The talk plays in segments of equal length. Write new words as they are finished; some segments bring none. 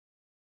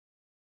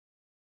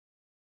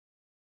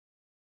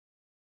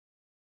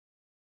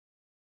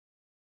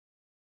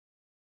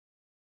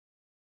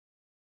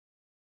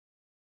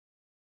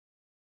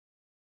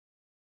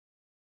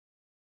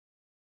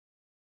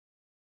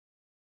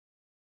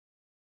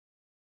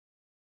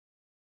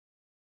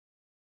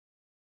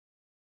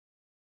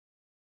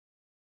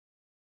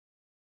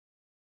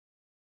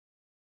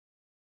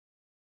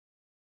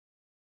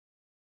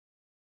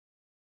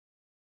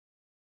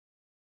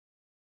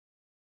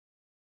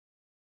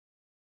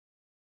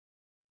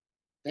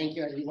Thank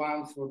you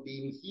everyone for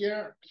being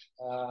here.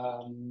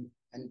 And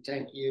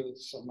thank you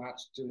so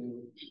much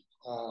to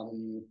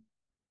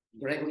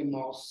Gregory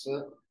Moss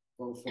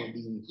for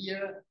being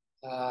here.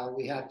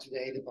 We have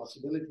today the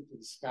possibility to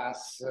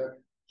discuss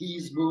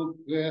his book,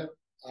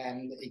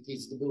 and it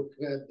is the book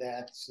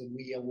that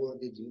we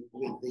awarded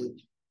with the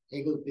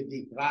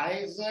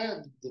hegelpd-prize.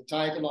 The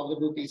title of the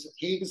book is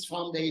Hegel's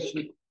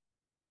Foundation.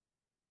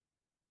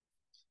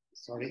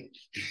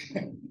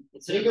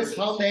 Hegel's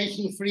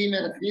Foundation, Free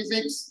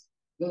Metaphysics,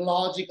 the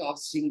Logic of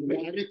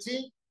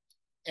Singularity.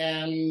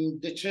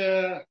 And the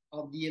chair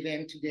of the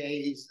event today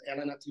is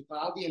Elena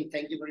Tripaldi, and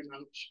thank you very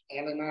much,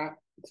 Elena,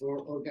 for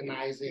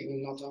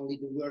organizing not only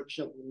the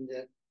workshop in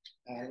the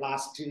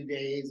last 2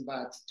 days,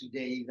 but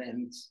today's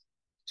event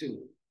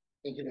too.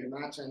 Thank you very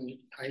much, and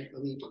I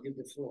will need to give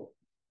the floor.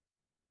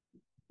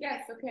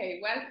 Yes,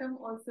 okay. Welcome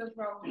also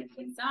from my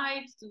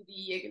side to the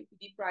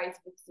hegelpd-prize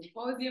Book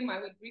Symposium. I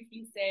will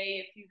briefly say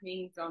a few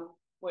things on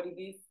what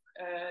it is,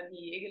 the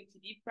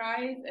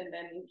hegelpd-prize, and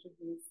then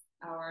introduce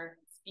our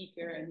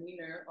speaker and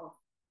winner of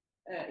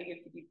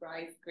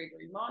hegelpd-prize,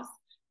 Gregory Moss.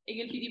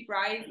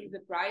 hegelpd-prize is a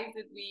prize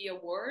that we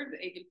award,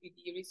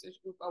 hegelpd Research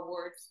Group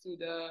awards to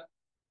the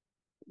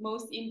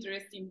most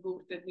interesting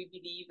book that we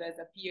believe has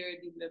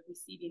appeared in the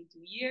preceding 2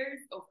 years.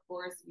 Of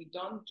course, we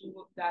don't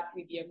do that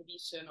with the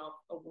ambition of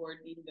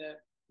awarding the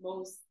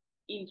most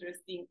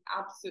interesting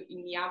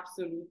in the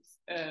absolute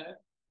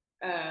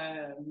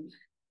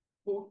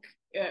book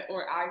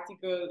or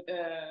article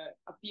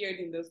appeared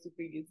in those 2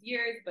 previous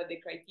years, but the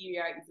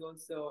criteria is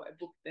also a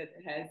book that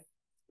has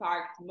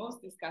sparked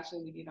most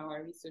discussion within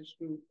our research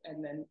group,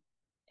 and then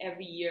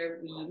every year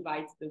we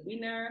invite the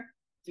winner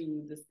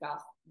to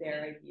discuss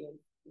their ideas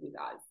with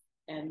us.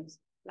 And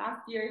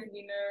last year's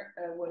winner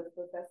was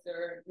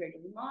Professor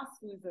Gregory Moss,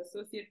 who is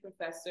Associate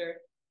Professor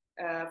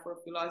for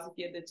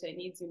Philosophy at the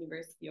Chinese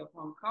University of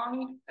Hong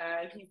Kong.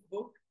 His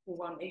book, who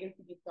won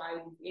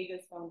hegelpd-prize, is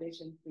Hegel's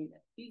Foundation Free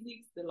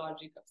Metaphysics, the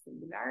Logic of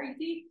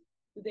Singularity.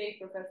 Today,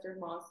 Professor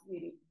Moss will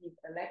give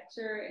a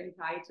lecture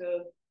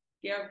entitled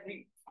Georg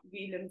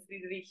Wilhelm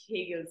Friedrich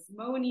Hegel's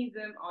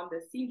Monism on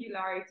the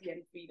Singularity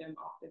and Freedom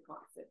of the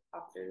Concept.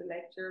 After the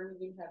lecture,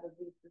 we will have a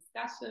brief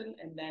discussion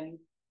and then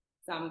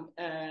some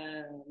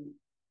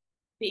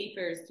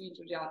papers to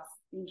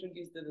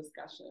introduce the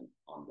discussion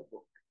on the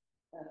book.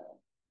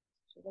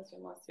 Professor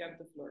Moss, you have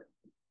the floor.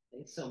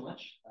 Thanks so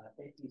much.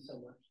 Thank you so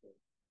much for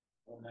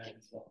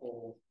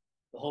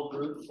the whole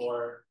group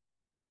for,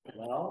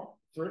 well,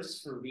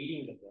 first for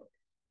reading the book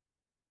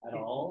at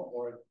all,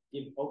 or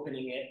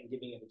opening it and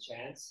giving it a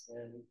chance.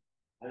 And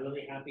I'm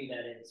really happy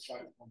that it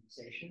started a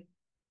conversation.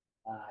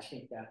 I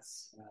think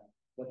that's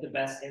what the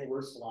best and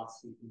worst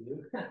philosophy can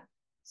do.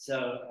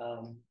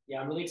 So yeah,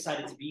 I'm really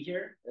excited to be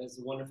here. It was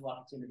a wonderful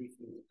opportunity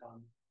for me to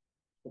come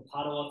to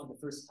Padova for the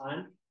first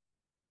time,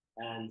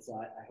 and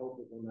I hope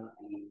it will not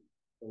be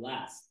the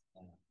last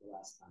time.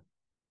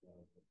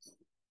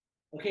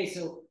 Okay,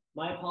 so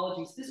my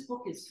apologies. This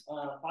book is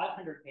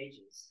 500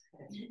 pages,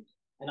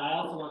 and I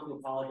also want to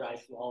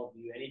apologize to all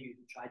of you, any of you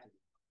who tried to read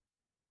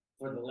it,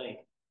 for the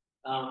length.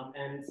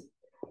 And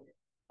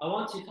I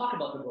want to talk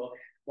about the book,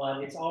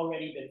 but it's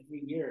already been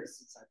 3 years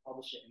since I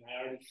published it, and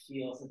I already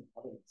feel some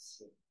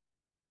otherness.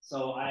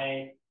 So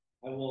I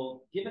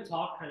will give a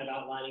talk kind of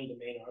outlining the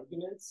main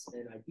arguments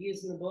and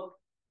ideas in the book.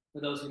 For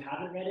those who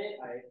haven't read it,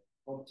 I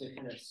hope to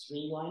kind of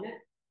streamline it.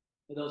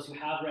 For those who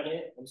have read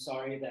it, I'm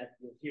sorry that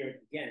you'll hear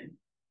it again,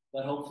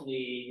 but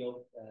hopefully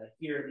you'll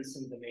hear at least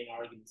some of the main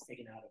arguments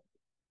taken out of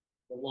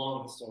the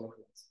long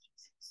historical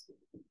messages.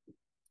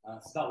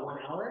 It's about 1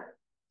 hour.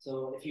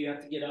 So if you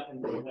have to get up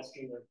and go to the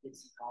restroom or get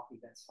some coffee,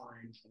 that's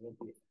fine. I won't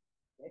be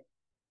okay.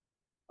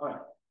 All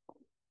right.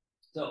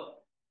 So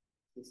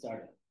let's get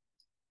started.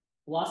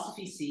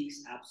 Philosophy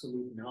seeks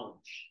absolute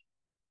knowledge.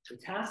 The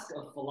task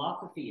of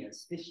philosophy,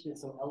 as Fichte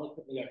so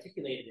eloquently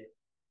articulated it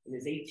in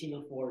his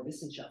 1804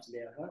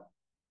 Wissenschaftslehre,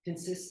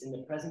 consists in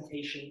the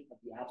presentation of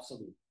the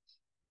absolute.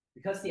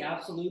 Because the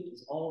absolute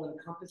is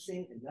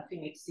all-encompassing and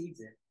nothing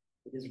exceeds it,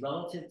 it is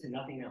relative to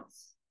nothing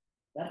else.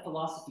 That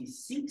philosophy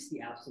seeks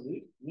the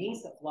absolute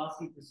means that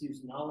philosophy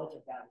pursues knowledge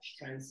of that which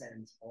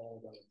transcends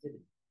all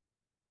relativity.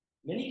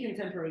 Many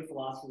contemporary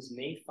philosophers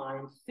may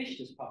find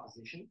Fichte's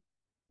proposition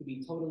to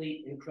be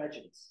totally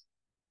incredulous.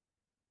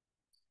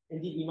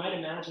 Indeed, you might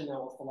imagine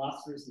that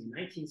philosophers in the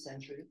 19th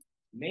century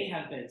may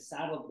have been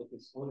saddled with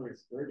this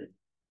onerous burden.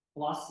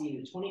 Philosophy in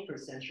the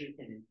 21st century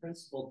can in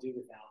principle do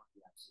without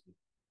the absolute.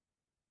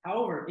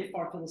 However, if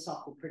our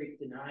philosophical critic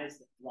denies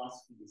that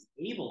philosophy is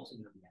able to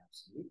know the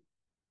absolute,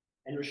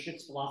 and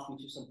restricts philosophy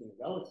to something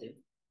relative,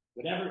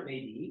 whatever it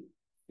may be,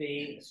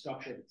 fame, a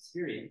structure of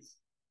experience,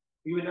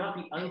 we would not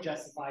be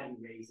unjustified in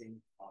raising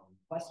the following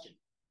question.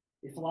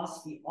 If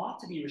philosophy ought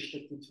to be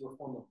restricted to a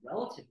form of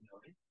relative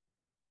knowing,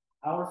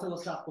 our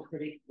philosophical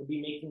critic would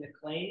be making a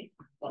claim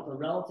about the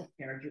relative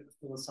character of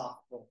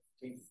philosophical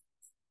thinking.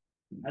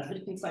 As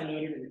Wittgenstein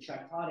noted in the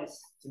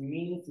Tractatus, to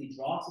meaningfully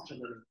draw such a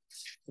limit,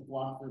 the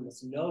philosopher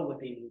must know what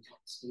they need to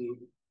exclude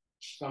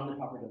from the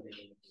proper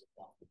domain of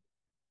philosophy.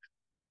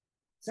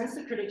 Since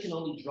the critic can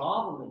only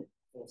draw the limit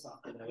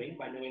philosophical knowing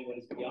by knowing what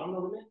is beyond the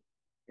limit,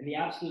 and the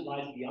absolute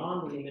lies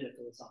beyond the limit of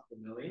philosophical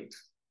knowing,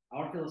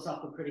 our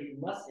philosophical critic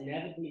must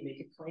inevitably make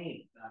a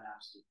claim about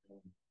absolute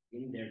knowing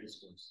in their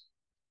discourse.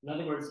 In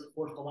other words,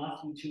 for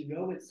philosophy to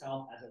know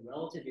itself as a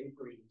relative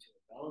inquiry into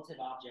a relative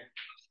object,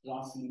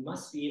 philosophy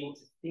must be able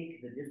to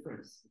think the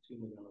difference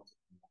between the relative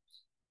and the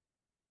absolute.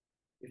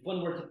 If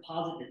one were to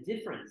posit the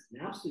difference, an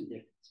absolute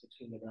difference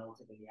between the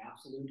relative and the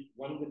absolute,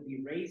 one would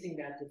be raising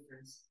that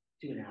difference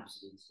to an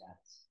absolute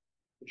status.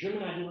 The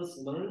German idealists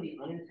learned the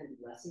unintended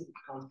lesson of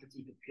Kant's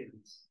critique of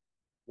pureness.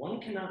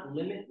 One cannot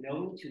limit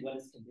knowing to what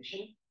is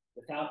conditioned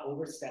without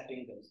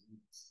overstepping those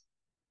limits.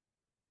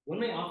 One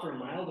may offer a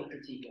milder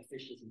critique of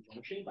Fichte's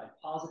injunction by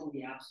positing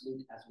the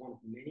absolute as one of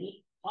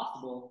many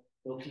possible,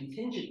 though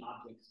contingent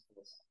objects of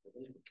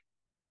philosophical inquiry.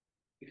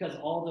 Because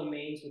all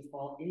domains would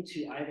fall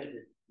into either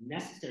the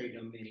necessary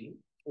domain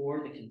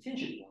or the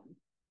contingent one,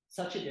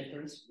 such a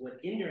difference would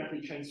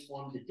indirectly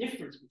transform the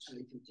difference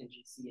between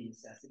contingency and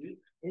necessity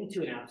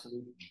into an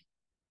absolute.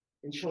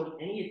 In short,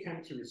 any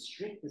attempt to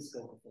restrict the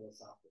scope of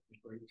philosophical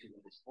inquiry to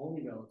what is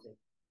only relative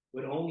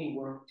would only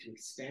work to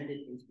expand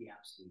it into the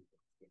absolute.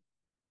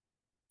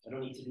 I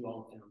don't need to do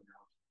all the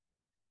phenomenology.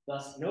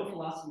 Thus, no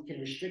philosophy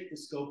can restrict the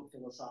scope of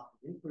philosophical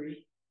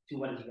inquiry to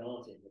what is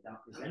relative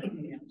without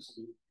presenting the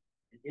absolute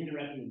and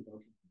indirectly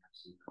invoking the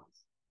absolute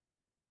concept.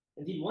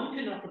 Indeed, one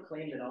cannot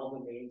proclaim that all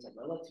domains are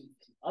relative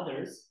to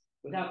others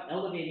without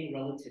elevating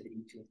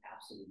relativity to an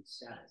absolute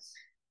status.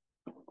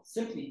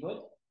 Simply put,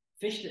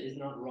 Fichte is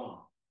not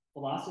wrong.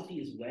 Philosophy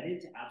is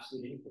wedded to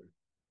absolute inquiry.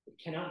 It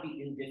cannot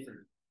be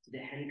indifferent to the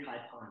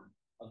Henkaipan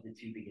of the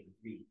two big and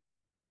three.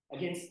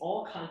 Against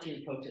all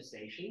Kantian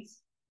protestations,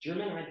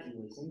 German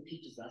idealism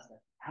teaches us that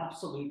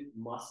absolute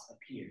must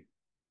appear.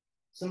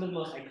 Some of the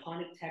most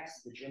iconic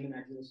texts of the German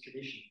idealist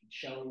tradition,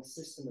 showing the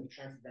system of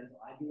transcendental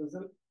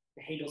idealism,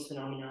 the Hegel's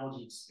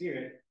phenomenology of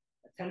spirit,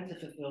 attempt to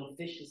fulfill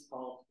Fichte's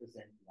call to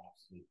present the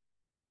absolute.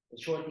 In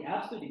short, the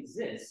absolute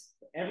exists,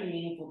 but every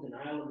meaningful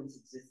denial of its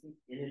existence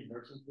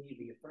inadvertently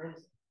reaffirms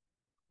it.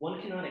 One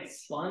cannot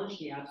expunge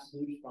the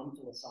absolute from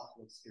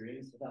philosophical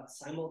experience without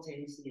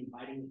simultaneously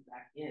inviting it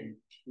back in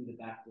through the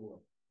back door.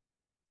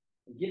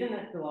 And given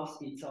that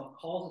philosophy itself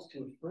calls us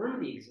to affirm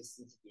the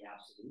existence of the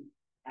absolute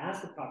as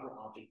the proper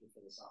object of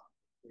philosophical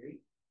theory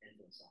and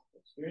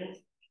philosophical experience,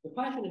 the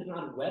question is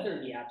not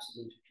whether the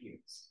absolute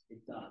appears.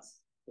 It does.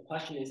 The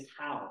question is,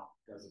 how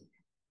does it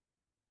appear?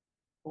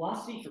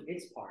 Philosophy, for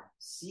its part,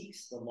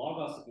 seeks the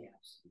logos of the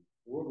absolute,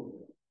 or the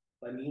world,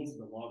 by means of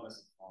the logos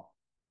of thought.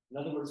 In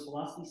other words,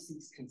 philosophy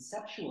seeks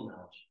conceptual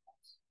knowledge of the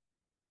absolute.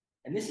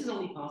 And this is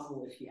only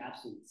possible if the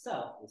absolute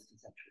itself is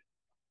conceptual.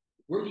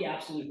 Were the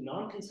absolute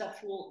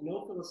non-conceptual,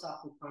 no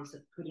philosophical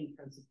concept could in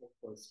principle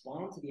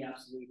correspond to the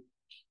absolute,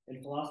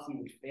 and philosophy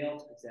would fail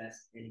to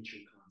possess any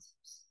true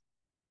concepts.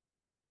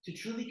 To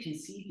truly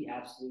conceive the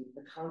absolute,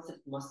 the concept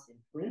must in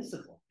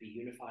principle be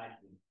unified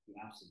with the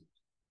absolute.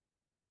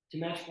 To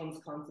match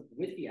one's concept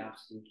with the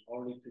absolute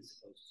already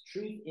presupposes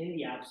truth in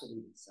the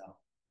absolute itself,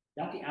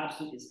 that the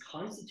absolute is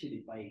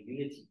constituted by a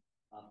unity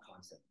of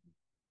concept.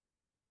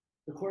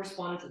 The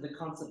correspondence of the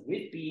concept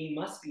with being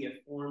must be a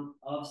form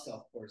of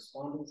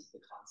self-correspondence of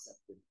the concept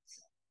with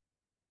itself.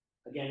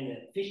 Again,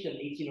 the Fichte of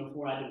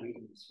 1804, I've been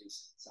reading this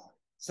recently,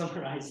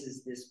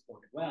 summarizes this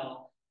point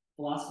well.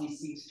 Philosophy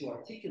seeks to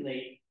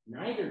articulate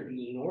neither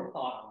being nor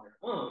thought on their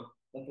own,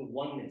 but the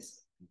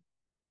oneness.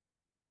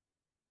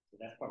 So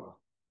that's part one.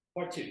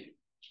 Part two,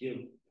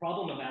 the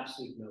problem of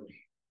absolute knowing,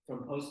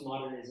 from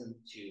postmodernism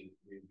to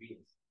new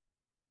realism.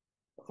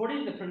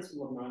 According to the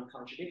principle of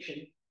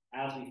non-contradiction,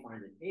 as we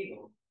find in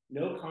Hegel,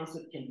 no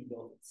concept can be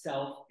both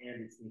itself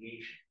and its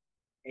negation.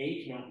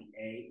 A cannot be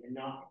A and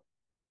not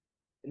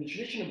A. In the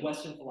tradition of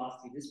Western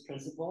philosophy, this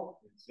principle,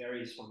 in its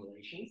various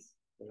formulations,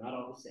 they're not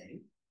all the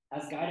same,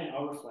 has guided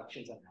our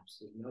reflections on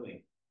absolute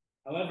knowing.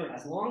 However,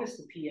 as long as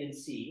the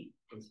PNC,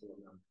 principle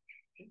of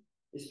non-contradiction,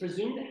 is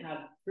presumed to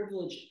have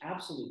privileged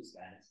absolute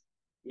status,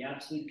 the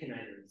absolute can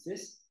neither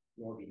exist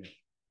nor be known.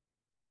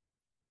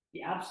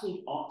 The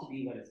absolute ought to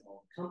be what is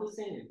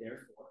all-encompassing and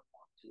therefore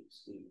ought to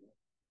exclude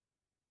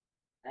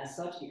it. As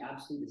such, the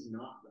absolute is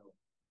not relevant.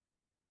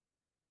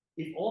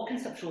 If all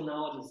conceptual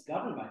knowledge is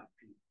governed by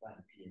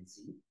the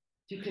PNC,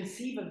 to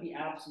conceive of the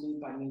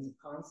absolute by means of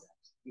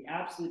concepts, the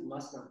absolute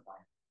must not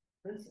violate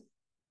principle.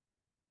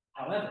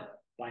 However,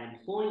 by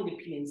employing the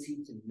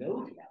PNC to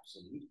know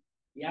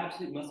the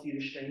absolute must be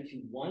restrained to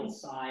one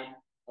side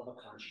of a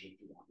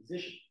contradictory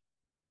opposition.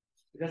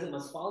 Because it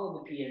must follow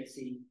the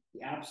PNC,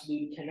 the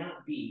absolute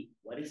cannot be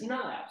what is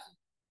not absolute.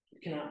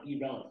 It cannot be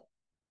relative.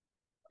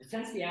 But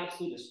since the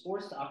absolute is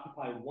forced to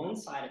occupy one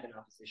side of an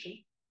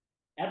opposition,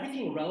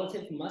 everything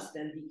relative must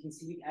then be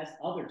conceived as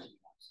other to the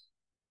absolute.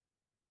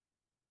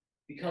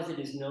 Because it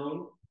is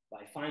known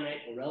by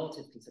finite or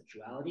relative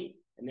conceptuality,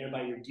 and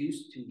thereby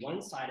reduced to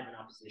one side of an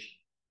opposition,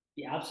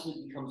 the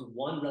absolute becomes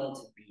one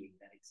relative being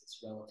that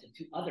exists relative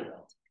to other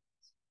relative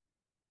beings.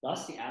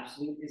 Thus, the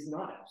absolute is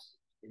not absolute.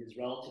 It is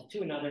relative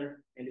to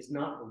another and is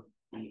not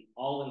the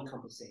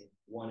all-encompassing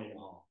one and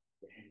all,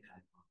 the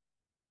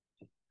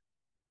Henkaipan.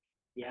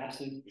 The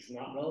absolute is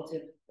not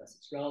relative, thus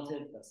it's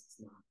relative, thus it's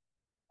not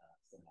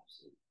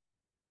absolute.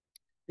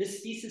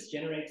 This thesis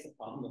generates the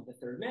problem of the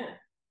third man,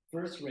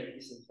 first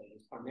raised in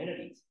Plato's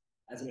Parmenides,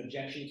 as an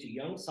objection to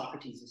young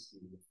Socrates'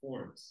 theory of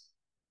forms.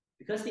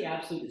 Because the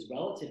absolute is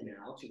relative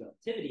now to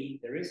relativity,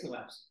 there is no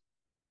absolute.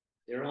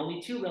 There are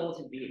only two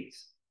relative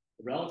beings,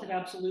 the relative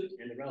absolute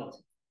and the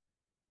relative.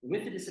 And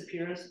with the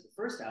disappearance of the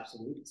first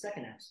absolute, the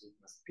second absolute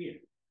must appear.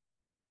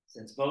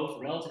 Since both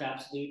the relative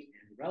absolute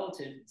and the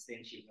relative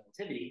instantiate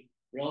relativity,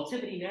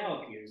 relativity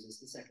now appears as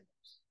the second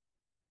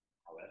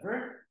absolute.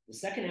 However, the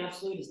second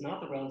absolute is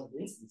not the relative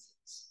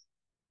instances.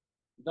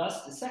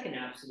 Thus, the second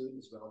absolute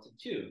is relative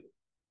to.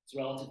 It's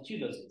relative to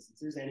those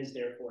instances and is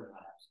therefore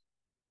not absolute.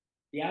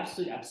 The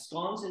absolute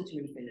absconds into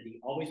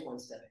infinity, always one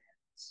step ahead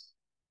of us.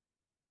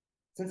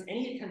 Since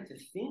any attempt to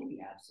think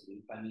the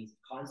absolute by means of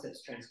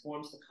concepts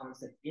transforms the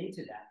concept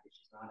into that which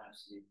is not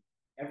absolute,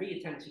 every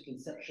attempt to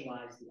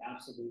conceptualize the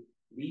absolute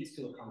leads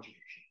to a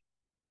contradiction.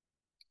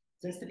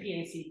 Since the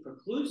PNC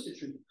precludes the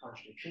truth of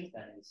contradictions,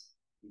 that is,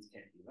 these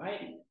can't be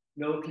right,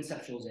 no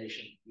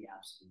conceptualization of the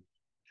absolute.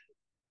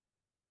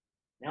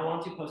 Now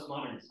on to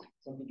postmodernism,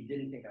 something you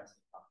didn't think I was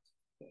going to talk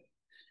about.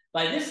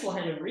 By this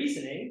line of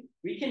reasoning,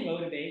 we can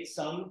motivate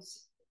some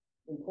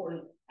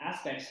important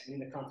aspects in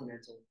the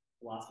continental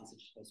philosophy,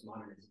 such as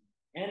postmodernism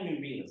and new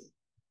realism.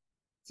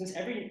 Since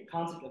every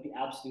concept of the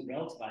absolute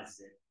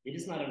relativizes it, it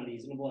is not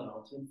unreasonable at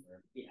all to infer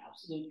that the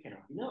absolute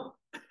cannot be known.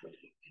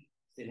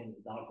 Say one of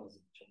the dogmas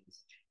of the 20th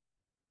century.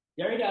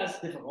 Derrida's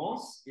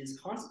difference is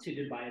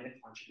constituted by the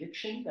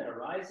contradiction that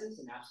arises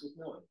in absolute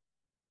knowing.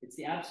 It's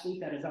the absolute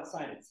that is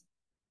outside itself.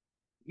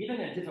 Given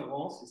that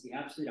difference is the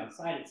absolute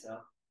outside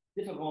itself,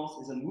 difference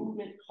is a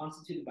movement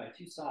constituted by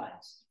two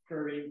sides,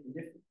 differing and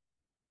different.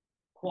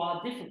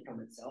 Qua different from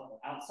itself or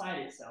outside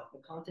itself,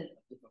 the content of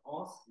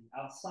difference is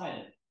outside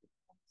of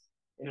difference.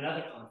 In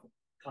another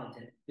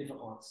content,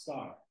 difference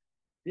star.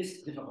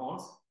 This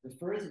difference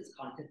refers its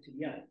content to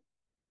the other.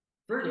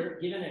 Further,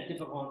 given that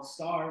difference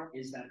star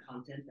is that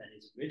content that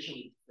is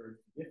originally referred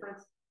to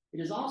difference, it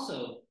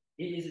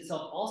is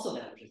itself also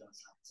that which is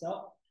outside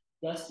itself.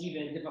 Thus,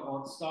 even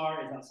difference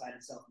star is outside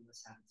itself and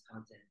must have its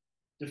content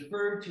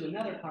deferred to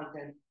another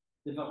content,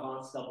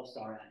 difference double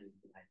star ad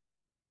infinitum.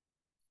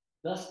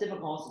 Thus,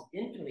 difference is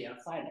infinitely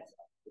outside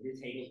itself. It is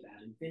Hegel's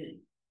bad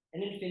infinity,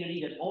 an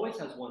infinity that always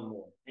has one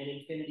more, an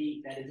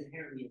infinity that is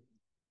inherently infinite.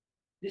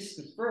 This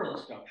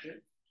deferral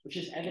structure, which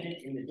is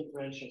evident in the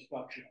differential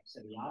structure of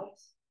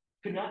semiotics,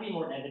 could not be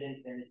more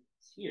evident than it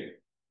is here.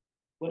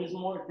 What is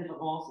more,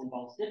 difference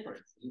involves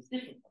difference. It is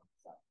different from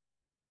itself.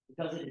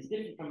 Because it is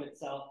different from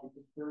itself, it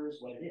defers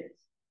what it is.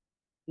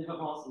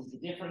 Difference is the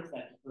difference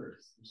that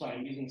defers. I'm sorry,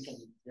 I'm using some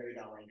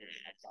Derrida language.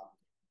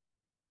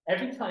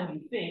 Every time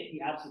you think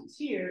the absolute is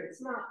here,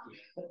 it's not here,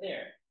 but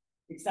there.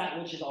 It's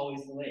that which is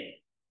always delayed.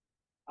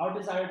 Our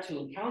desire to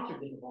encounter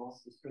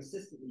difference is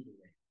persistently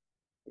delayed.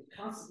 It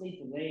constantly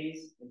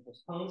delays and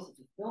postpones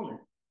the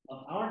fulfillment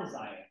of our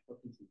desire for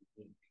complete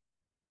being.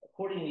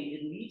 Accordingly,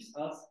 it leaves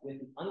us with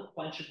an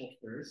unquenchable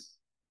thirst,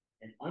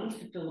 an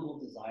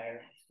unfulfillable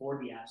desire for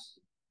the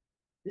absolute.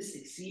 This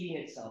exceeding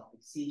itself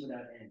exceeds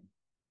without end.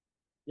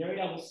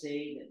 Derrida will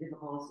say that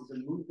difference is a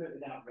movement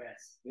without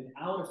rest,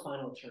 without a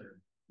final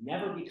term,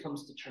 never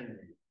becomes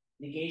determinate.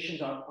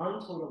 Negations are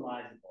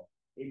untotalizable.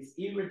 It's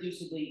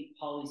irreducibly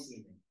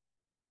polysemic.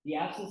 The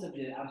absence of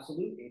the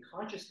absolute in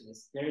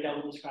consciousness,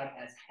 Derrida will describe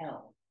as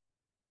hell.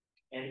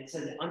 And it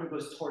says it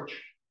undergoes torture.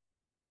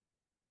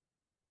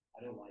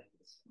 I don't like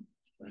this.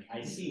 Like,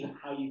 I see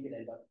how you could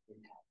end up in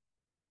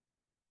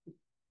hell.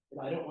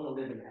 But I don't want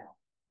to live in hell.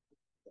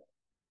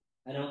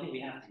 I don't think we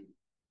have to.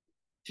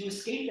 To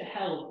escape the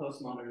hell of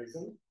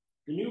postmodernism,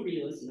 the new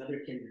realists and other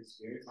kindred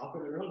spirits offer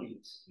their own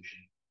unique solution.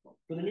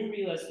 For the new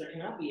realists, there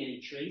cannot be any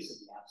trace of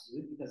the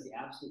absolute because the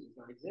absolute does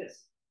not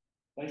exist.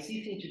 By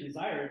ceasing to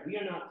desire it, we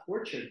are not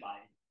tortured by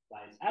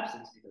its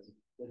absence because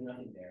there's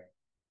nothing there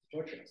to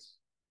torture us.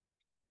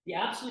 The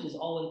absolute is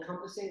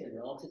all-encompassing and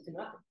relative to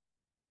nothing.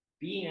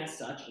 Being as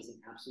such is an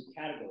absolute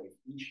category,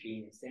 each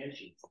being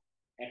instantiates.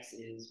 X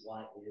is,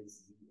 Y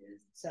is, Z is,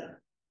 etc.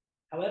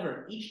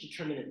 However, each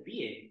determinate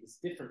being is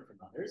different from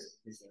others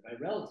and is thereby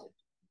relative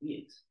to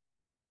beings.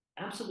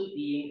 Absolute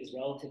being is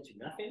relative to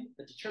nothing,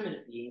 but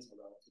determinate beings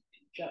are relative to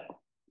each other.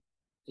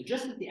 So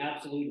just as the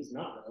absolute is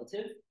not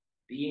relative,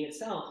 being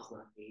itself is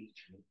not a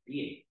determinate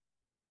being.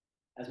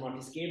 As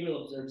Marcus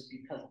Gabriel observes,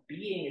 because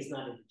being is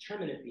not a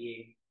determinate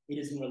being, it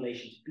is in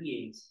relation to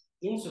beings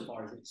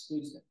insofar as it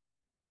excludes them.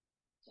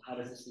 So how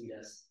does this lead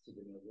us to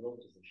the no-will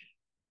position,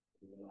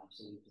 the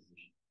no-absolute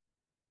position?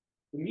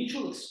 The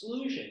mutual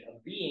exclusion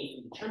of being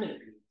from determinate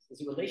beings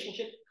is a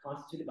relationship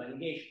constituted by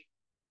negation.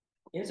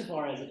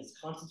 Insofar as it is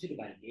constituted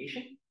by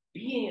negation,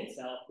 being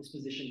itself is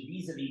positioned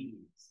vis-a-vis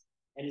beings,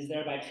 and is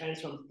thereby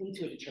transformed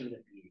into a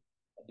determinate being,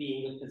 a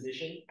being with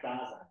position,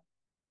 Dasein.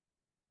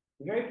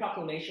 The very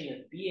proclamation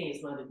that being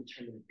is not a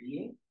determinate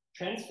being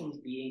transforms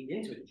being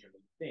into a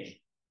determinate thing.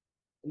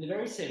 In the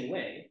very same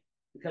way,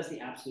 because the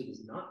absolute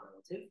is not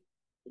relative,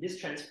 it is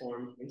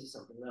transformed into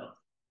something relative.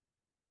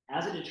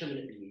 As a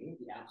determinate being,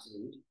 the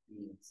absolute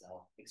being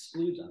itself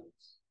excludes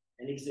others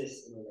and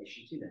exists in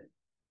relation to them.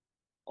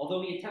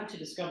 Although we attempt to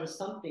discover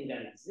something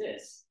that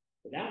exists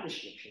without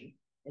restriction,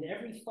 in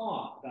every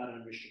thought about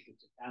unrestricted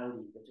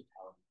totality, the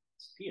totality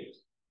disappears.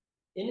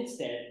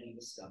 Instead, we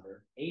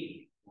discover a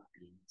being, not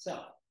being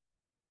itself.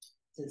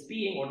 Since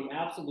being, or the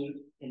absolute,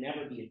 can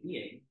never be a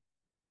being,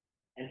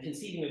 and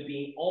conceiving of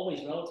being always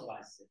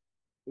relativizes it,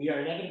 we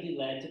are inevitably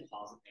led to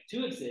posit that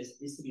to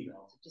exist is to be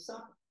relative to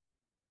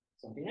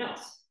something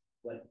else.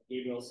 What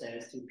Gabriel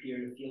says, to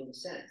appear in the field of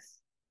sense,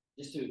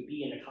 just to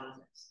be in a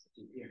context,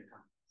 to appear in a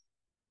context.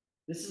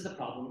 This is the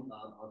problem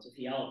of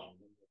ontotheology,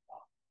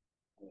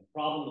 the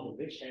problem of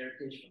the rich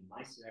heritage from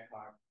Meister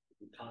Eckhart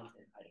to Kant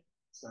and Heidegger.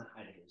 It's not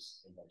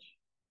Heidegger's invention.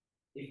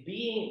 If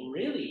being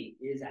really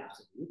is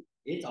absolute,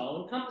 it's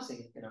all-encompassing,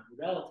 it cannot be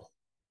relative.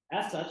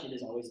 As such, it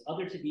is always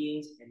other to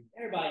beings, and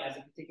thereby as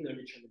a particular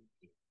determinate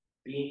being.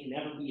 Being can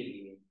never be a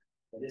being,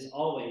 but is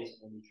always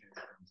only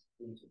transformed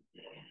into a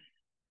being.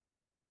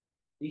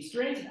 The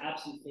experience of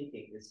absolute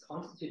thinking is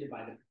constituted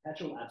by the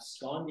perpetual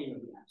absconding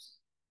of the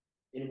absolute.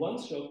 In one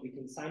stroke, we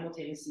can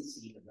simultaneously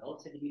see the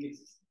relativity of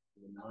existence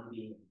and the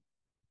non-being of it.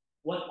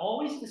 What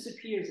always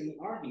disappears in the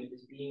argument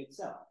is being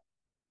itself.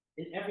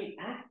 In every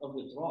act of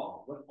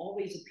withdrawal, what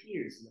always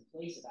appears in the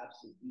place of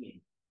absolute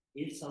being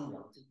is some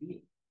relative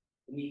being.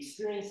 In the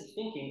experience of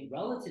thinking,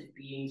 relative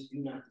beings do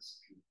not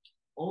disappear.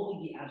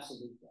 Only the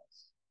absolute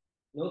does.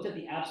 Note that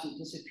the absolute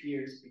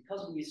disappears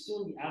because we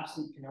assume the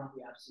absolute cannot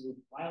be absolute,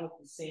 while at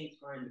the same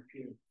time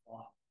appearing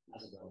thought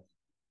as a relative.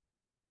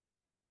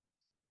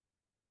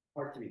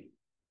 Part 3,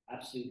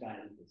 absolute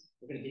dialectism.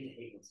 We're going to get to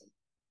Hegel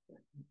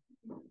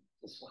soon.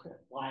 Just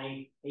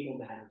why Hegel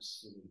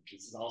matters for me.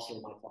 This is also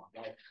my thought,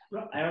 right?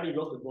 I already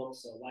wrote the book,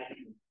 so why?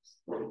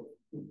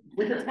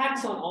 With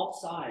attacks on all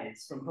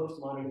sides, from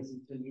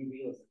postmodernism to new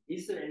realism,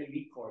 is there any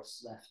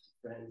recourse left to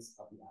friends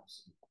of the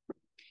absolute?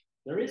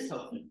 There is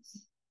hope for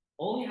this.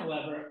 Only,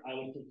 however, I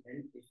would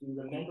contend, if we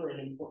remember an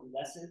important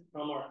lesson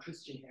from our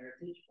Christian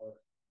heritage, or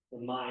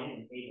from mine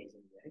and Hegel's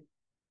anyway,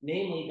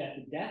 namely that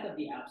the death of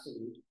the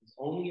absolute is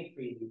only a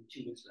prelude to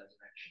its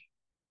resurrection.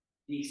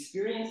 The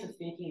experience of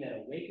thinking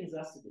that awakens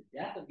us to the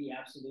death of the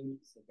absolute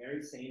is the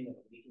very same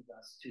that awakens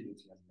us to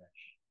its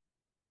resurrection.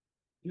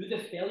 Through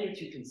the failure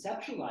to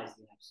conceptualize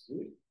the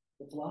absolute,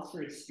 the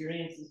philosopher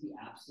experiences the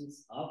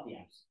absence of the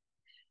absolute.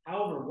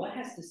 However, what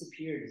has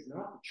disappeared is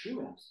not the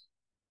true absolute.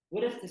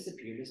 What has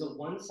disappeared is a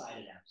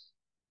one-sided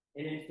absolute,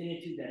 an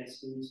infinitude that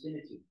excludes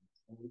finitude,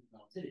 only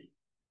relativity.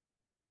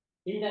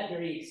 In that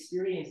very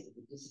experience of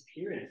the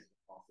disappearance of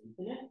the false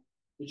infinite,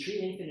 the true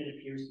infinite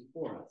appears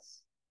before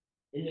us.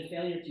 In the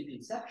failure to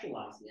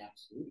conceptualize the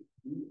absolute,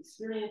 we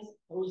experience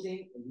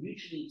opposing and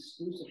mutually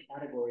exclusive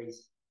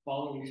categories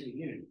falling into a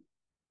unity.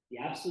 The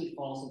absolute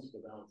falls into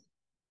the relative.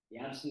 The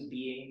absolute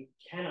being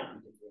cannot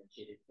be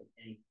differentiated from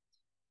any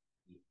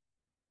being.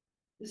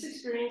 This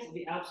experience of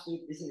the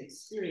absolute is an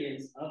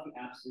experience of the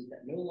absolute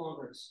that no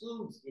longer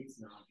excludes its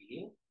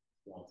non-being,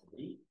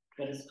 relativity,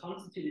 but is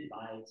constituted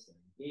by its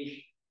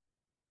negation.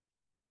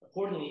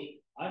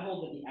 Accordingly, I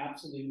hold that the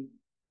absolute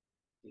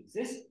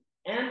exists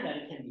and that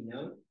it can be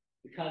known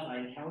because I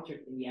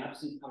encountered in the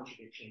absolute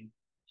contradiction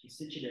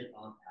constitutive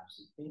of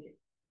absolute thinking.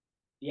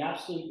 The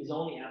absolute is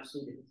only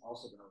absolute if it's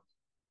also relative.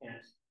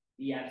 Can't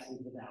be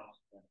absolute without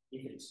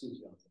if it excludes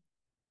relative.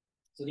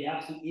 So the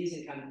absolute is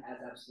encountered as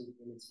absolute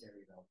in its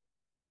very relative.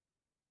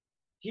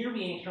 Here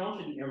we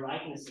encounter the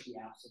irrightness of the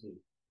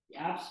absolute. The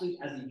absolute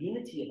as a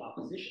unity of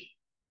opposition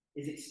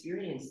is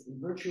experienced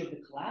in virtue of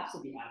the collapse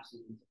of the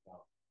absolute into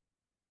relative.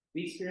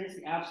 We experience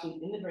the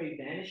absolute in the very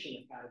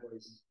vanishing of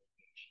categories and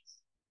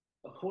variations.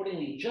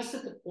 Accordingly, just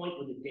at the point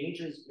where the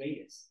danger is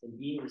greatest and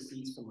being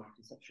recedes from our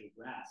conceptual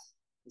grasp,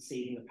 the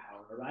saving of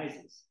power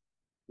arises.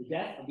 The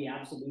death of the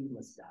absolute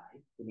must die,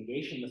 the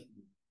negation must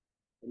be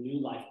a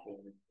new life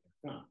born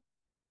therefrom.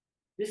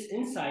 This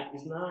insight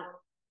is not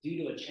due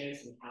to a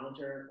chance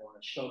encounter or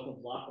a stroke of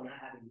luck. We're not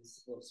having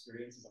mystical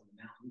experiences on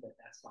the mountain, but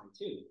that's fine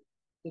too.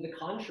 To the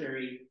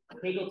contrary,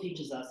 Hegel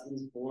teaches us it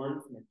is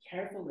born from a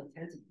careful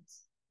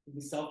attentiveness to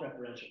the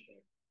self-referential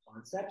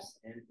concepts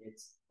and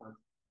its content.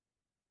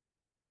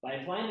 By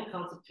applying the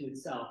concept to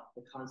itself,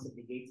 the concept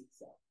negates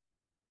itself.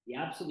 The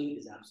absolute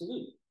is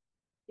absolute.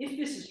 If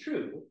this is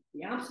true,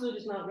 the absolute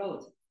is not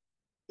relative.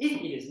 If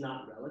it is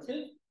not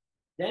relative,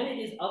 then it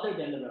is other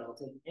than the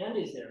relative and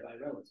is thereby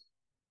relative.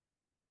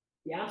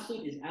 The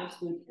absolute is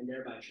absolute and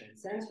thereby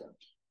transcends relative.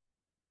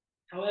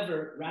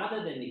 However, rather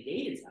than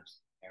negate its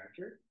absolute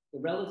character, the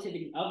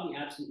relativity of the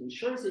absolute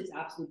ensures its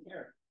absolute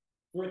character,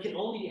 for it can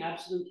only be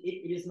absolute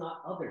if it is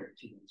not other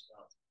to those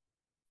relative.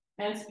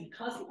 Hence,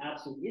 because the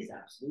absolute is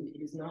absolute,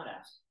 it is not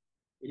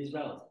absolute. It is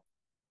relative.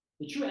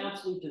 The true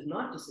absolute does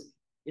not disappear.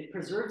 It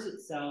preserves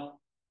itself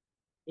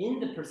in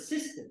the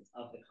persistence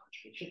of the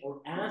contradiction,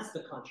 or as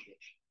the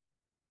contradiction.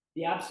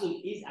 The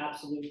absolute is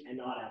absolute and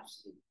not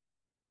absolute,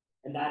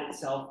 and that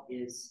itself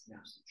is an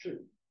absolute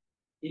truth.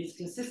 It is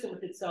consistent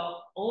with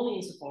itself only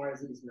insofar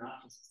as it is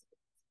not consistent with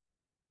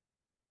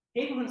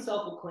itself. Hegel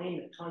himself will claim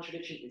that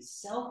contradiction is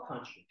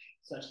self-contradiction,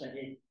 such that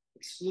it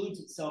excludes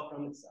itself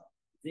from itself.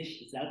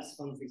 sich selbst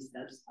von sich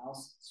selbst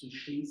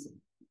auszuschließen.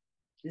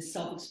 This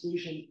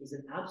self-exclusion is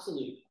an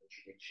absolute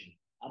contradiction,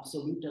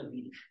 absoluter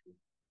Widerspruch.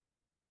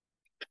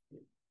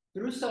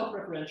 Through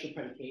self-referential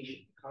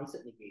predication, the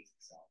concept negates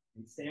itself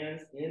and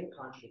stands in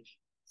contradiction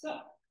to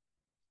itself.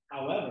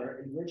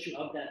 However, in virtue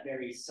of that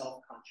very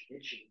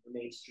self-contradiction, it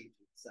remains true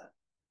to itself.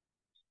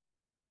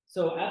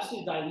 So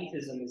absolute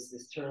dialetheism is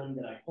this term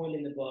that I coined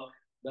in the book,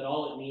 but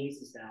all it means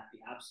is that the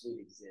absolute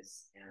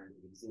exists, and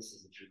it exists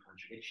as a true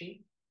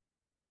contradiction.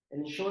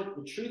 And in short,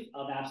 the truth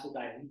of absolute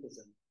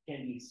dialetheism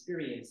can be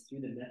experienced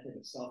through the method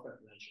of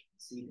self-referential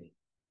conceiving,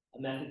 a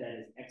method that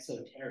is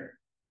exoteric,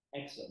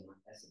 exo, not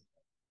esoteric,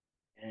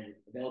 and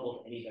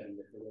available to anybody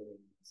with the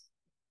willing needs.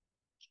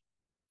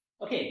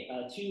 Okay,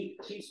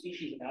 two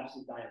species of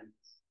absolute dialetheism.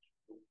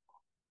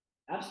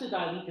 Absolute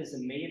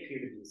dialetheism may appear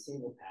to be a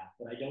single path,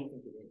 but I don't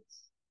think it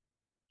is.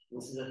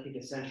 This is, I think,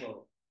 a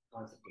central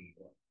concept in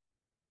the book.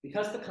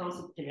 Because the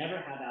concept can never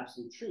have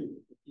absolute truth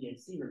if the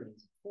PNC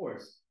remains in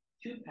force,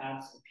 two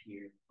paths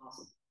appear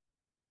possible.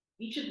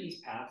 Each of these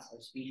paths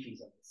are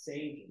species of the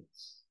same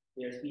genus.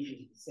 They are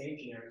species of the same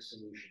generic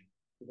solution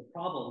to the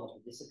problem of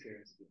the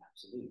disappearance of the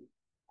absolute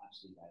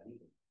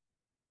dialetheism.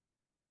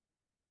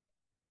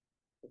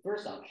 The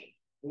first option,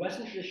 the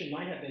Western tradition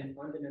might have been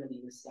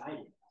fundamentally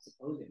misguided by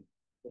supposing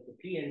that the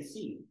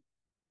PNC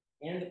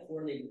and the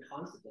correlated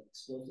concept of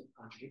explosive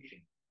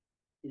contradiction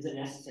is a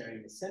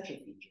necessary and essential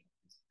feature of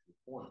conceptual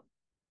form.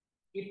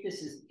 If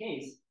this is the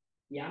case,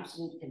 the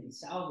absolute can be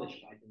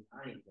salvaged by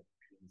denying that the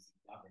PNC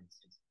governs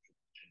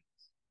conceptual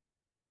determinacy.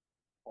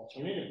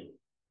 Alternatively,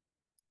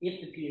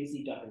 if the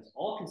PNC governs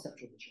all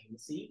conceptual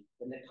determinacy,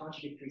 then the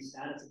contradictory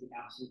status of the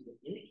absolute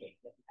would indicate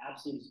that the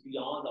absolute is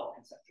beyond all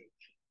conceptual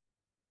determinacy.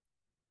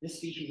 This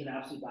species of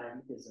absolute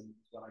dialetheism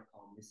is what I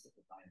call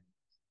mystical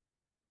dialetheism.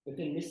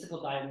 Within mystical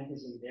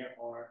dialetheism, there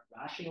are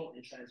rational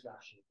and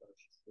transrational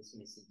approaches. This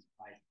may seem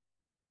surprising.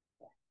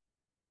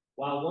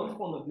 While one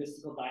form of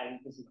mystical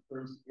dialetheism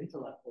affirms the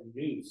intellect or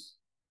nous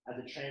as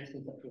a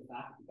transconceptual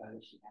faculty by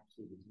which the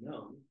absolute is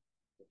known,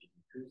 such as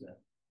Makuza,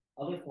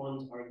 other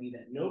forms argue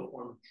that no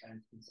form of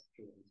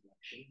transconceptual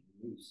intellection,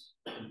 nous,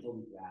 can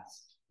fully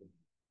grasp the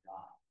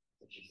God,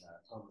 such as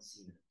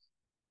Thomasina.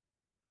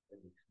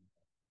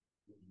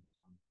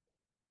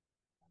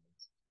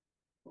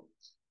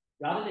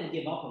 Rather than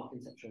give up on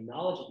conceptual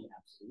knowledge of the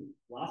absolute,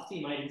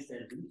 philosophy might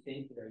instead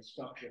rethink the very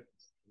structure of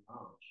conceptual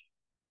knowledge.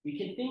 We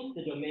can think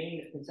the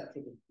domain of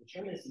conceptual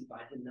determinacy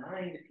by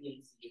denying the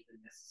PNC as the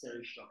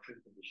necessary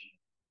structured condition,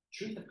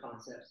 truth of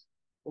concepts,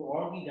 or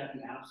argue that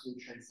the absolute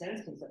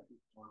transcends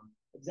conceptual form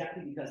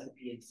exactly because the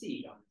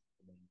PNC governs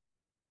the domain.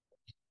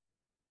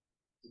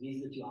 So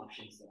these are the two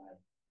options that I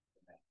have.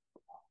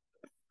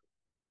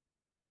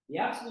 The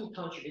absolute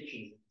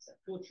contradiction is a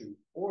conceptual truth,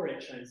 or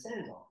it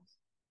transcends all concepts.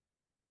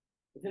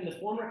 Within the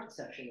former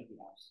conception of the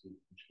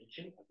absolute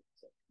contradiction of the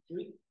conceptual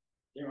truth,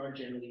 there are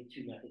generally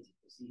two methods of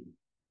proceeding.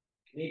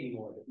 Maybe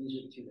more, but these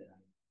are the two that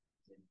I'm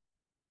in.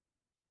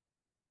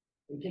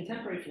 In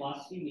contemporary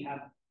philosophy, we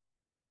have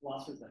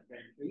philosophers like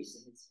Gregory Moss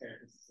and his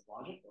Parathesis of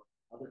Logic, or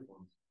other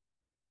forms,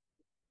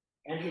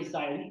 and his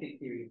dialectic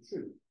theory of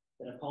truth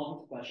that have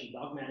called into question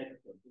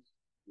dogmatic approaches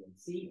to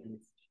PNC and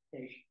its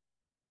interpretation.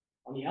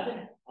 On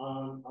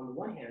the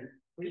one hand,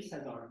 Moss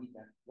has argued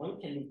that one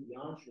can move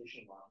beyond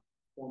traditional logic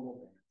to formal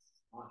basis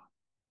of logic.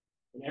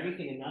 In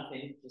Everything and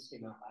Nothing, just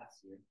came out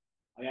last year,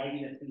 I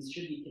argue that Moss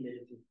should be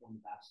committed to a form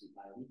of absolute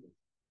dialectism.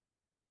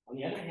 On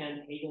the other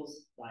hand,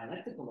 Hegel's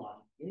dialectical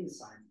logic in the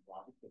science of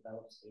logic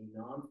develops a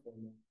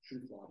non-formal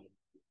truth logic.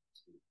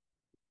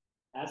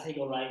 As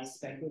Hegel writes,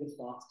 speculative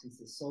thoughts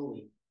consist solely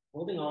of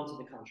holding on to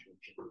the contradiction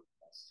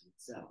as to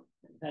itself.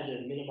 I've had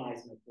to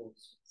minimize my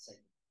quotes for the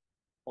sake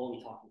of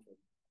only talking for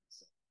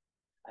myself.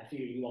 I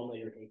figure you all know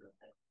your Hegel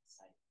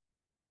site.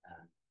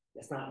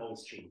 That's not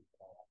always true.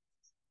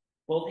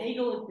 Both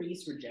Hegel and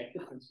Moss reject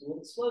the principle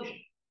of explosion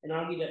and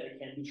argue that there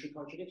can be true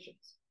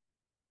contradictions.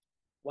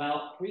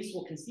 While Moss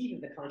will conceive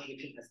of the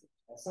contradiction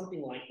as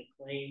something like the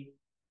claim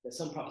that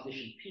some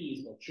proposition P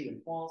is both true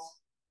and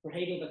false, for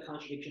Hegel, the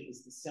contradiction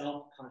is the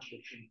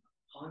self-contradiction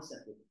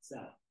concept of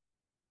itself.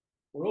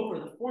 Moreover,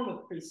 the form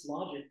of Moss'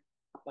 logic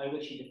by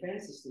which he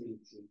defends his theory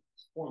of truth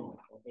is formal,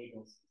 while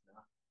Hegel's is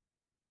not.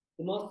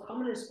 The most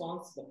common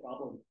response to the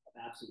problem of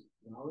absolute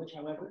knowledge,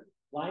 however,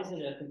 lies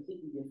in a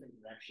completely different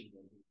direction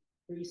than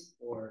Moss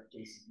or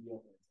J.C. Beale,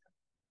 for example.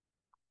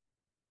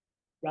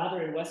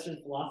 Rather, in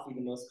Western philosophy,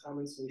 the most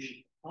common solution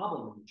to the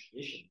problem in the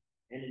tradition,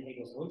 and in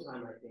Hegel's own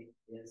time, I think,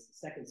 is the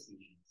second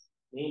species,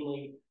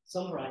 namely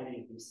some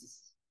variety of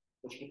mysticism,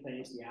 which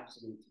proclaims the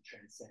absolute to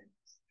transcend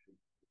truth.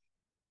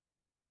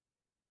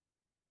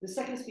 The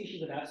second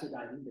species of absolute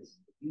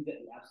dialectism, the view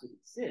that the absolute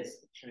exists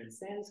but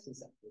transcends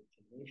conceptual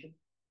determination,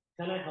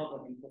 cannot help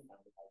but be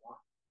profoundly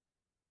ironic.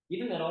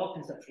 Given that all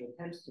conceptual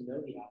attempts to know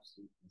the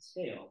absolute must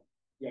fail,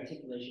 the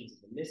articulations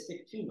of the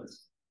mystic too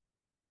must fail.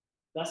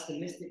 Thus, the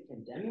mystic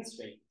can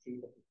demonstrate the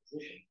truth of the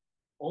position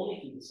only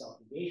through the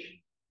self-negation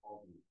of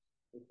all views.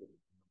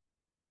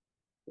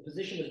 The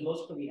position is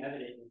most clearly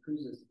evident in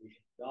Kuza's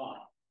vision of God,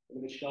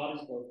 in which God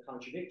is both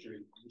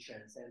contradictory and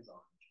transcends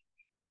all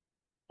contradiction.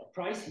 Of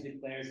Christ, he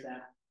declares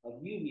that of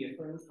you we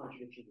affirm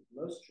contradiction is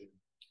most true,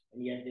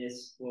 and yet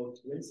this, quote,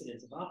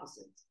 coincidence of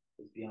opposites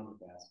is beyond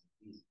the grasp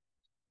of reason.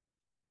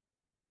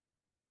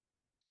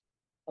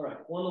 All right,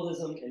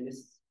 formalism and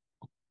mysticism.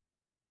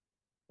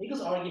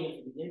 Hegel's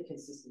argument for the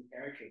inconsistent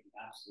character of the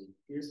absolute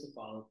appears to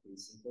follow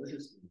this enclosure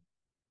scheme,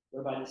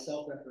 whereby the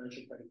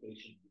self-referential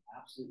predication of the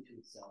absolute to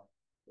itself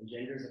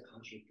engenders a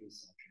contradictory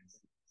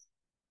self-transcendence.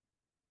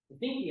 To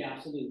think the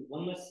absolute,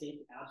 one must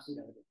think the absolute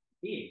of a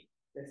being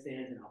that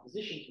stands in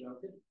opposition to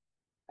relativity.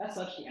 As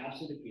such, the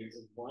absolute appears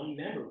as one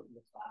member within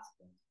the class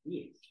of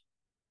beings.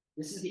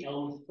 This is the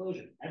element of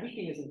closure.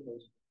 Everything is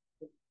enclosed.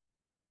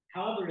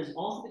 However, it is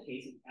also the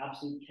case that the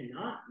absolute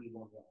cannot be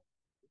one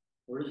relative,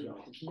 or is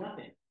relative to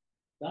nothing.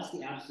 Thus,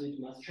 the absolute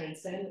must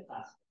transcend the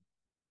class of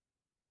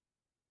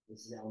beings. This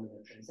is the element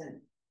of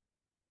transcendence.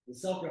 The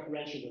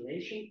self-referential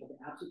relation of the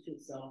absolute to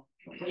itself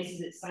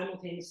places it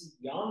simultaneously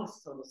beyond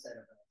this total set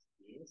of relative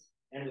beings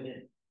and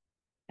within it.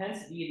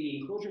 Hence, via the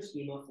enclosure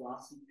schema,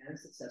 philosophy can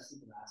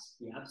successfully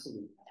grasp the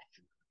absolute as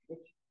true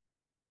contradiction.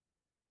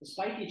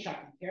 Despite the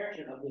attractive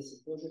character of this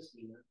enclosure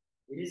schema,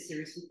 it is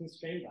seriously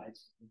constrained by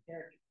its human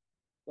character.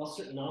 While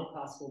certain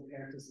non-classical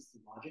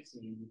empirically-consistent logics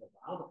may indeed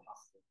allow the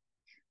possibility of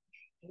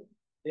contradiction,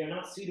 they are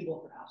not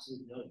suitable for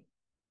absolute knowing.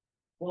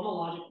 Formal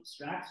logic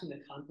abstracts from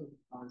the content of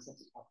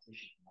concepts of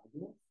proposition and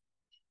arguments,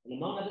 and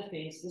among other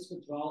things, this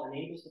withdrawal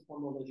enables the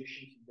formal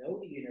logician to know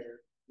the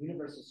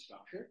universal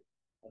structure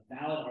of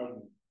valid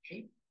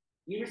argumentation,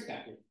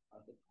 irrespective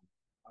of the content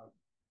of the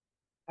argument.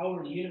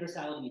 However, the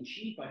universality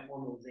achieved by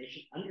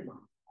formalization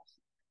undermines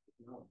absolute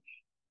knowledge.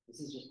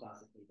 This is just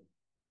classic Hegel.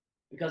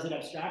 Because it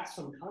abstracts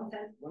from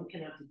content, one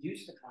cannot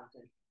deduce the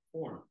content from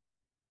form.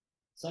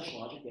 Such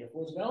logic,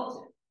 therefore, is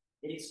relative.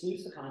 It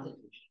excludes the content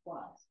to which it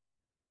applies.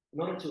 In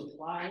order to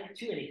apply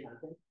to any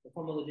content, the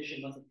formal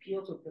logician must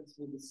appeal to a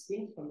principle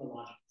distinct from the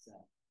logic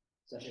itself,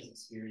 such as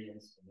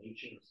experience, or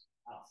nature, or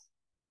something else,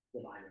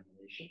 divine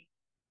revelation.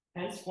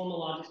 Hence, formal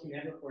logic can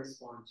never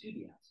correspond to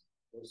the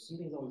absolute, or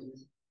something is always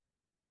missing.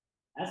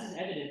 As is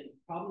evident,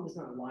 the problem does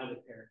not lie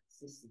with paired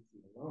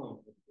consistency alone,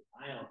 but the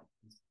denial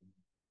of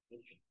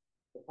nature.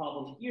 The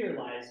problem here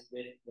lies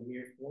with the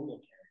mere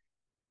formal character.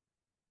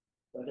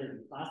 Whether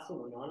it be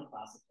classical or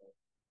non-classical,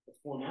 the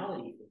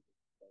formality of the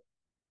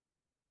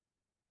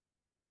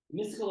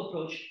mystical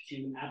approach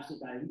to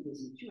absolute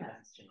dialectism too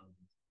has its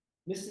challenges.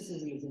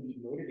 Mysticism is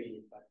indeed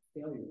motivated by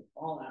the failure of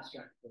all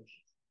abstract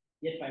approaches.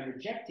 Yet by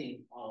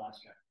rejecting all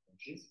abstract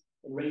approaches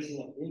and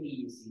raising up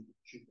immediacy to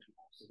the truth of the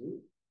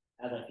absolute,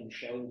 as I think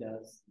Schelling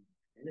does in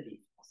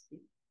identity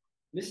philosophy,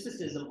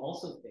 mysticism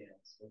also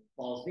fails or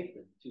falls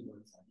victim to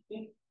one-sided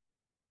thinking.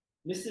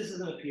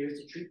 Mysticism appears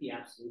to treat the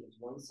absolute as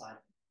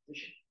one-sided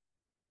position.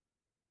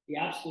 The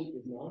absolute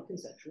is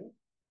non-conceptual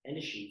and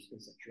eschews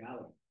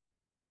conceptuality.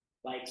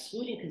 By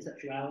excluding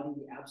conceptuality,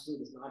 the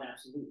absolute is not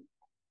absolute,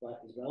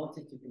 but is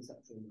relative to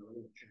conceptual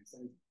knowing and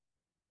transcendent.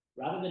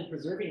 Rather than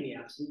preserving the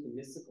absolute, the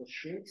mystical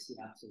shrinks the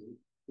absolute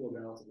to a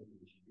relative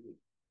condition being.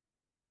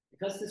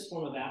 Because this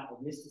form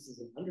of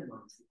mysticism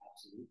undermines the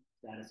absolute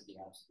status of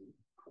the absolute,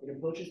 it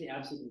approaches the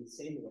absolute in the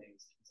same way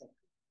as conceptual.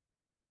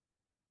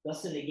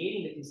 Thus, in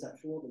negating the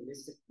conceptual, the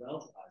mystic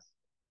relativizes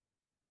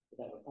it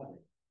without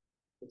recovering.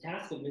 The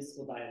task of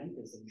mystical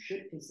dialectism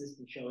should consist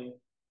in showing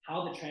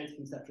how the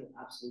transconceptual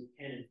absolute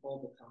can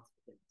unfold the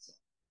concept of itself.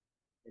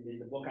 And in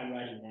the book I'm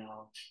writing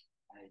now,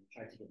 I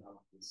try to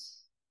develop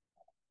this.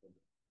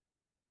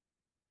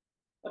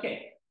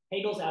 Okay,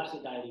 Hegel's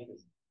absolute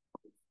dialectism,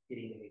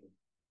 getting to Hegel,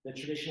 the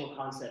traditional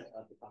concept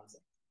of the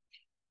concept.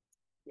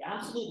 The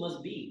absolute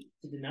must be.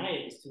 To deny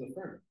it is to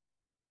affirm it.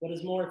 What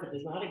is more, if it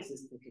does not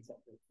exist in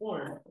conceptual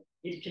form,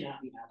 it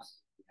cannot be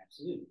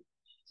absolute.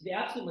 So the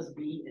absolute must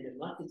be, and it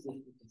must exist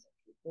in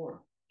conceptual form.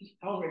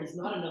 However, it is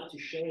not enough to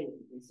show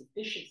the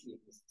insufficiency of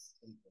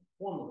mysticism and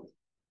formalism.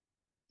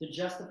 To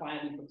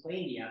justifiably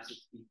proclaim the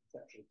absolute to be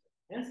conceptually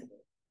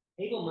comprehensible,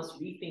 Hegel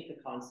must rethink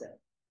the concept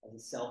as a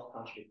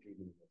self-contradictory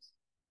universal.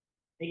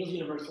 Hegel's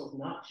universal is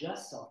not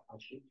just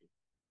self-contradictory,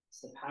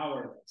 it's the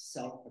power of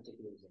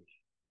self-particularization.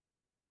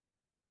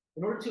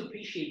 In order to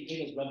appreciate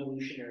Hegel's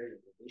revolutionary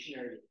and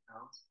revisionary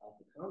account of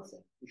the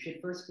concept, we should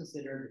first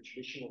consider the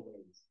traditional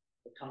ways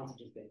the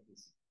concept has been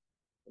conceived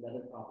and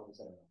other problems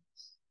that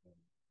arise.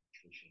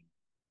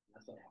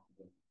 That's what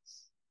happened.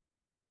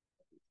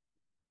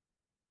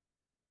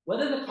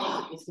 Whether the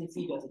concept is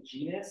conceived as a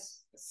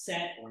genus, a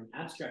set, or an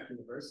abstract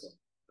universal,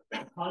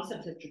 the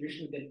concept has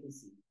traditionally been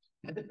conceived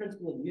as the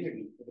principle of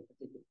unity for the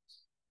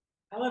particulars.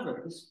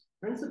 However, this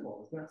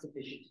principle is not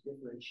sufficient to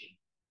differentiate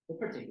the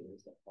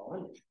particulars that fall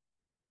under it.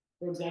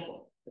 For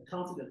example, the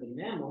concept of the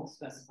mammal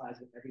specifies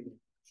what everyone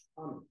has in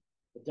common,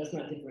 but does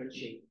not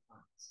differentiate the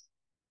kinds.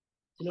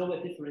 To know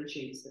what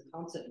differentiates the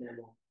concept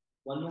mammal,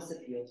 one must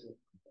appeal to a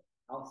concept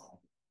outside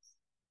the concept.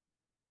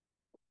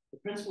 The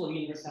principle of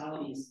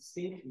universality is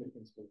distinct from the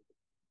principle of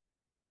difference.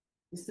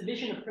 This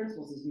division of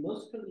principles is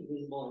most clearly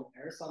visible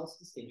in Aristotle's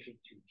distinction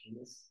between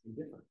genus and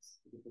difference,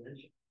 the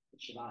differential, the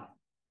Shavai.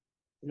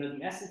 To know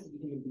the essence of the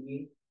human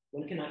being,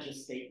 one cannot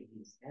just state the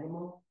genus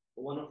animal,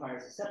 but one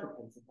requires a separate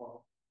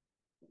principle,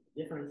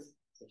 the difference,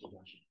 such as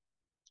Russian.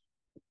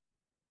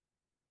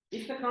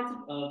 If the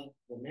concept of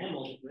the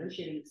mammal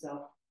differentiating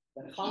itself,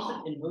 the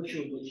concept in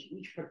virtue of which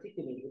each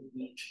particular would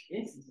be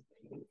instance of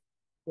it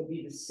would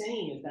be the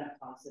same as that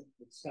concept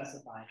would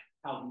specify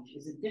how each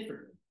is a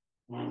different.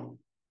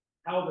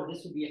 However,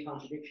 this would be a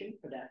contradiction,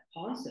 for that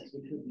concept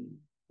which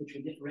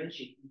would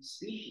differentiate each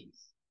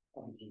species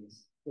of the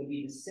genus would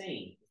be the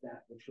same as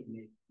that which would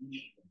make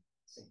each of them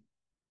the same.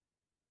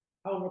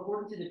 However,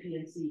 according to the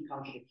PNC,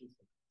 contradictions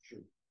are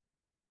true.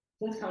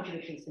 Since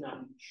contradictions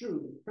cannot be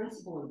true, the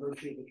principle in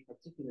virtue of which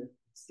particular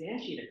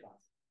instantiate a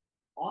concept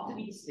ought to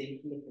be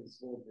distinct from the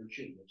principle in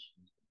virtue of which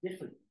is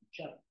different from each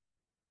other.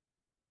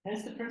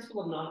 Hence, the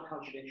principle of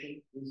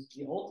non-contradiction is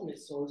the ultimate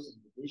source of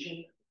division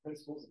of the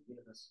principles of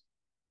universal.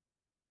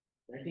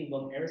 And I think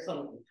both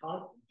Aristotle and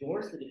Kant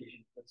endorse the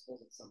division of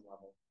principles at some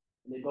level,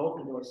 and they both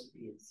endorse the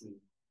PNC,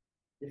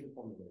 different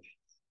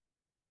formulations.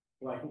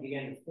 So I think,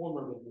 again, the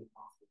former would be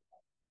possible.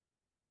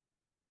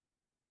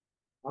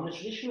 On the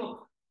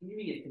traditional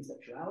theory of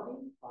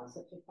conceptuality,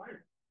 concepts are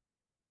finite.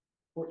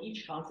 For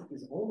each concept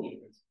is only a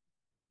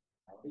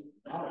principle,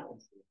 not a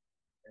principle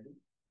of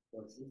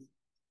universality.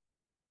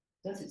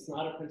 Since it's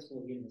not a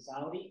principle of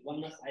universality,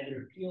 one must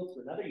either appeal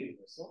to another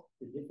universal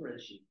to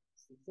differentiate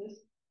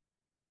instances,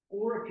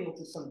 or appeal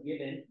to some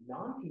given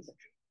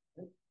non-conceptual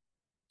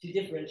to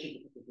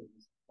differentiate the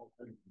particulars of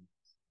other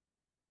universals.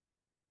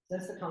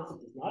 Since the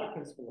concept is not a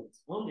principle of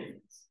its own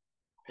difference,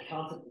 the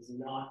concept is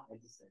not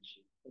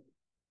existentially applicable.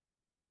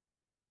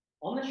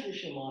 On the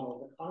traditional model,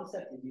 the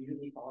concept is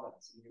usually thought of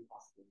as a mere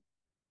possibility,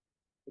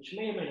 which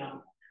may or may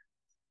not be true.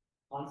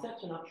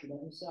 Concepts are not true by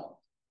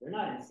themselves. They're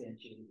not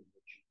instantiated in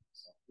virtue of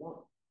themselves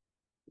alone.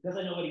 Because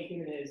I know what a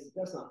human is, it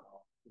does not follow.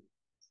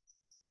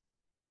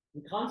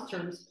 In Kant's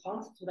terms,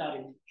 concepts without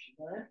intention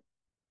are empty.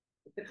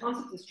 If the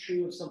concept is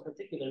true of some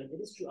particular,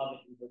 it is true of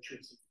it in virtue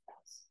of something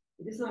else.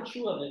 It is not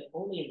true of it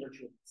only in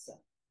virtue of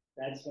itself.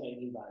 That's what I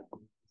mean by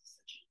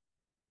existential.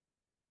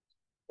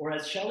 Or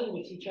as Schelling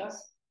would teach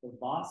us, the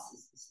was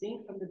is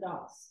distinct from the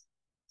das.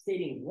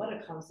 Stating what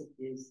a concept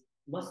is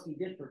must be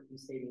different from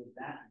stating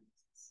that it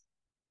exists.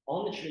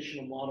 On the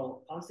traditional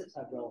model, concepts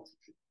have relative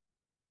truth.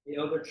 They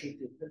owe their truth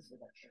to a principle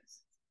that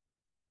transcends.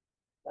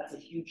 That's a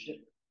huge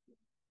difference.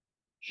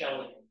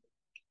 Schelling.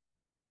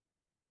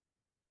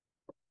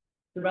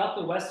 Throughout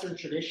the Western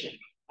tradition,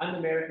 I'm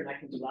American, I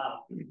can be loud.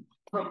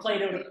 From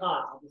Plato to Kant,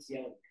 I'll just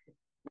yell.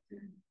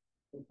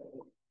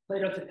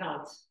 Plato to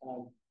Kant,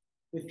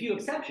 with few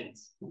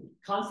exceptions,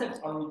 concepts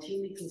are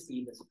routinely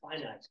conceived as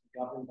finite and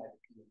governed by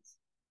the PNC.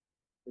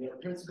 They are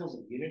principles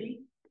of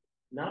unity,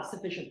 not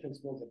sufficient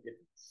principles of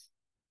difference.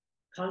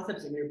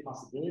 Concepts are mere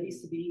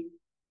possibilities to be,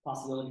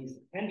 possibilities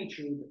that can be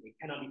true, but they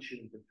cannot be true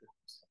in virtue of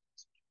themselves.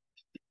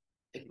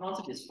 The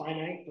concept is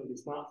finite, but it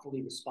is not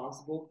fully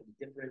responsible for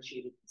the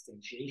differentiated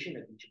instantiation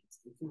of each of its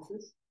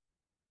instances.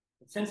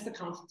 But since the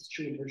concept is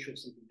true in virtue of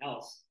something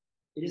else,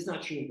 it is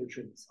not true in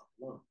virtue of itself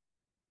alone.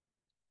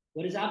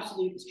 What is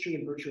absolute is true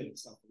in virtue of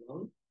itself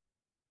alone,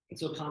 and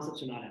so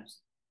concepts are not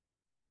absolute.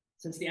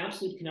 Since the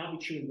absolute cannot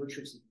be true in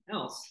virtue of something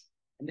else,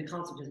 and the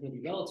concept has no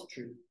relative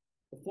truth,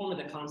 the form of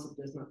the concept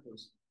does not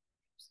correspond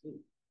to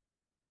absolute.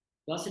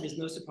 Thus, it is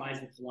no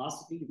surprise that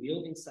philosophy,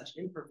 wielding such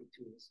imperfect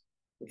tools,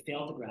 would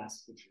fail to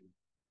grasp the truth.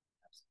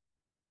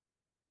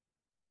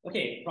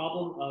 Okay,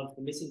 problem of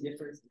the missing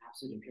difference in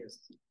absolute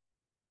empiricism.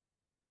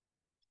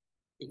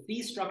 If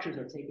these structures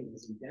are taken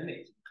as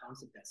endemic to the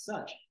concept as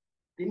such,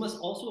 they must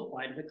also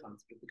apply to the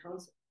concept of the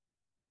concept.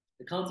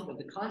 The concept of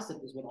the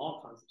concept is what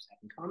all concepts have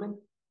in common,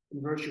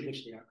 in virtue of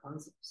which they are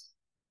concepts.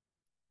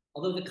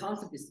 Although the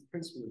concept is the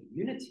principle of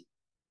unity,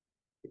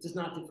 it does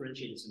not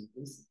differentiate in some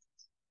instances.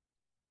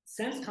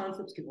 Since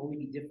concepts can only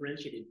be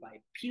differentiated by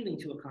appealing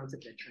to a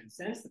concept that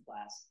transcends the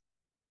class,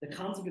 the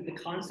concept of the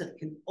concept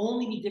can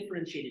only be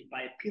differentiated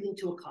by appealing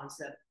to a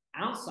concept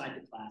outside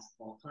the class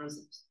of all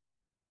concepts.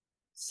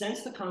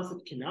 Since the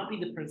concept cannot be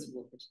the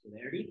principle of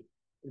particularity,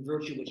 in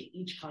virtue of which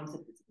each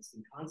concept is a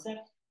distinct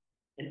concept,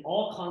 and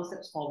all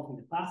concepts fall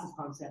within the class of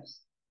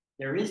concepts,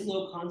 there is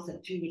no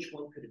concept to which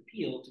one could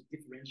appeal to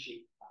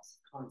differentiate the class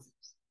of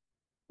concepts.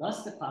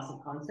 Thus, the class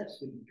of concepts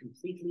would be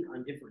completely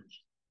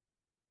undifferentiated.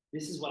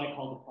 This is what I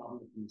call the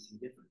problem of the missing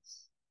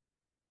difference.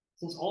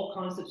 Since all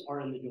concepts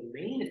are in the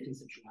domain of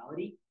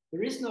conceptuality,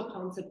 there is no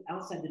concept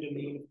outside the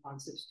domain of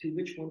concepts to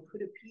which one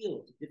could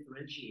appeal to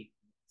differentiate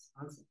these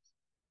concepts.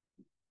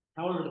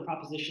 However, the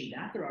proposition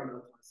that there are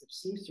no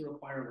concepts seems to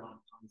require a lot of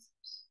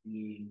concepts,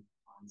 being,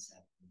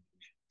 concept, and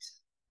function.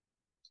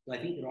 So I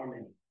think there are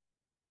many.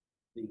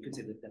 But you could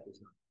say that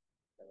there's not.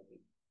 That would be,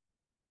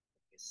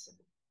 I guess,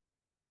 simple.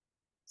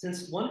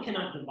 Since one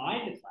cannot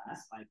divide the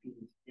class by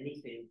appealing to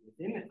anything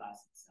within the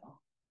class itself,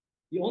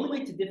 the only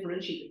way to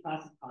differentiate the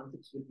class of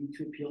concepts would be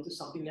to appeal to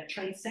something that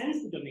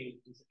transcends the domain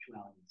of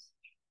conceptuality.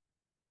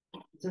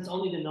 Since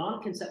only the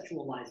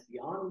non-conceptual lies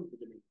beyond the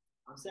domain of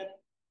the concept,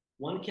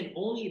 one can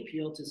only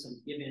appeal to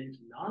some given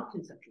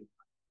non-conceptual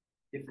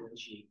concept to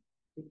differentiate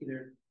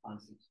particular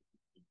concepts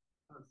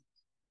from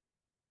concepts.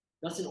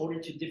 Thus, in order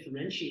to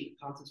differentiate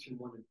concepts from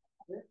one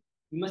another,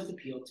 we must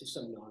appeal to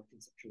some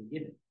non-conceptual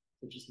given.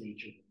 the just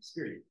nature of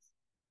experience.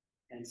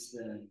 Hence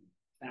the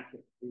fact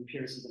that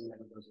empiricism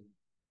never goes away.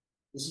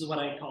 This is what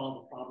I call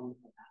the problem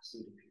of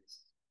absolute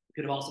empiricism. You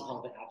could have also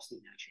called it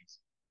absolute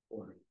naturalism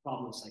or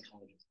problem of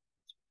psychology.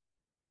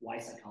 Why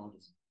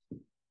psychologism?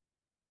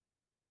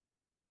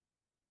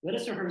 Let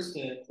us rehearse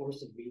the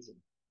course of reason.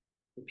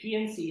 The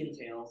PNC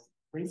entails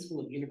the principle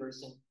of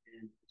universal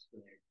and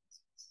particularity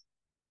concepts.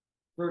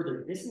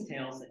 Further, this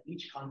entails that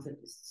each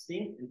concept is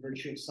distinct in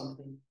virtue of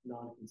something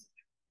non-conceptual.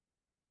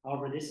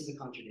 However, this is a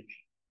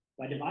contradiction.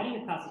 By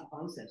dividing a class of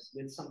concepts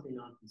with something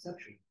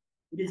non-conceptual,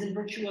 it is in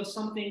virtue of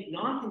something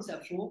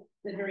non-conceptual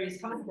that various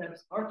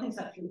concepts are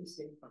conceptually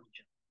distinct from each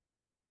other.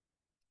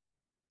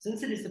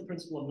 Since it is the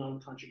principle of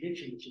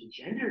non-contradiction which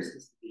engenders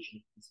this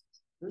division of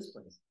principles in the first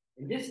place,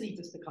 and this leads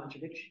us to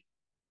contradiction,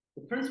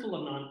 the principle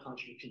of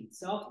non-contradiction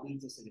itself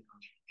leads us into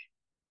contradiction.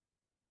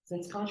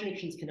 Since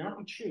contradictions cannot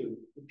be true,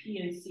 the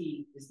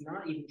PNC is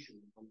not even true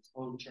on its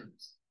own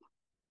terms.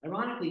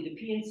 Ironically, the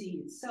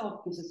PNC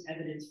itself gives us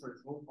evidence for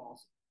its own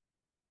falsehood.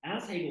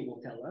 As Hegel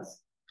will tell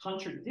us,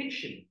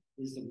 contradiction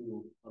is the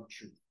rule of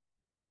truth,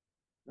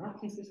 not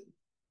consistency.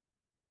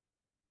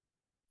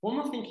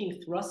 Formal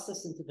thinking thrusts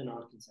us into the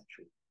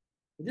non-conceptual.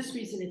 For this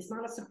reason, it's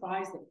not a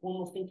surprise that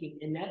formal thinking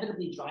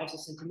inevitably drives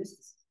us into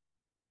mysticism.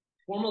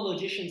 Formal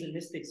logicians and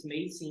mystics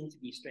may seem to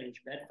be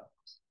strange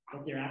bedfellows,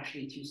 but they're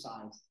actually two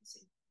sides of the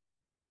same thing.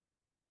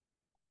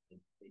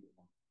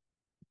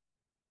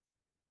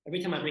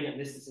 Every time I bring up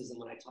mysticism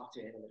when I talk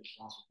to analytic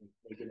philosophers,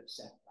 they get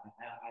upset.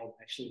 I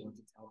actually want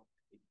to tell them.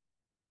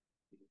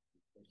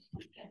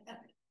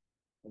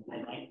 I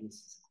like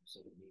mysticism, so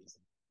it means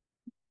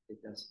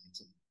it does mean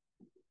something.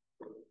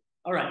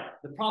 All right,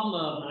 the problem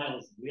of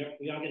nihilism.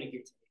 We are going to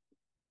get to it.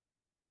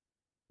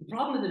 The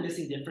problem of the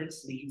missing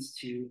difference leads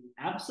to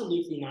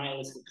absolutely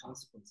nihilistic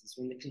consequences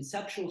when the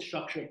conceptual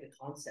structure of the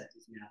concept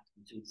is mapped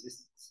into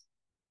existence.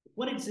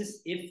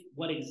 If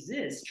what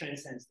exists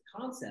transcends the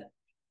concept,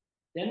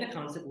 then the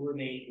concept will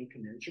remain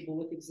incommensurable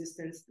with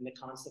existence, and the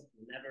concept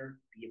will never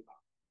be a proper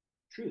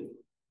truth.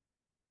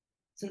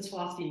 Since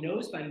philosophy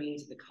knows by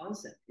means of the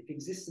concept, if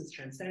existence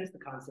transcends the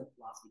concept,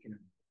 philosophy cannot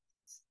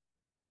exist.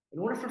 In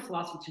order for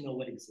philosophy to know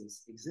what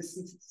exists,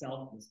 existence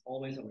itself must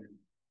always already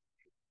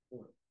be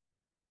formed.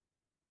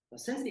 Now,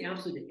 since the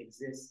absolute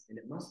exists and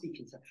it must be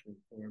conceptually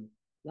formed,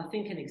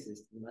 nothing can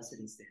exist unless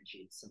it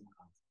instantiates some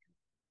concept.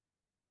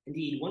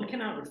 Indeed, one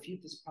cannot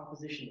refute this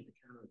proposition with a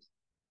counterexample.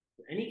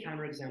 For any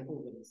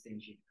counterexample would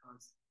instantiate a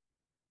concept.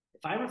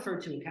 If I refer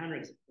to a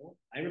counterexample,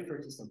 I refer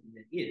to something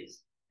that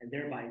is, and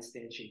thereby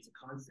instantiates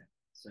a concept,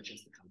 such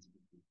as the concept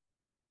of being.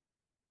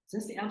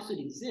 Since the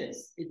absolute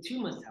exists, it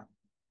too must have a concept.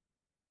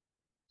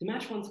 To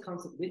match one's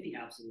concept with the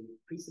absolute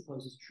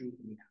presupposes truth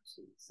in the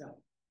absolute itself,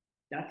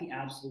 that the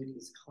absolute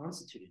is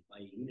constituted by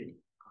a unity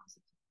of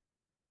concept.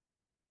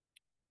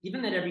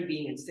 Given that every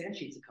being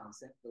instantiates a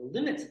concept, the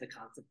limits of the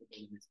concept are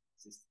the limits of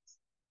existence.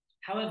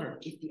 However,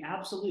 if the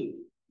absolute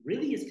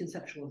really is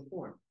conceptual in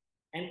form,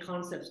 and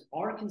concepts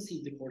are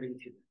conceived according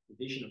to the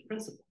division of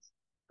principles,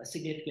 a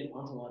significant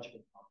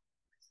ontological problem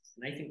arises.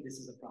 And I think this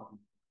is a problem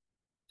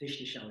for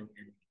Fichte, Schelling, and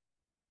Hegel.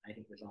 I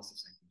think there's also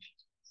citations.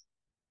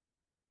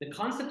 The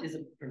concept is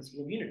a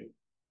principle of unity.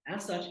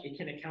 As such, it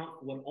can account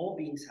for what all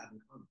beings have in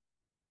common.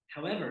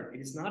 However, it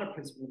is not a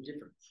principle of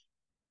difference.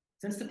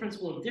 Since the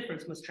principle of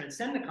difference must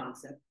transcend the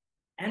concept,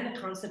 and the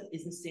concept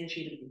is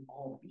instantiated in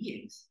all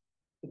beings,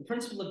 the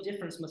principle of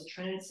difference must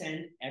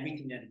transcend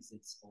everything that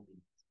exists in all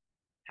beings.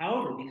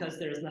 However, because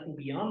there is nothing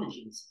beyond the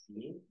genus of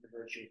being, the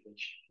virtue of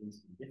which beings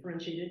can be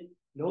differentiated,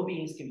 no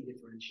beings can be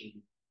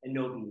differentiated, and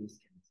no beings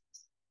can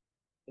exist.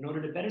 In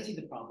order to better see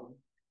the problem,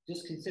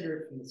 just consider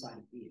it from the side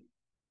of being.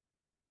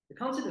 The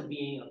concept of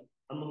being,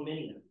 among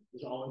many of them,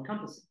 is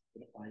all-encompassing.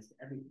 It applies to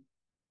everything.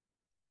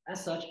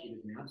 As such, it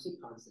is an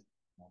absolute concept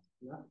of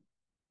nothing.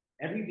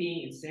 Every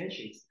being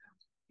instantiates the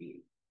concept of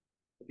being.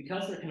 But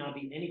because there cannot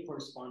be any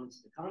correspondence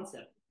to the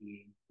concept of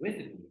being with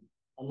a being,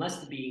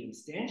 unless the being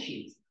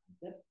instantiates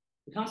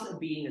the concept of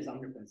being is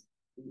omnipresent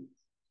in beings.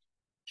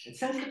 And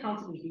since the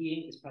concept of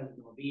being is present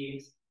in all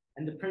beings,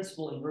 and the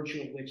principle in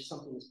virtue of which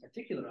something is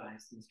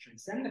particularized must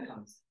transcend the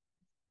concept,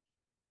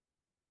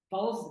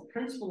 follows the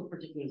principle of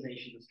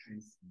particularization must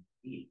transcend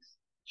beings.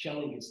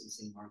 Schelling gives the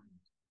same argument.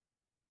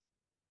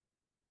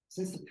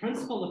 Since the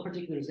principle of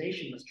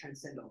particularization must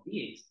transcend all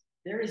beings,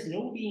 there is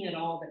no being at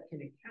all that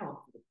can account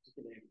for the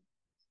particularity.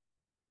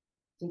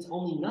 Since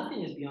only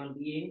nothing is beyond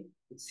being,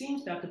 it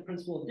seems that the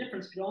principle of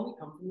difference could only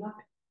come from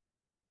nothing.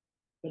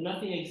 But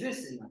nothing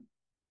exists in nothing.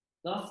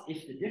 Thus,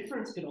 if the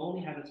difference could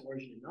only have its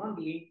origin in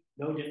non-being,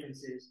 no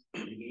differences,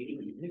 negating,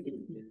 or even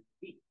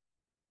being.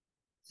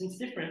 Since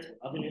difference,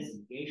 or otherness,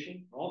 and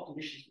negation are all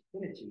conditions for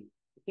finitude,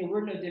 if there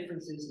were no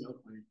differences, no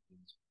finite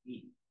beings would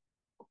be.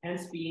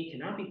 Hence, being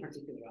cannot be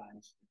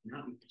particularized, it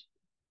cannot be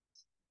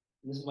particularized.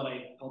 And this is what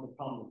I call the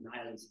problem of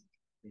nihilism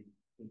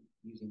in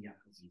using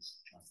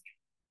Jacobi's charge.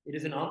 It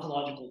is an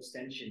ontological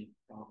extension of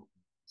the problem.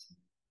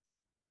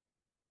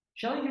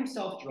 Schelling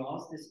himself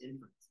draws this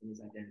inference in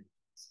his identities.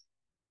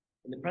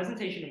 In the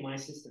presentation of my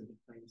system, he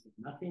claims that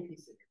nothing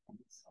considered in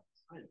itself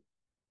is final.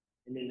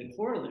 and then the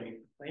corollary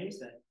claims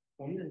that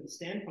from the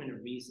standpoint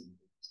of reason,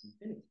 there is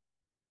infinity.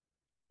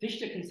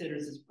 Fichte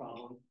considers this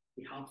problem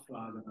the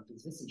Hauptfrage of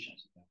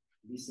Wissenschaftslehre,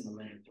 at least in a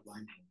letter to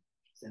Reinhold,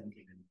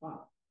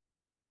 1795.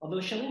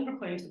 Although Schelling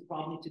proclaims the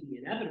problem to be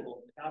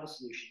inevitable without a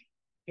solution,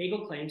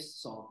 Hegel claims to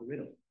solve the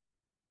riddle.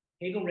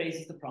 Hegel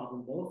raises the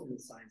problem both in the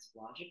science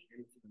of logic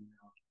and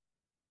phenomenology.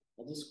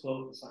 I'll just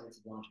quote the science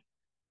of logic.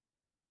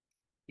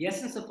 The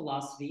essence of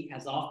philosophy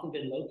has often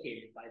been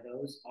located by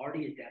those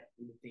already adept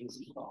in the things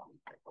of thought.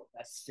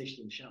 That's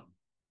Fichte and Schelling.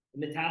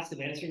 In the task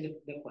of answering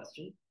the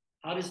question,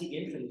 how does the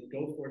infinite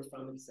go forth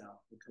from itself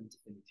and come to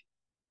finitude?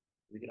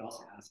 We could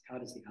also ask, how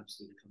does the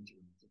absolute come to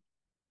reality?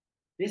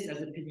 This,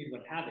 as opinion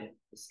would have it,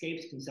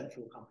 escapes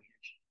conceptual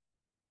comprehension.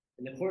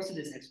 In the course of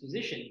this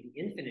exposition,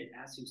 the infinite,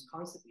 as whose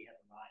concept we have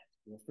arrived,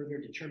 will further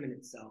determine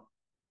itself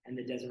and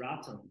the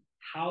desideratum,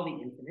 how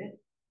the infinite,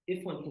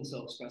 if one can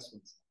so express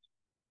oneself,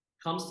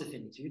 comes to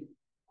finitude,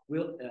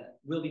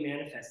 will be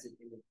manifested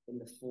in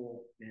the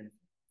full manifold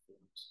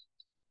forms.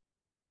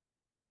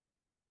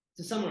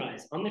 To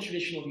summarize, on the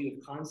traditional view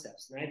of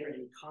concepts, neither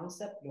any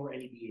concept nor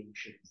any being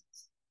should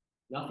exist.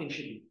 Nothing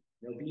should be.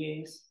 No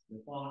beings, no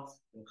thoughts,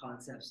 no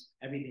concepts.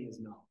 Everything is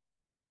null.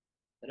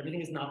 But everything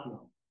is not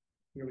null.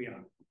 Here we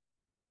are.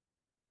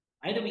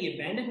 Either we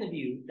abandon the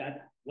view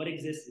that what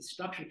exists is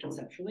structured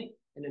conceptually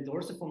and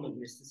endorse a form of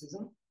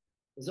mysticism.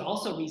 There's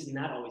also reason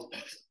that always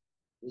works.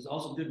 There's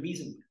also good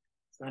reason.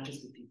 It's not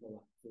just that people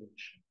are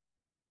foolish,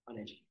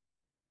 uneducated.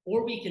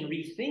 Or we can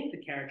rethink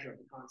the character of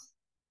the concept.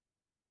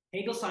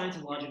 Hegel's science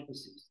of logic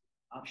pursues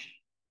the option.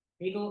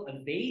 Hegel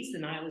evades the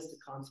nihilistic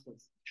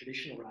consequence of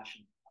traditional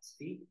rational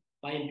philosophy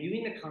by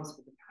imbuing the concept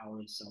with the power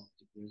of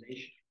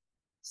self-particularization,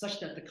 such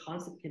that the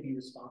concept can be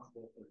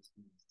responsible for its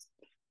own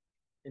existence.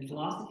 In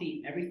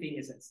philosophy, everything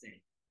is at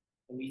stake,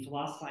 and we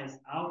philosophize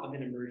out of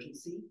an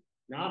emergency,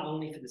 not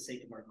only for the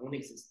sake of our own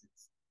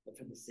existence, but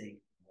for the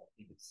sake of all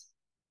things.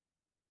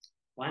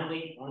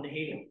 Finally, on to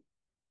Hegel.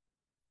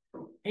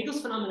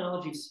 Hegel's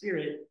phenomenology of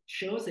spirit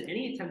shows that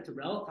any attempt to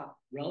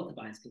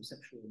relativize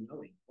conceptual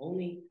knowing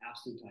only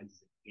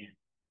absolutizes it again.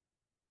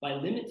 By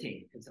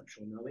limiting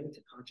conceptual knowing to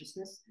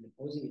consciousness and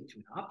opposing it to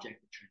an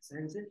object that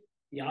transcends it,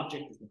 the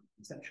object is not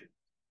conceptual.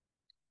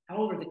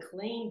 However, the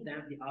claim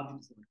that the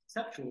object is not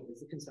conceptual is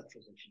the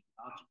conceptualization of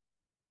the object.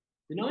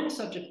 The knowing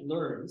subject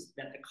learns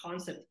that the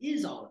concept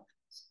is all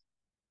it is.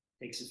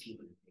 It takes a few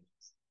hundred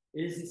pages.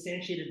 It is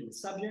instantiated in the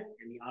subject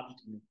and the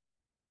object in the.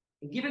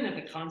 And given that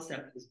the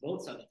concept is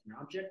both subject and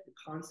object, the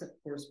concept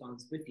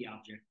corresponds with the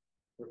object,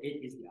 for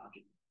it is the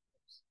object.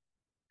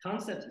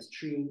 Concept is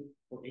true,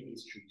 for it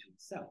is true to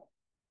itself.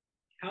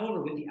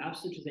 However, with the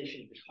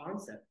absolutization of the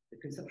concept, the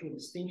conceptual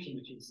distinction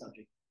between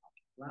subject and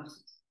object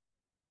collapses.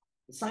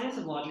 The science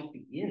of logic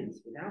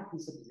begins without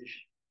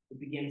presupposition. It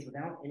begins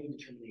without any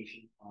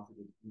determination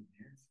positive in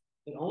advance,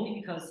 but only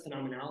because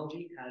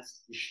phenomenology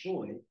has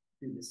destroyed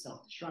through the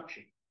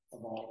self-destruction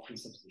of all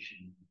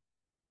presupposition.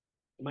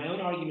 In my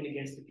own argument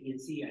against the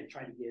P&C, I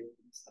try to give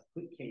a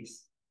quick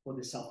case for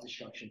the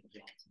self-destruction of the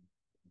ultimate.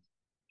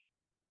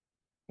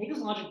 Hegel's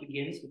logic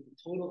begins with the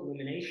total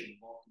elimination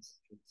of all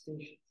conceptual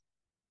distinctions.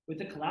 With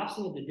the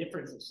collapsing of the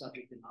difference of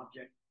subject and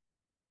object,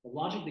 the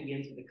logic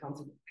begins with the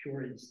concept of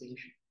pure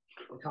indistinction,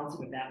 the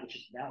concept of that which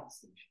is without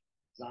distinction,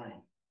 Sein.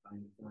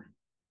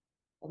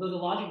 Although the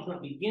logic does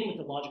not begin with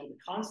the logic of the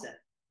concept,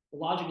 the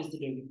logic is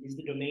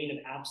the domain of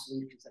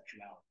absolute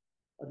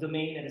conceptuality, a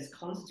domain that is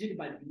constituted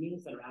by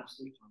beings that are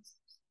absolute concepts.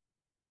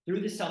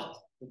 Through the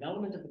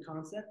self-development of the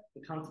concept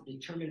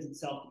determines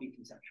itself to be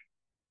conceptual.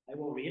 I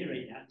won't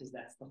reiterate that because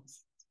that's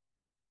nonsense.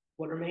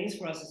 What remains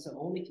for us is to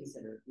only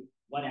consider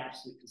what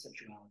absolute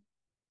conceptuality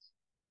is.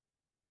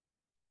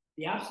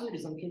 The absolute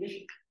is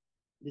unconditioned.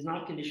 It is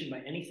not conditioned by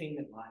anything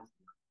that lies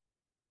beyond.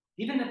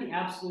 Given that the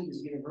absolute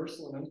is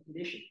universal and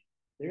unconditioned,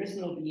 there is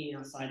no being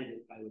outside of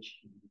it by which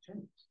it can be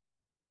determined.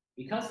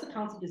 Because the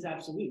concept is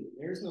absolute,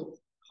 there is no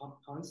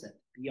concept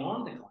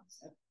beyond the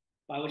concept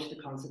by which the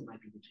concept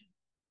might be determined.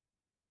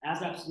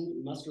 As absolute,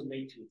 it must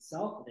relate to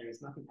itself, and there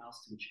is nothing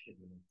else to which it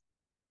could relate.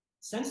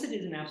 Since it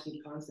is an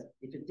absolute concept,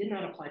 if it did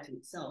not apply to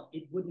itself,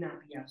 it would not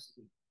be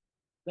absolute.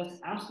 Thus,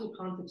 absolute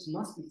concepts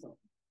must be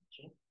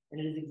self-referential, and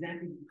it is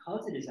exactly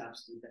because it is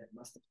absolute that it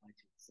must apply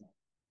to itself.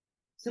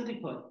 Simply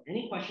put,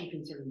 any question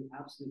concerning the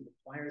absolute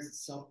requires a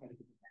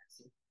self-predicative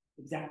answer,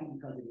 exactly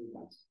because it is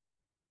absolute.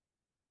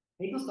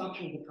 Hegel's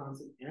doctrine of the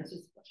concept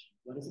answers the question,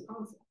 what is a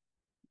concept?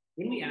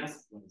 When we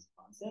ask, what is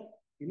a concept,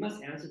 we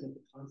must answer that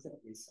the concept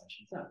is such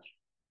and such.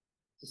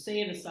 To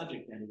say of a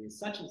subject that it is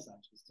such and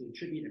such is to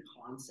attribute a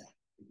concept,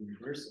 a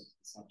universal, to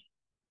the subject.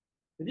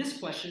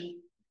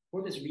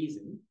 For this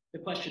reason, the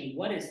question,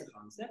 what is the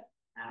concept,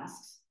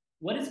 asks,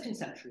 what is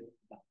conceptual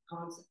about the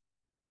concept?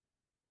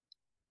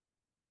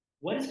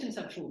 What is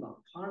conceptual about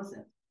the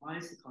concept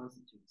applies the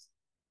concept to itself.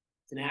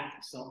 It's an act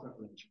of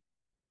self-referential.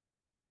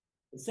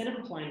 Instead of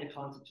applying the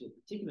concept to a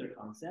particular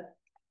concept,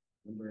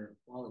 number,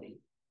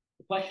 quality,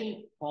 the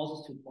question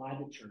calls us to apply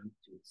the term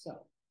to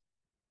itself.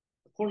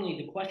 Accordingly,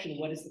 the question,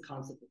 what is the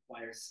concept,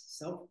 requires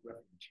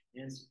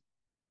self-referential answer.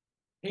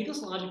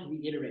 Hegel's logic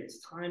reiterates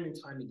time and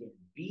time again,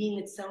 being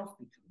itself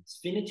becomes,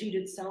 finitude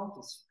itself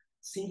is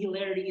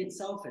singularity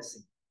itself as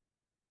singular.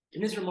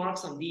 In his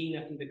remarks on being,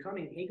 nothing,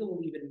 becoming, Hegel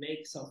will even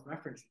make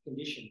self-reference a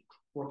condition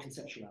for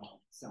conceptuality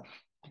itself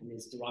in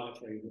his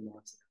derogatory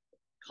remarks about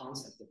the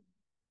concept of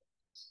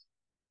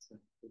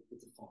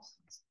it's a false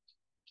concept.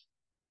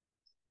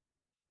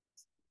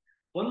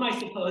 One might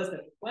suppose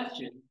that the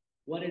question,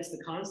 what is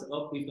the concept?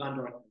 Oh, we've done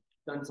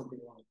something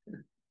wrong.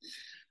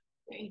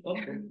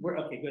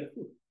 Okay, good.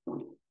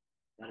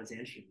 That is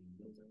answering.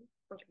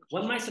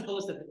 One might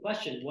suppose that the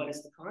question, what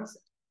is the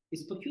concept,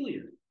 is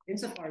peculiar,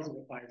 insofar as it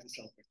requires a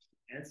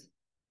self-referential answer.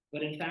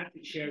 But in fact,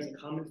 it shares a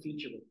common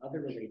feature with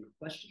other related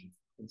questions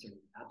concerning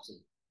the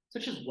absolute,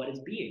 such as what is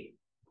being?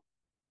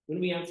 When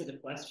we answer the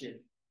question,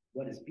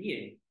 what is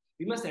being,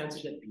 we must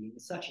answer that being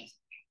is such and such.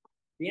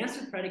 The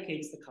answer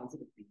predicates the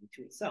concept of being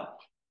to itself.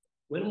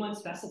 When one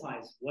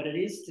specifies what it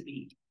is to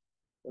be,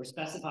 or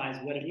specifies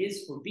what it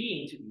is for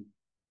being to be,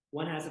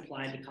 one has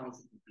applied the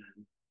concept of being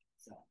to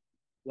itself.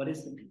 What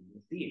is the being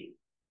of being?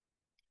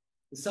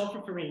 The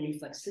self-referring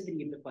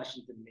reflexivity of the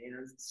question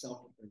demands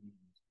self-referring.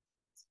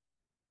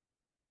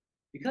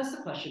 Because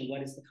the question,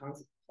 what is the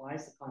concept,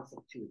 applies the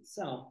concept to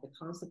itself, the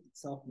concept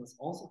itself must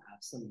also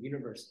have some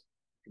universal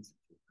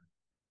conceptual content.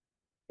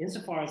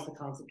 Insofar as the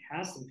concept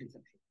has some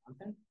conceptual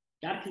content,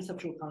 that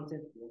conceptual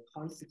content will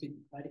constitute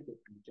the predicate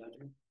for the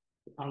judgment.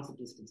 The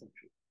concept is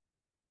conceptual.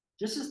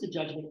 Just as the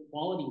judgment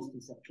quality is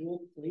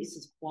conceptual,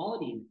 places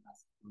quality in the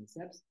class of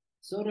concepts,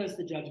 so does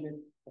the judgment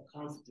the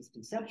concept is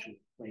conceptual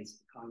place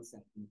the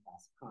concept in the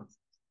class of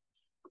concepts.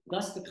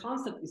 Thus, the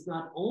concept is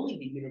not only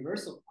the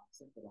universal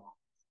concept that all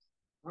concepts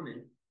are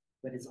common,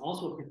 but it's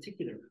also a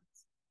particular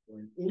concept, or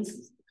an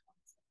instance of the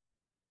concept.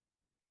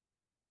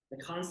 The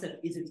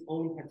concept is its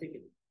own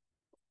particular.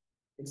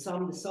 In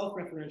sum, the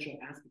self-referential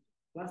aspect of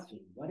the question,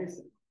 what is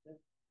the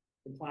concept,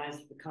 implies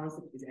that the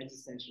concept is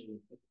existentially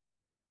applicable.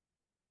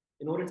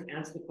 In order to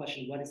answer the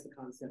question, what is the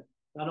concept,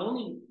 not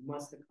only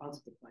must the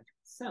concept apply to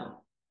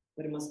itself,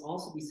 but it must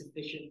also be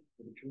sufficient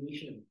for the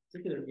creation of a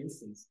particular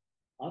instance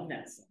of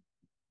that self,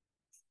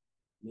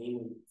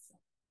 namely itself.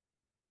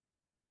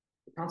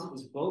 The concept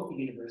is both the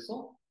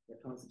universal,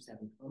 that concepts have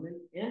in common,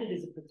 and it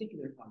is a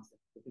particular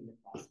concept within the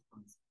class of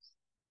concepts.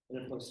 And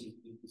of course, you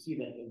see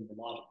that in the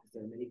logic, because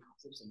there are many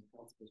concepts, and the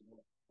concept is one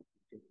of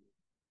them,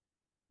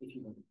 if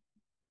you want to.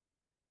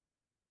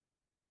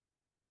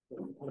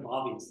 So it's kind of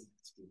obvious that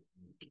it's true.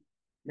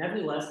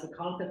 Nevertheless, the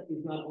concept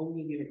is not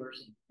only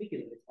universal in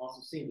particular, it's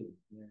also singular.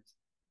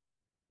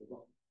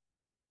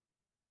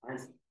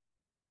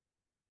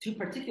 To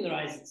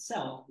particularize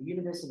itself, the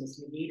universal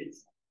must negate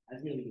itself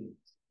as merely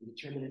universal and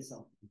determine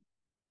itself.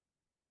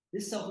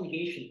 This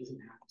self-negation is an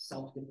act of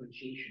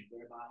self-differentiation,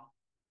 whereby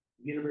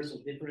the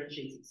universal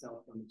differentiates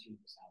itself from its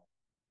universality.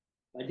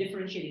 By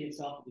differentiating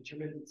itself, it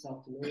determines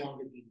itself to no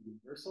longer be the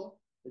universal,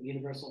 but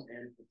universal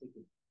and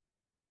particular.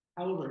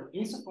 However,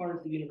 insofar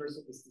as the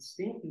universal is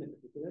distinct from the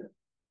particular,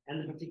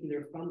 and the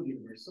particular from the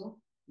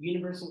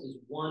universal is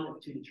one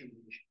of two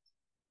determinations.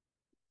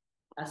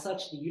 As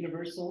such, the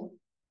universal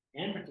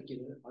and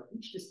particular are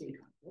each distinct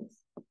contents,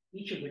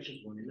 each of which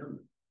is one in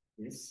number,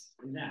 this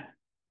and that.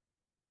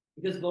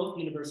 Because both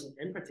universal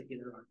and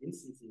particular are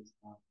instances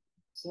of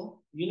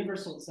universal, the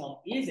universal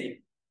itself is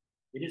it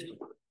is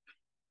particular.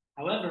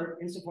 However,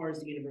 insofar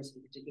as the universal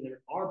and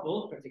particular are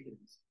both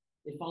particulars,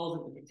 it follows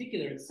that the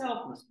particular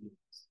itself must be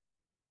universal.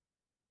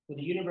 For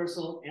the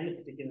universal and the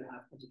particular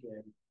have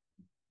particularity.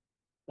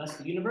 Thus,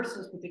 the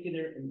universal is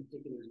particular and the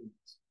particular is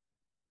universal.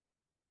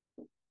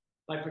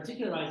 By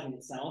particularizing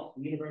itself,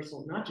 the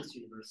universal is not just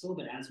universal,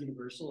 but as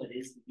universal, it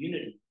is the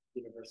unity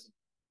universal.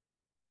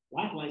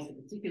 Likewise, the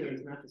particular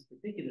is not just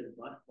particular,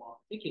 but while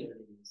particular,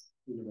 it is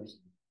universal.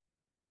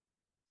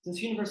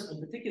 Since universal and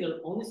particular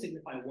only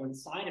signify one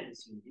side of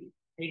this unity,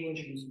 Hegel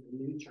introduced a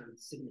new term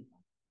to signify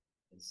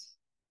this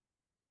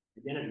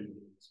identity of the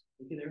universal,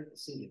 particular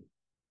is singular,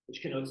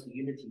 which connotes the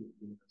unity of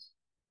the universal.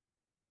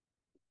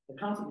 The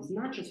concept is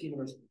not just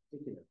universal and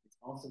particular, it's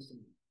also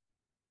singular.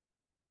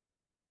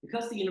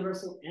 Because the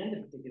universal and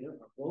the particular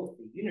are both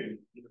the unity of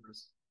the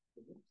universal,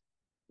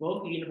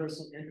 both the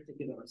universal and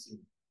particular are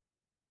singular.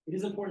 It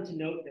is important to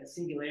note that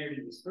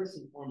singularity is first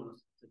and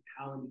foremost a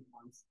totality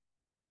concept.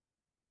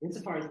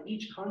 Insofar as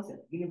each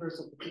concept,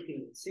 universal,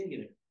 particular, and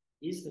singular,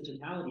 is the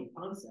totality of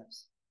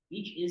concepts,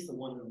 each is the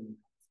one and only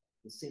concept,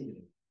 the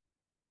singular.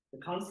 The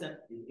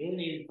concept is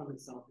alienated from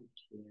itself in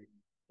particularity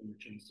and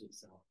returns to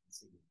itself in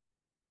singular.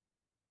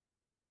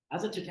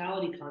 As a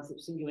totality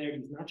concept, singularity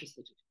is not just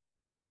the totality.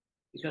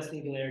 Because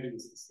singularity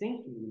is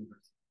distinct from the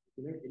universal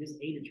particular, it is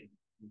a determinate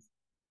concept.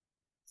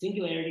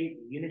 Singularity,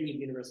 the unity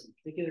of universal and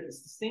particular, is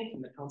distinct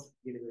from the concept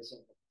of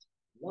universal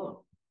alone.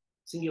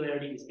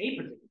 Singularity is a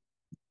particular.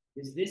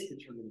 It is this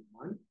determinate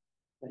one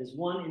that is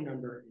one in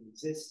number and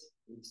exists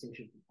in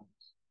distinction from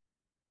others.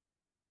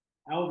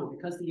 However,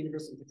 because the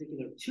universal and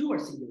particular too are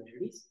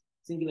singularities,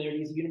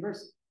 singularity is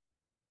universal.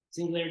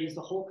 Singularity is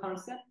the whole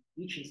concept,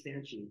 each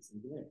instantiates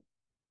singularity.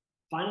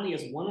 Finally,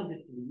 as one of the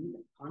three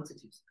that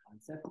constitutes the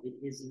concept, it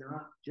is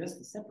not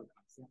just a separate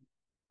concept,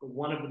 for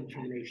one of the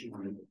determinations of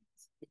the concept.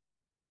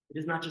 It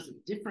is not just a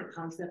different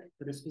concept,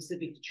 but a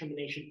specific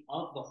determination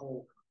of the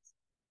whole concept.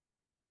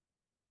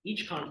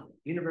 Each concept,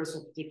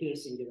 universal, particular,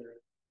 singular,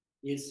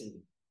 is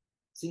singular.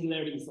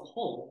 Singularity is the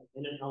whole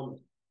and an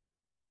element.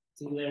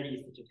 Singularity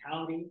is the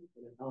totality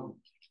and an element.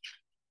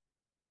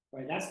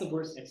 Right, that's the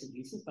worst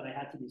exegesis, but I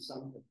had to do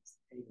some things.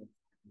 I had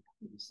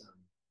to do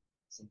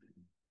something.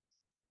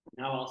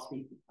 Now I'll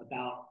speak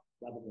about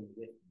rather than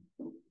with.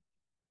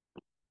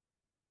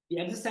 The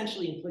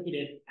existentially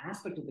implicative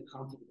aspect of the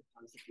concept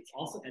is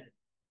also evident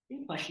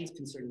in questions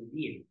concerning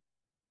being.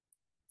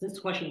 Since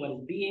the question what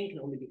is being can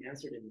only be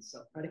answered in a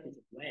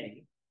self-predicative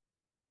way,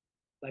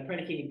 by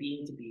predicating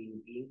being to being,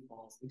 being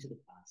falls into the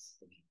class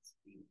of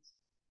beings.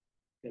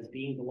 Because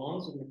being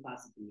belongs within the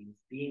class of beings,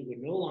 being would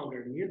no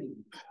longer merely be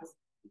the class of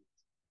beings,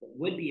 but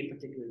would be a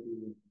particular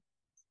being.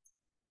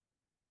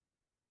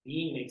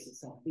 Being makes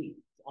itself be.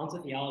 So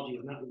ontology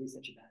is not really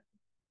such a bad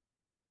thing.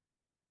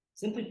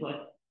 Simply put,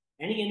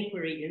 any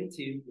inquiry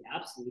into the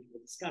absolute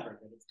will discover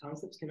that its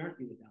concepts cannot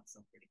be without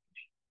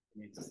self-predication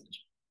and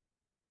existential.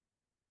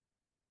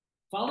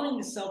 Following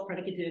the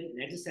self-predicative and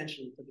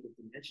existentially implicative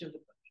dimension of the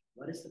question,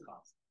 what is the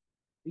concept?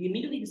 We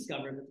immediately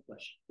discover that the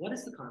question, what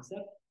is the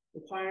concept,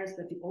 requires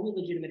that the only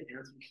legitimate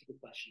answer to the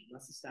question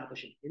must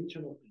establish an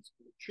internal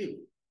principle of truth.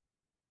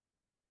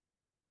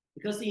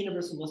 Because the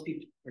universal must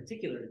be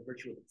particular in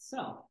virtue of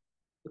itself,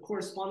 the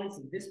correspondence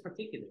of this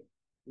particular,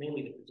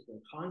 namely the particular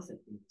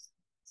concept in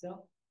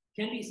itself,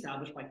 can be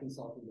established by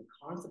consulting the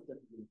concept of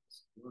the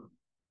universal alone.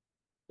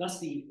 Thus,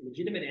 the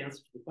legitimate answer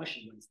to the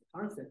question, what is the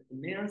concept,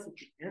 demands that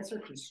the answer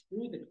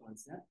construe the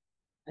concept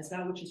as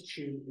that which is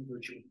true in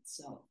virtue of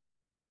itself.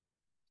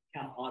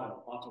 Cap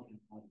auto,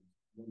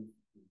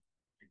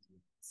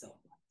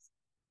 self-bias.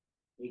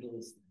 Hegel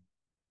is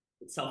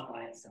itself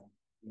by itself,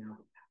 now the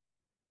path.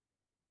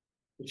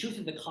 The truth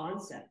of the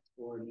concept,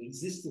 or the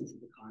existence of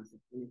the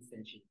concept in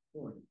instantiated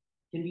form,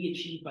 can be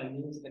achieved by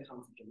means of the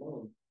concept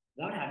alone,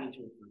 without having to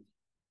refer to it.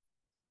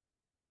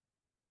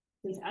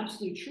 Since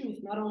absolute truth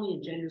not only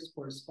engenders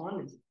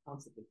correspondence with the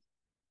concept of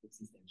its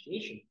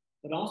instantiation,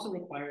 but also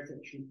requires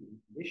that truth be in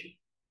condition.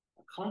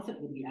 A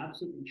concept would be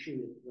absolutely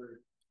true if it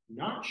were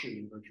not true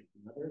in virtue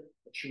of another,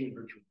 but true in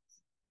virtue of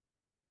itself.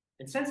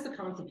 And since the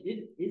concept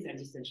is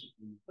existentially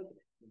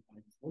implicative and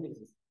implies its own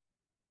existence,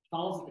 it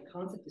follows that the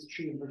concept is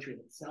true in virtue of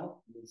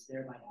itself and is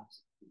thereby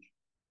absolute truth.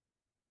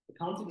 The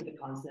concept of the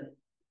concept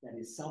that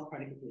is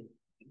self-predicative,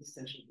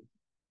 existentially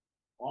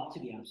ought to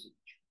be absolutely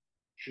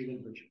true in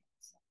virtue of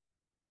itself.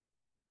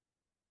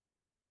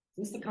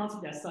 Since the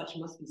concept as such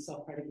must be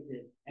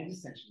self-predicative,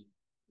 existentially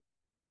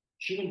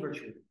true in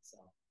virtue of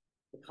itself,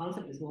 the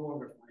concept is no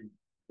longer finite.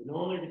 It no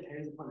longer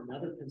depends upon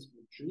another principle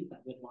of truth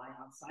that would lie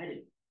outside of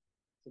it,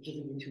 such as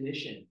an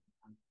intuition.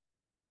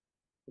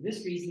 For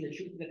this reason, the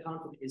truth of the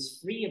concept is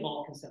free of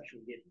all conceptual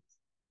givens.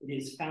 It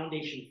is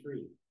foundation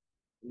free,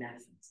 in that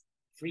sense,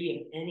 free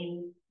of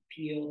any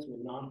appeal to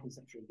a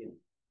non-conceptual given.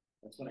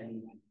 That's what I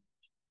mean by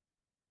knowledge.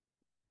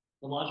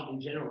 The logic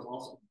in general is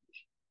also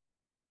condition.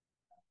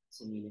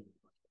 So meaning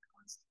the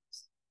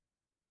concepts.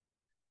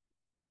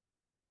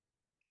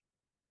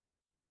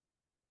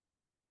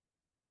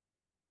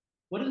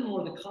 What is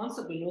more, the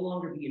concept will no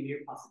longer be a mere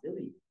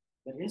possibility,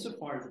 but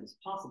insofar as it is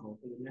possible,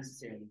 it would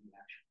necessarily be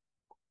actual.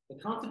 The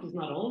concept is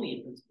not only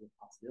a principle of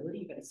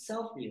possibility, but is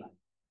self-realizing.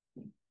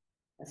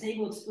 As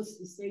Hegel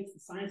explicitly states, the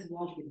science of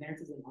logic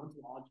advances in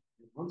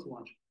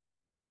ontological,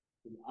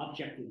 in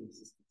objective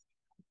existence,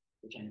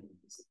 which I know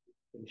is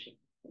finishing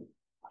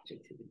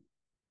objectivity.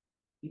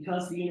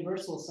 Because the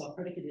universal is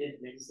self-predicative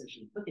and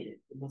existentially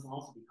implicative, it must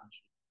also be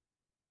contradictory.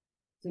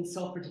 Since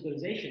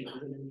self-particularization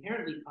is an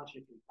inherently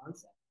contradictory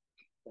concept,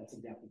 that's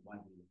exactly why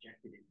we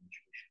rejected it in the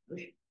traditional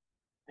notion.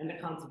 And the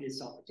concept is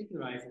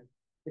self-particularizing,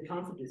 the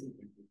concept is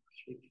inherently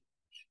contradictory.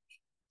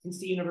 Since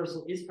the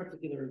universal is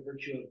particular in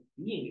virtue of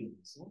being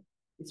universal,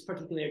 its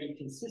particularity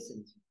consists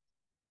in its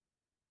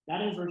universal.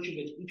 That in virtue of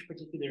which each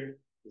particular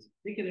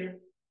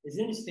is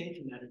indistinct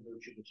from that in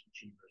virtue of which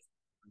each universal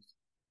is.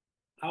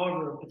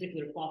 However, a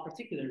particular qua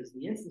particular is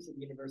the instance of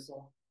the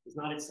universal, is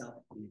not itself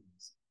the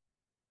universal.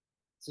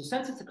 So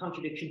since it's a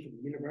contradiction for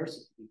the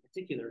universal to be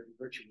particular in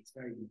virtue of its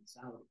very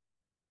universality,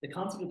 the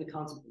concept of the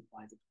concept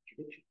implies a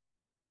contradiction.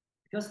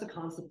 Because the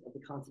concept of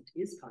the concept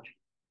is contradictory,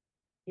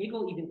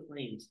 Hegel even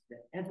claims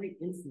that every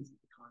instance of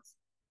the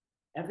concept,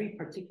 every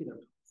particular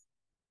concept,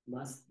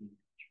 must be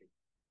contradictory.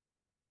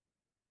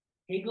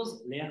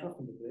 Hegel's Lehre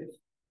vom Begriff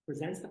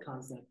presents the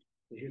concept,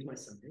 so here's my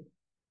summary,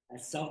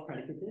 as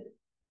self-predicative,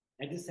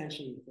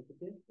 existentially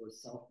implicative, or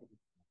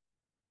self-predicative,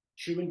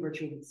 true in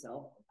virtue of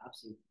itself, or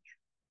absolutely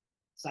true,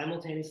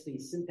 simultaneously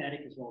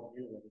synthetic as well as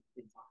analytic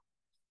in time,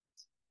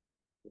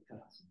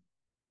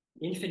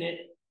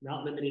 infinite,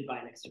 not limited by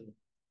an external,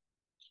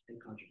 and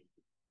contradictory.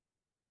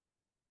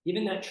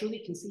 Given that truly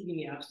conceiving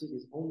the absolute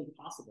is only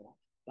possible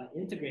by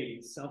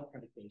integrating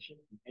self-predication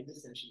and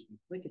existentially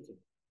implicative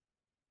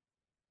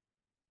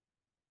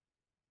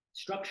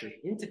structure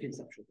into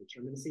conceptual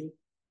determinacy,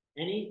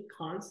 any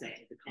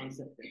concept of the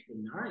concept that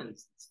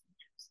denies these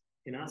features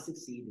cannot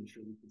succeed in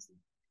truly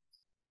conceiving.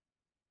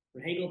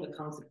 For Hegel, the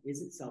concept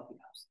is itself the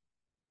absolute,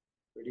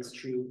 for it is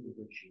true in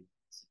virtue.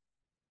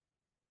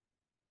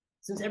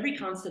 Since every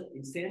concept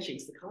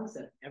instantiates the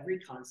concept, every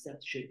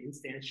concept should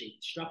instantiate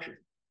the structure.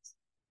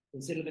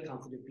 Consider the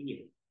concept of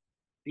being.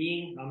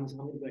 Being, I'm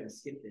going to go ahead and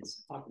skip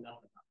this. I talked enough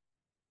about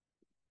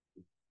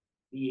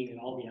being, and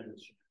all the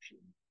others should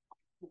actually.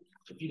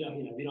 If you don't,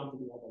 we don't have to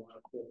do all the lot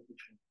of code for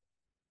each one.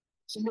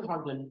 Some are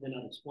harder than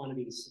others.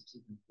 Quantities,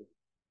 something important.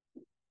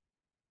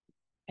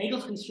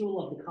 Hegel's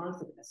construal of the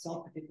concept as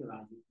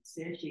self-particularizing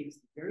instantiates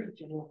the very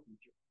general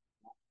feature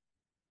of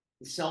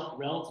the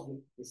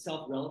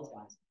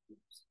self-relativizing.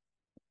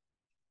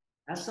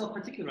 As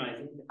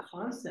self-particularizing, the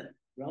concept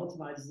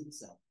relativizes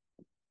itself,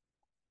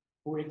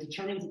 for it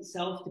determines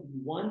itself to be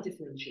one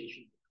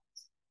differentiation of the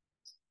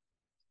concept.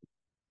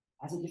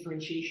 As a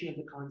differentiation of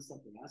the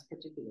concept, or as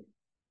particular,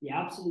 the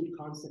absolute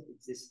concept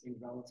exists in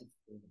relative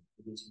form.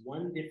 It is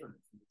one difference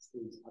that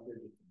excludes other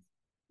differences,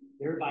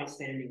 thereby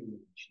standing in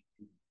relation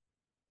to it.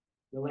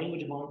 The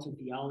language of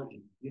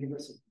ontotheology,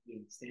 universal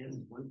being, stands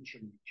as one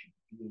determination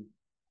of being.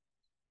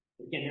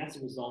 But again, that's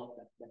a result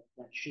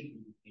that should be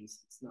the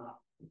case. It's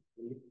not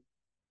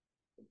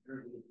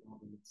inherently a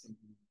problem. It's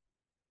something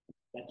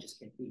that just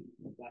can't be.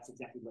 That's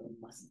exactly what it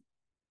must be.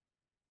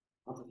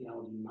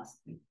 Ontotheology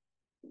must be.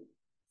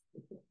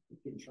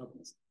 Get in trouble.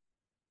 Is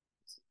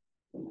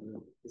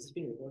this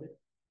being recorded?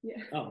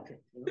 Yeah. Oh, okay.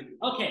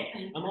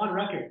 Okay, I'm on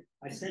record.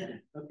 I said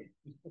that. Okay.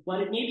 But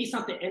it may be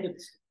something end of the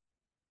story.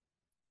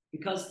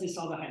 Because this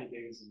other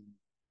Heideggerianism,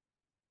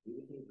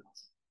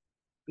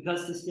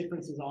 because this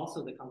difference is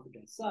also the concept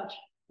as such,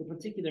 the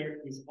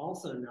particular is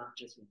also not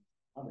just with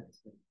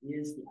others, but it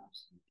is the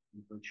absolute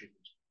in virtue of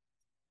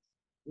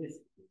this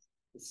is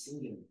the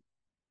singular.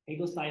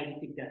 Hegel's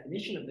dialectic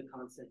definition of the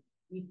concept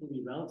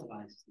equally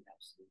relativizes the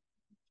absolute.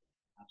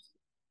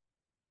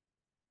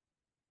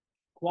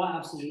 Qua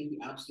absolute, the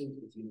absolute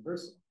is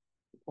universal.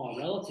 The qua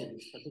relative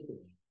is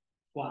particular.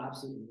 Qua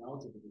absolute and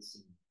relative is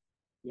singular.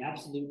 The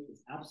absolute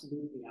is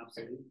absolutely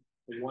absolute,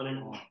 the one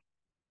and all.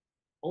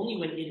 Only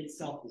when it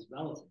itself is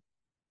relative,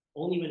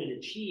 only when it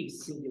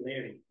achieves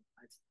singularity.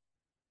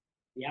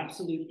 The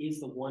absolute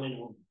is the one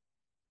and only,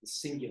 the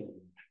singular.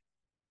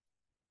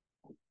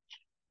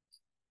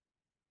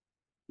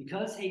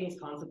 Because Hegel's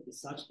concept is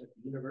such that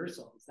the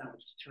universal is that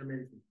which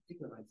determines and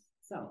particularizes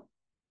itself,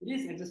 it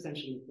is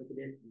existentially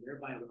implicative and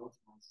thereby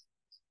relativized.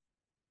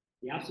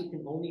 The absolute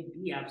can only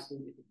be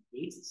absolute if it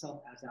negates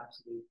itself as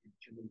absolute and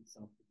determines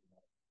itself to be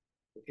relative.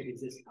 It could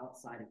exist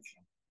outside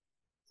itself,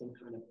 some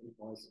kind of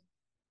impulse.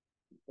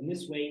 In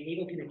this way,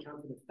 Hegel can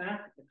account for the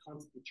fact that the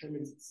concept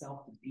determines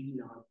itself to be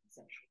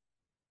non-conceptual.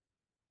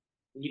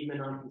 Even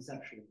the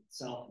non-conceptual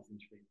itself is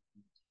integrated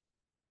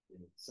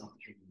into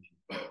self-determination.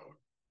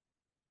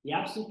 The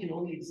absolute can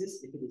only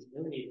exist if it is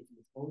alienated from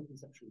its own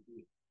conceptual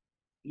being.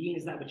 Being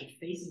is that which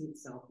effaces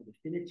itself with the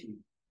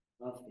finitude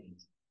of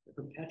things that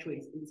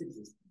perpetuates its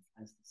existence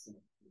as the self.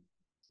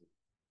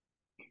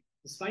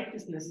 Despite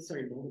this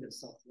necessary moment of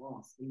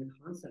self-loss, in the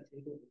concept,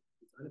 Hegel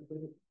is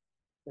unequivocal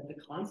that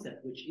the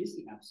concept, which is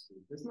the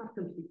absolute, does not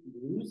completely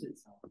lose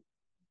itself,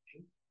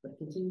 but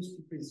continues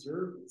to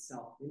preserve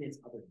itself in its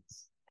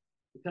otherness.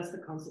 Because the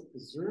concept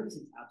preserves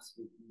its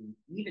absolute being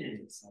even in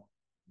its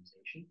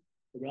self-realization,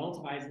 the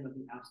relativizing of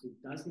the absolute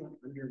does not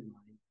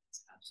undermine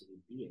its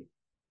absolute being.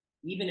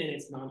 Even in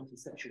its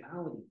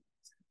non-conceptuality,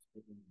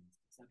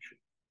 conceptual.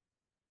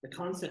 The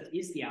concept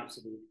is the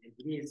absolute, and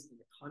it is in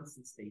a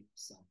constant state of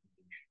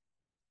self-negation.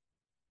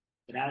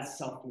 But as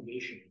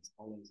self-negation, it's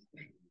always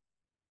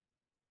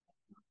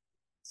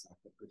self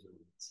that preserves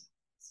itself.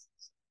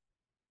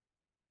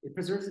 It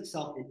preserves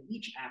itself in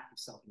each act of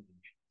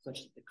self-negation,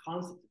 such that the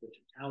concept of the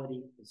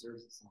totality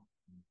preserves itself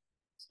in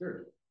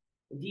disturbed.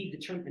 Indeed, the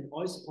term and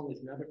oisopon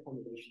is another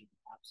formulation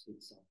of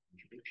absolute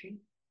self-contradiction.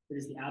 It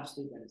is the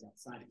absolute that is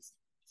outside itself.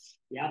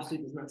 The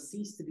absolute does not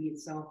cease to be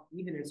itself,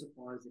 even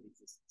insofar as it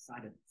exists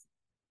inside of itself.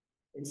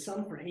 In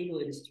sum, for Hegel,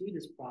 it is through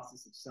this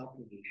process of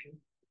self-negation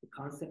that the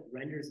concept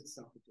renders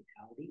itself a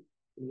totality,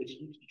 in which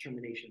each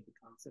determination of the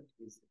concept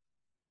is the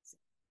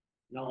concept.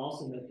 And I'll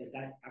also note that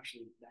that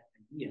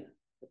idea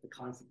that the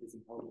concept is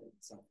an element of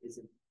itself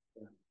isn't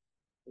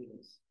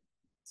Hegel's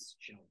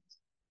shells.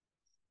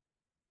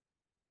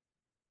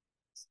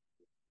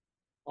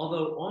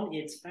 Although on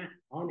its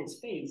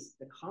face,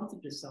 the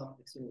concept of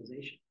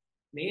self-externalization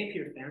may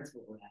appear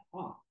fanciful or ad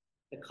hoc,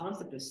 the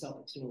concept of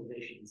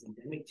self-externalization is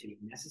endemic to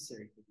and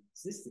necessary for the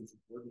existence of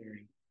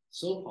ordinary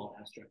so-called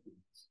abstract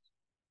universes.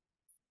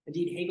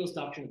 Indeed, Hegel's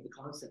doctrine of the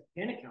concept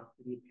can account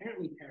for the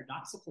apparently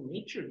paradoxical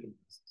nature of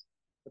universes.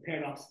 The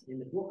paradox in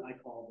the book I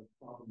call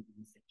the problem of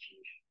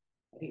instantiation.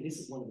 I think this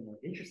is one of the more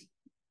interesting.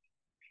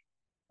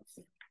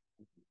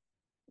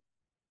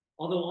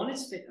 Although on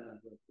its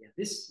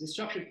this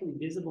structure is fully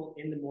visible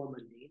in the more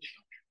mundane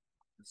structure.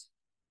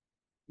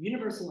 The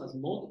universal as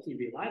multiply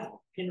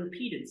realizable can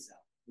repeat itself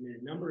in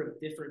a number of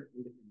different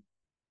independent.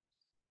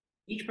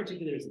 Each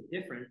particular is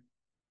different,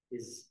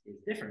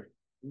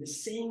 and the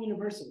same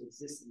universal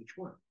exists in each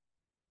one.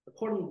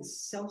 Accordingly, the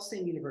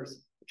self-same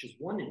universal, which is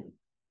one in them,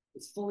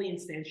 is fully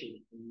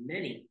instantiated in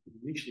many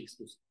mutually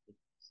exclusive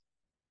things.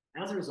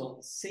 As a result,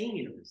 the same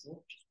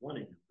universal, which is one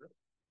in number,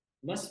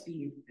 must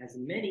be as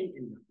many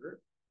in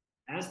number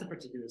as the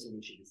particulars in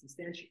which it is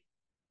instantiated.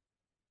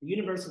 The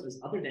universal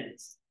is other than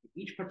itself.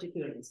 Each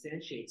particular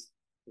instantiates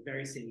the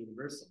very same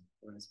universal,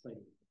 or as Plato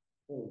would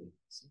the whole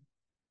universal,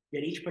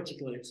 yet each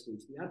particular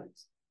excludes the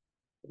others.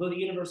 Although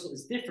the universal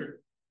is different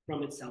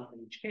from itself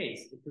in each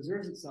case, it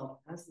preserves itself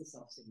as the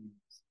self-same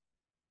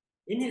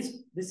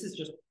universal. This is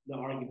just the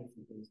argument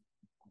from those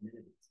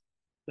Parmenides,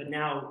 but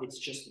now it's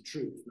just the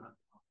truth, not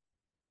the argument.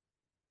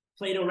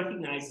 Plato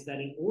recognizes that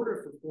in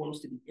order for forms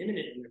to be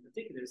immanent in their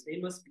particulars, they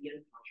must be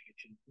in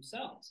contradiction with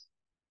themselves.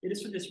 It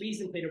is for this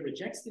reason Plato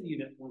rejects the view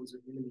that forms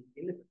are immanent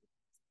in the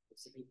particulars,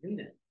 something in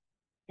them.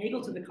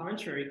 Hegel, to the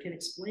contrary, can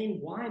explain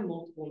why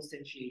multiple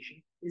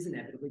instantiation is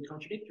inevitably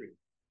contradictory.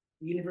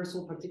 The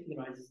universal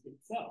particularizes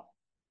itself.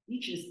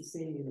 Each is the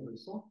same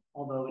universal,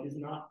 although it is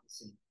not the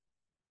same.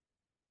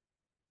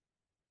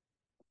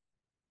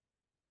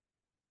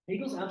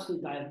 Hegel's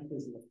absolute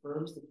diatheism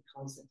affirms that the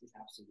concept is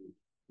absolute.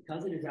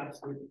 Because it is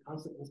absolute, the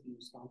concept must be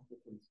responsible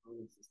for its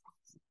own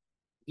existence.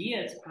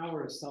 Via its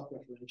power of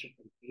self-referential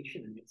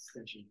predication and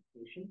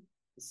existentialization,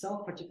 the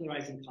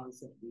self-particularizing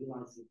concept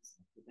realizes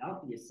itself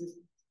without the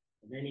assistance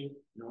of any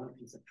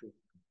non-conceptual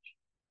connection.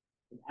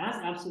 And as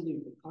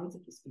absolute, the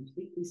concept is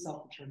completely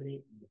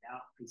self-determinate and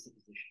without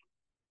presupposition.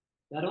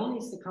 Not only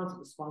is the concept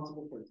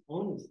responsible for its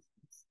own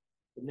existence,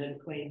 but then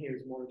the claim here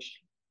is more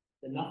extreme,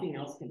 that nothing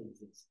else can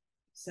exist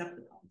except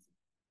the concept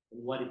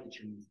and what it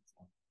determines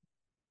itself.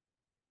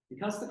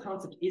 Because the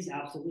concept is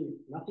absolute,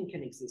 nothing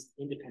can exist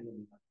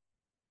independently of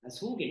it. As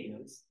Holgate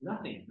notes,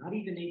 nothing, not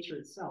even nature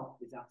itself,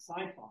 is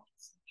outside thought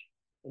as such,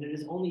 and it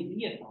is only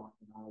via thought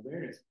that our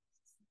awareness of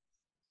existence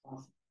is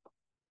possible.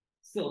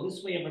 Still,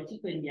 this way of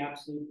articulating the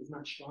absolute is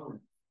not strong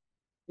enough.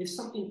 If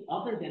something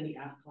other than the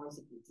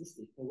concept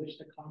existed, for which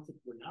the concept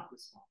were not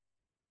responsible,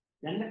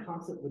 then the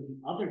concept would be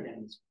other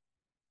than this.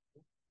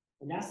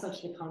 And as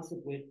such, the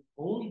concept would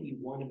only be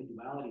one of a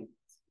duality of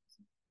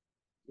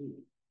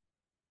principles.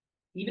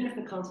 Even if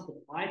the concept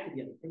applied to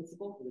the other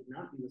principle, it would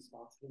not be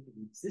responsible for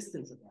the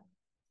existence of that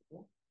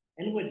principle,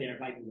 and would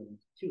thereby be limited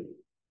to it.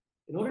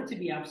 In order to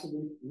be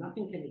absolute,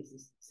 nothing can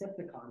exist except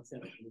the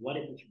concept and what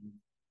it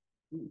determines.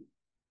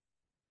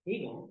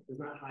 Hegel does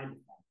not hide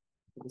the fact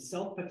that the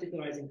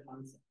self-particularizing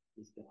concept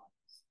is God.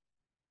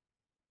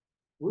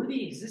 Were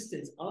the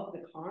existence of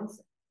the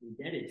concept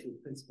indebted to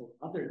a principle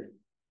other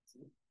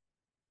than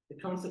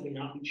the concept would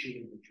not be true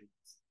in virtue of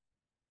itself.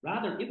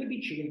 Rather, it would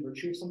be true in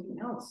virtue of something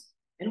else,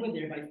 and would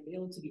thereby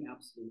fail to be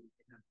absolute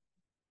in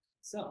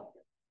itself.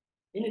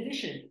 In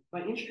addition,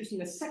 by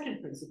introducing a second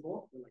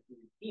principle, or like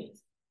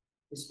Europeans,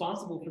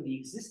 responsible for the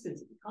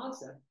existence of the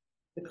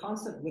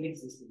concept would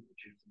exist in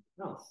virtue of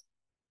something else.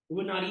 It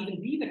would not even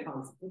be the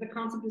concept, for the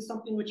concept is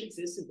something which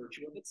exists in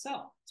virtue of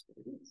itself. That's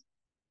what it is.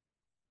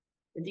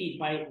 Indeed,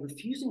 by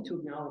refusing to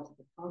acknowledge that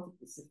the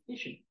concept is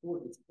sufficient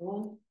for its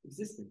own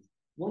existence,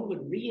 one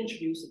would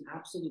reintroduce an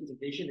absolute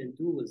division and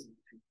dualism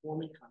between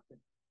form and content.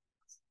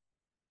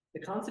 The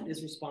concept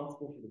is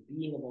responsible for the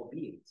being of all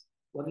beings,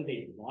 whether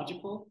they be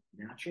logical,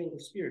 natural, or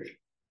spiritual.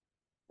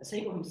 As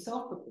Hegel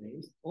himself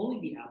proclaims, only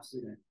the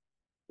absolute idea,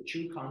 the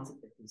true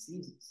concept that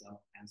conceives itself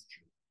as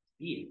true, is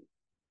being.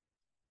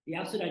 The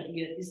absolute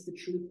idea is the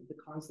truth of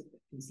the concept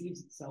that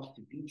conceives itself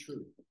to be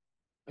true.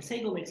 As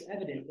Hegel makes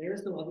evident, there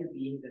is no other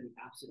being than the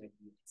absolute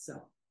idea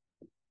itself.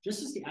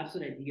 Just as the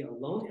absolute idea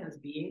alone has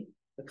being,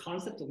 the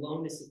concept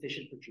alone is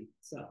sufficient for truth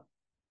itself.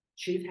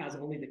 Truth has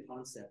only the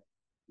concept,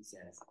 he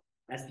says,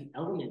 as the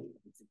element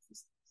of its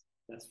existence.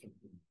 That's from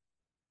him.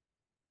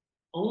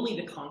 Only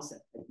the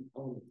concept as the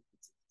element of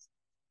its existence.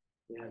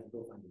 We have to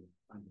go find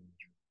the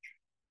nature.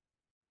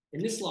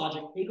 In this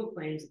logic, Hegel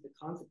claims that the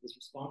concept is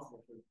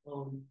responsible for its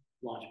own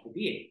logical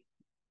being.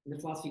 In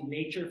the philosophy of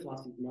nature,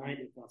 philosophy of mind,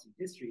 and philosophy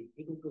of history,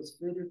 Hegel goes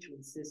further to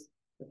insist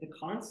that the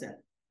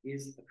concept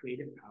is a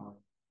creative power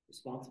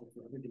responsible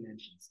for other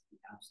dimensions of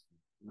the absolute,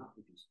 not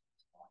reducible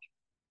to logic,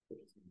 which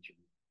is nature.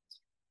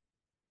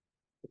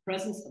 The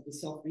presence of the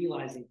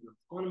self-realizing and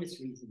autonomous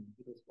reason in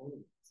Hegel's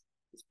holiness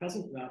is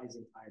present throughout his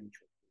entire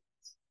natural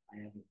theories. I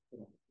haven't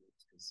put all the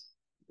theories because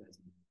you guys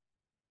know.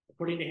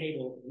 According to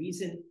Hegel,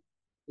 reason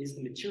is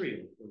the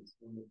material for its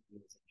own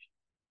realization.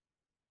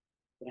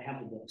 But I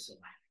have the book, so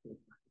I can't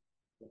find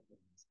it.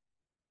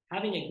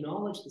 Having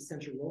acknowledged the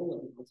central role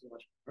of the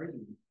ontological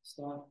argument of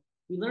thought,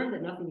 we learn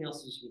that nothing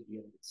else is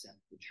revealed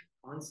except the true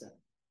concept.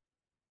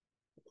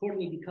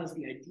 Accordingly, because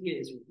the idea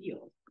is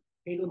revealed,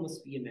 Hegel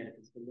must be a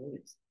metaphysical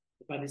monist.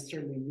 But by this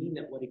term, we mean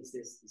that what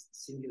exists is the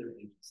singular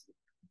agency of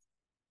the concept.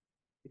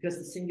 Because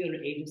the singular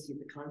agency of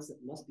the concept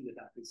must be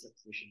without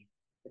presupposition,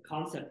 the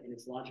concept in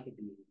its logical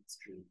being is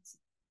true in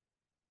itself.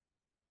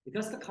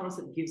 Because the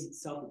concept gives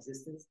itself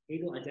existence,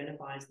 Hegel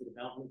identifies the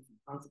development from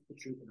concept to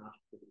truth and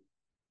objectivity,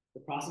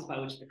 the process by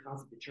which the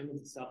concept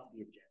determines itself to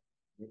be objective,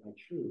 thereby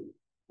true,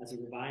 as a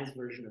revised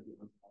version of the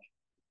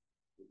ontological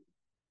theory,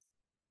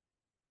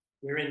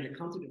 wherein the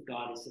concept of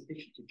God is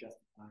sufficient to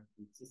justify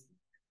the existence.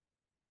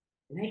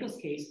 In Hegel's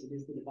case, it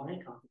is the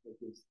divine concept that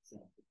gives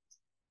itself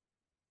existence.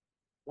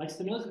 Like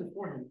Spinoza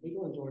before him,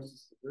 Hegel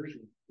endorses the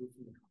version of proof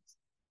from the concept.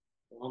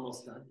 We're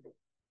almost done.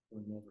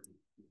 Going over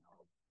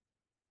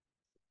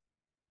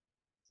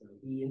so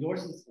he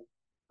endorses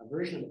a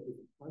version of the proof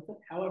of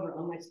concept. However,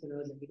 unlike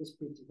Spinoza, Hegel's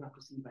proof does not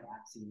proceed by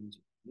axioms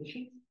or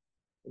conditions.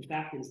 In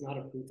fact, it is not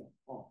a proof at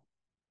all,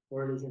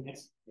 for it is an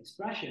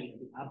expression of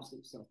the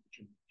absolute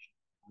self-determination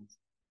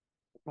concept,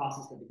 a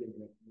process that begins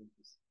with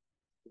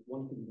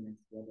one thing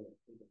against the other.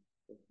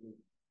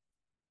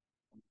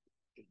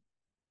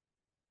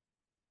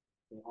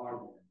 They are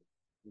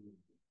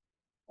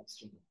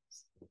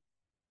externalized.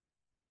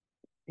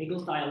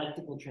 Hegel's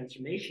dialectical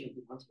transformation of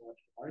the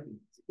ontological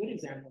argument is a good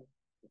example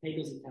of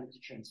Hegel's attempt to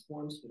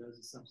transform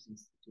Spinoza's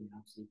substance into an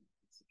absolute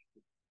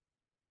truth.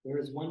 There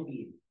is one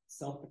being,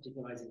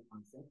 self-particularizing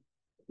concept,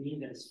 a being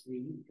that is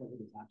free because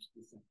it is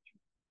absolutely self-true.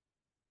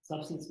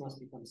 Substance must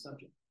become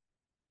subject.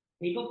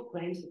 Hegel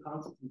claims the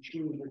concept to be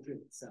true in virtue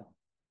of itself.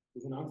 It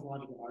is an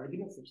ontological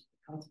argument such that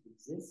the concept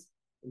exists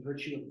in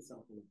virtue of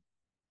itself alone.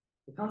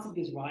 The concept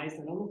gives rise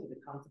not only to the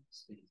concept of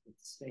space, but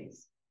to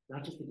space,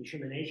 not just the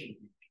determination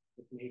of nature,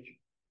 but nature,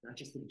 not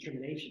just the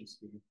determination of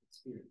spirit, but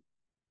spirit.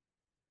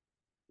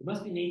 It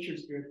must be nature and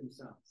spirit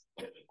themselves.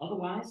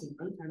 Otherwise, an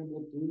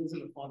untenable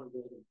dualism of thought or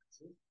will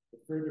will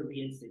further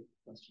reinstate the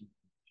question of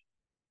nature.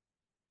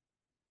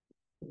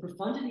 The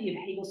profundity of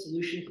Hegel's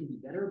solution can be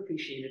better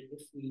appreciated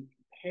if we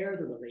compare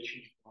the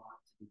relation of God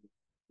to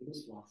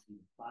Hegel's philosophy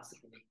of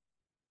classical,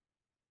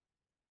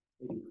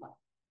 maybe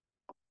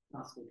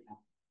classical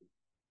Catholic.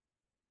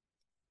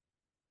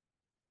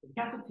 In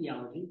Catholic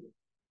theology,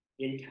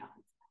 in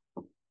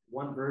Catholic,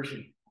 one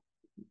version,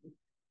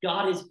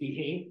 God is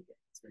being,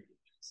 it's very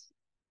dangerous,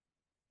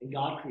 and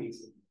God creates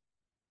the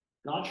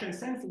world. God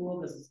transcends the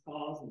world as its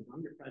cause and is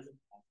omnipresent as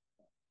its cause.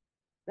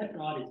 That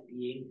God is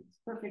being and is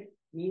perfect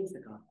means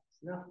that God has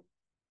nothing.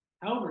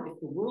 However, if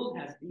the world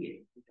has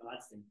being, and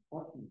God stands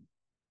apart from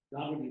it,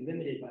 God would be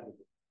limited by the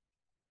world.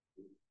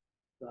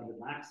 God would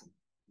lack something.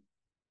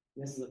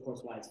 This is, of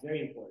course, why it's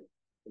very important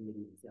in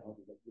medieval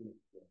theology that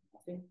humans feel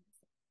nothing.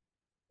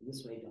 In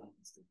this way, God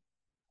can still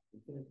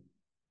infinity.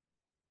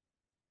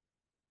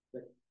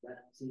 But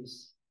that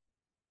seems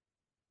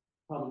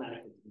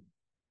problematic to me.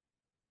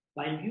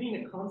 By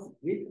imbuing a concept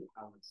with the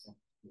power of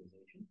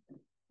self-realization,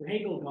 for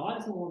Hegel,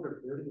 God is no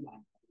longer burdened by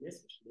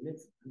this, which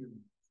limits and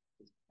undermines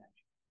his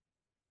potential.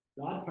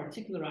 God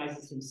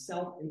particularizes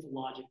himself into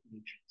logic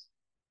natures.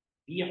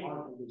 Via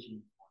our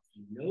religion,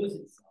 he knows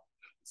itself.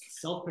 It's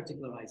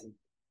self-particularizing.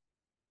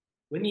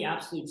 When the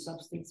absolute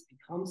substance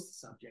becomes the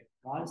subject,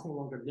 God is no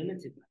longer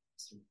limited by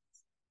externals,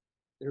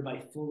 thereby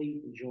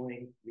fully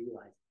enjoying,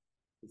 realizing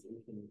his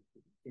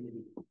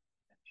infinity.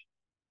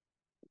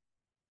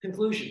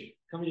 Conclusion,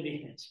 coming to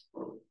the end.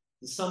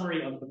 The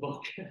summary of the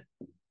book,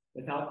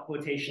 without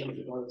quotations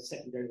or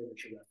secondary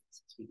literature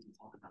references. We can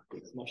talk about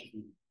this as much as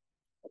we need.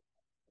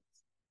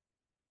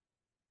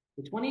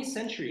 The 20th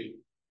century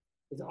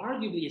is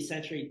arguably a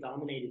century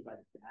dominated by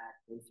the bad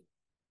infant,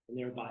 and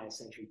thereby a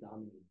century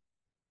dominated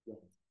by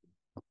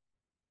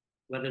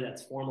whether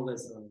that's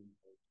formalism.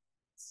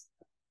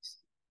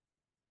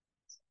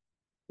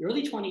 The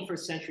early 21st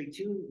century,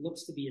 too,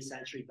 looks to be a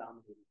century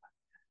dominated by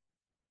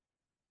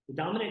the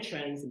dominant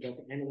trends in both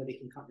the analytic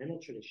and continental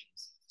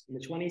traditions in the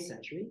 20th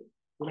century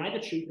deny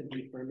the truth of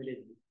the affirmative,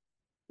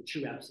 the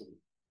true absolute.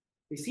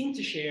 They seem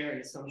to share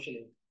an assumption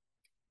of,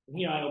 and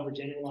here I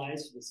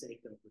overgeneralize for the sake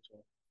of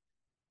rhetoric.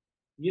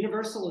 The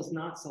universal is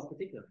not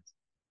self-particularizing.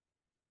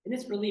 In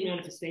its early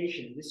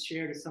manifestation, this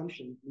shared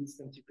assumption leads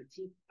them to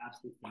critique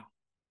absolute thinking.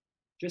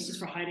 Just as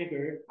for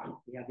Heidegger,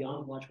 we have the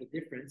ontological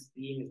difference,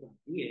 being is not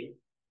being,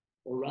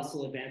 or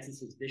Russell advances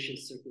his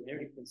vicious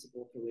circularity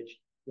principle for which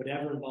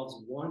whatever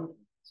involves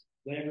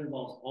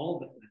all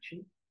of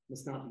affection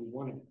must not be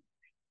one of them.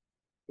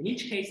 In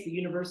each case, the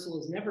universal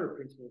is never a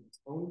principle of its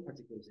own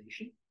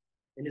particularization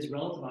and is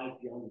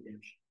relativized beyond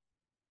redemption.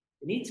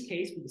 In each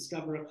case, we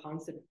discover a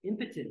concept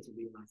impotent to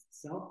realize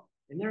itself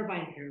and thereby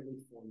inherently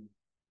formless.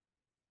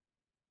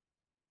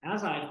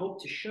 As I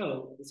hope to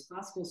show, this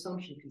classical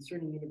assumption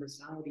concerning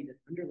universality that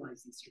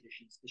underlies these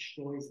traditions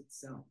destroys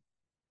itself.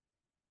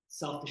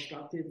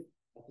 Self-destructive,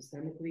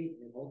 epistemically,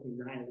 and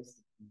ultimately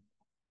nihilistic.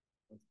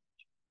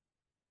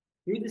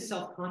 Through the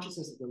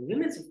self-consciousness of the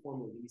limits of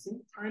formal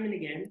reason, time and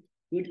again,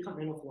 good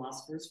continental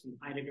philosophers from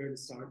Heidegger to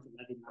Sartre to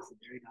Levinas,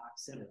 Derrida,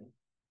 etc.,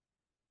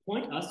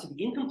 point us to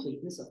the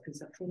incompleteness of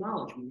conceptual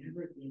knowledge. We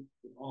never think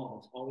at all.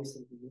 There's always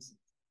something missing.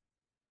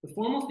 The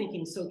formal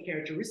thinking so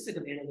characteristic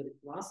of analytic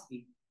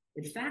philosophy,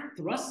 in fact,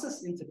 thrusts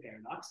us into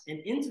paradox and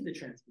into the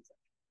transconception.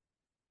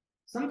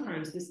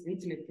 Sometimes this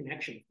intimate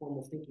connection of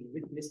formal thinking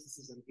with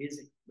mysticism is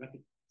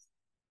recognized,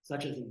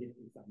 such as in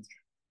Wittgenstein's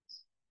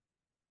tractates.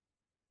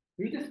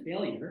 Through the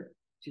failure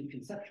to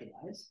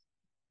conceptualize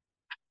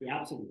the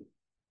absolute,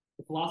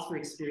 the philosopher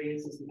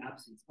experiences the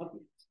absence of the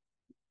absolute.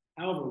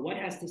 However, what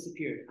has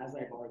disappeared, as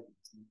I've argued,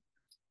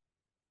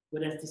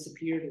 what has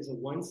disappeared is a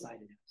one-sided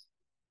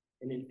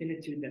absolute, an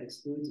infinitude that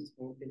excludes its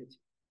own finitude.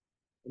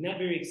 In that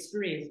very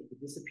experience of the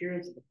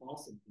disappearance of the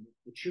false infinite,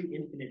 the true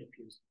infinite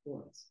appears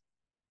before us.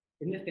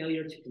 In the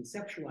failure to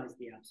conceptualize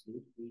the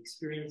absolute, we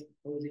experience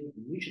opposing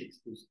and mutually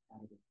exclusive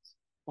categories,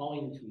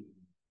 falling into each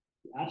other.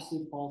 The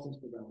absolute falls into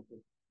the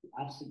relative. The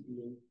absolute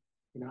being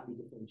cannot be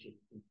differentiated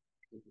from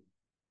the being.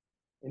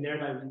 And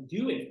thereby we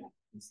do in fact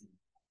conceive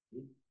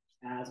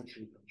as a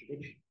true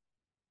contradiction.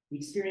 The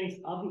experience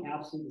of the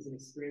absolute is an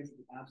experience of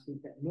the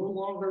absolute that no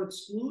longer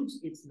excludes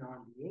its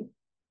non-being,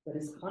 but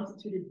is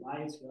constituted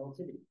by its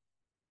relativity.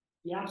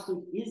 The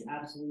absolute is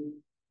absolute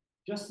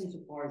just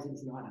insofar as it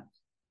is not absolute.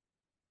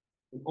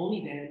 And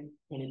only then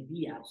can it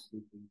be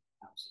absolutely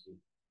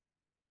absolute.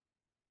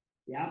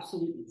 The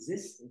absolute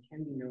exists and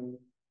can be known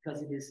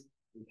because it is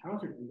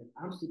encountered in the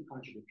absolute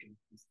contradiction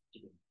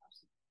constituted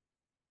absolute.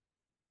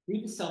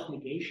 Through the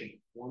self-negation,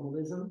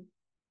 formalism,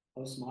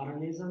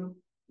 postmodernism,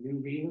 new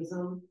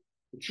realism,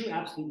 the true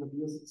absolute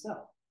reveals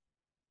itself.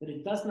 But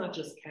it does not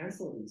just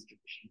cancel these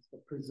traditions,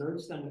 but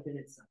preserves them within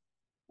itself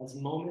as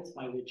moments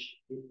by which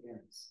it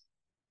errs,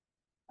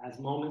 as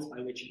moments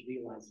by which it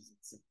realizes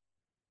itself.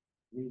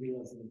 New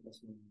realism and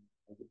postmodernism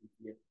are the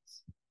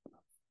vehicles of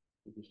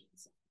division and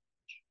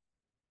self-negation.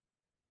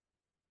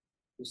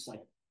 Just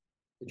like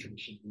the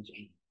tradition in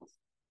general.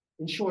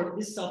 In short,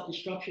 this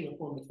self-destruction of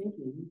form of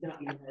thinking need not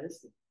be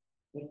nihilistic,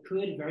 but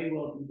could very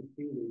well be the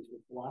prelude to a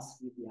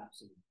philosophy of the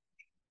absolute.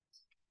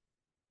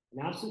 An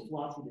absolute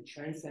philosophy that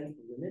transcends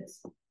the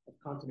limits of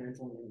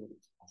continental and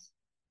analytic philosophy.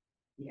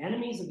 The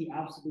enemies of the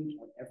absolute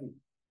are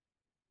everywhere,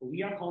 but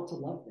we are called to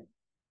love them,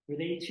 for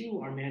they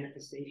too are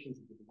manifestations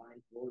of the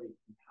divine glory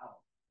and power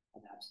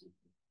of absolute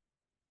being.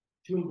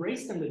 To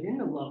embrace them within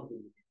the love of the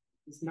living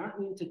does not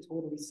mean to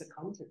totally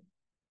succumb to them,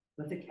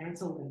 but to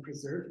cancel and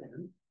preserve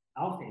them,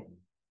 alpha,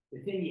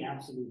 within the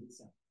absolute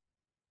itself.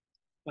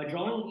 By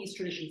drawing these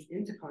traditions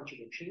into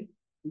contradiction,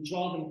 we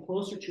draw them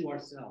closer to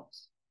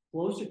ourselves,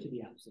 closer to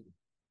the absolute,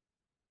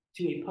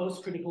 to a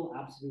post-critical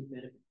absolute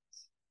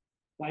metaphysics.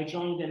 By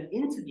drawing them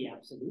into the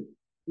absolute,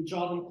 we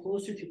draw them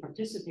closer to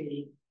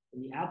participating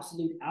in the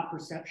absolute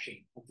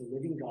apperception of the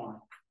living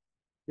God,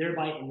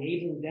 thereby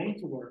enabling them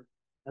to work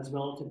as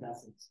relative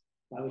vessels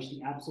by which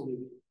the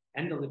absolute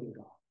and the living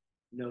God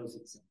knows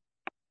itself.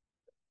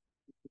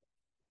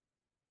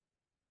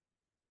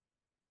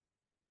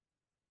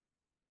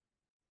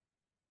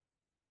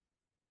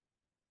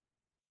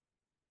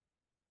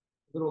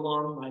 A little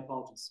long, my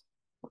apologies.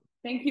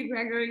 Thank you,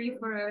 Gregory,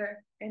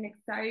 for an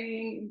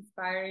exciting,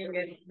 inspiring,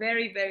 and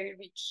very, very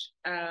rich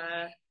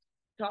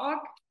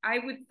talk. I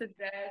would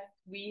suggest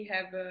we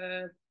have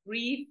a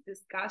brief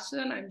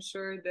discussion. I'm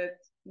sure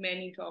that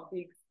many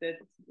topics that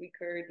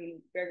recurred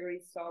in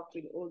Gregory's talk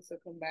will also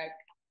come back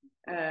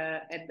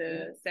at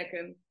the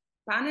second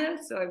panel.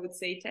 So I would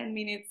say 10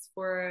 minutes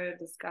for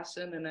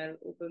discussion, and I'll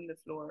open the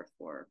floor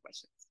for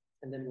questions.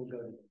 And then we'll go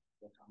to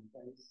the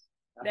commentaries.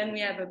 Then we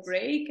have a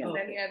break, and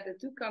then we have the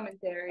two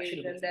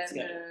commentaries, and then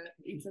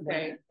it's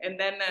okay, and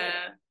then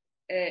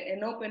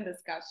an open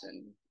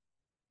discussion.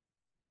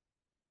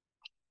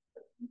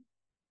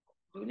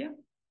 Julia?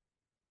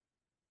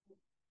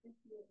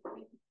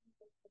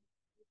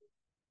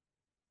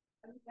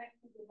 I would like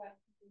to go back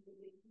to the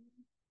beginning.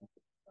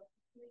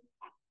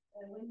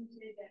 When you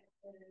say that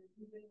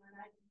even when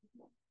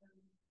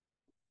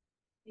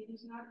it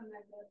is not a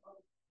matter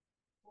of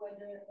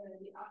whether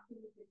the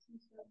absolute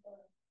exists or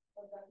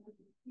does not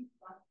exist,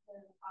 but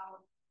how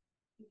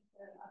it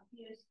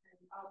appears and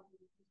how it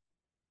exists.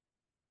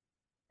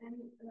 And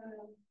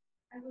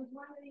I was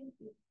wondering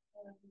if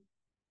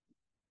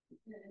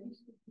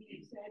this could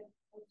be said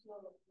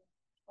also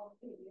of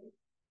Hegel.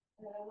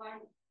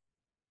 Why?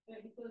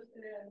 Because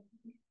if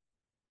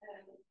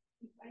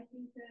I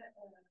think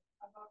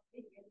about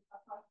Hegel,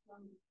 apart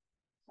from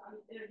some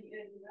early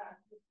writers,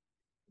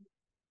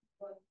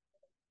 but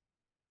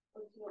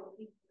also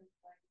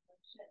influenced by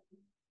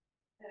Schelling,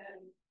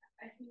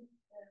 I think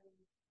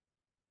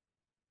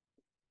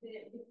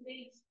the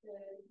place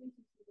in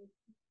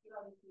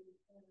theology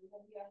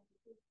that we are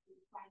supposed to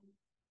find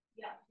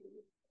the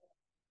absolute,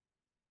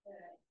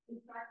 in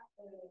fact,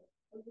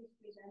 always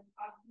presents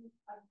absolute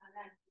as an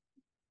entity.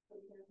 For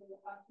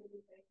example,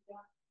 absolute idea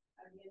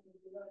at the end of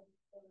the logic,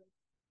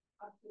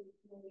 absolute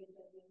knowledge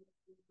at the end of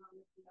the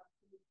knowledge, the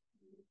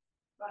absolute,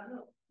 but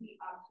not the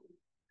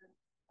absolute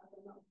as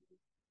an object.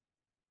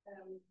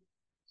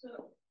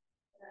 So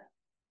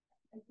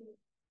I think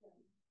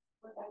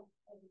what I would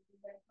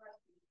like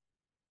first is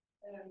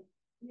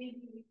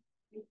maybe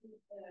we could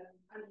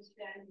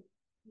understand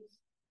this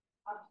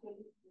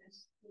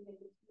absoluteness in the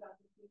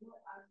philosophy more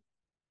as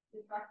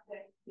the fact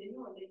that the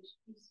knowledge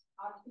is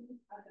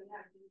absolute as an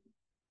entity,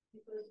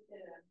 because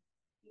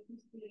it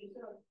is the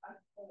result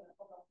of a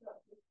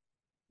process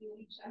in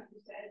which, as you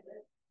said,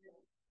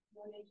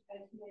 knowledge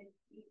has made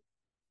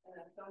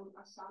from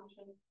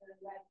assumptions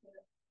like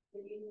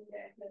beginning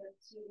that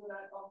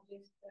singular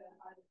objects are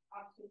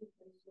absolute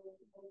and so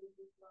always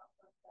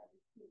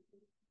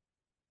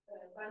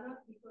but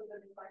not because of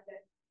the fact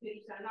that there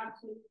is an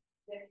absolute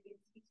that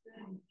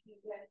exists,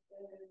 that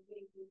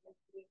they use as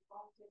a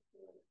concept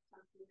or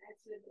something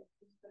else that is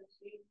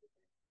perceived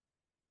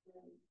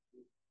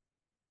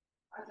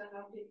as an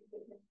object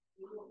that has to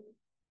be known,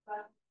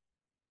 but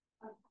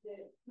as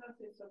the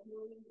process of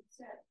knowing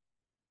itself.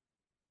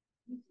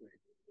 This is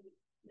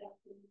the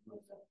absolute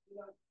process of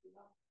philosophy.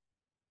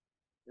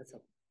 That's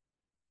okay.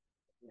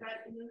 But I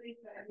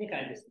think I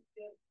understand.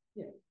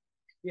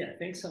 Yeah,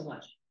 thanks so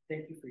much.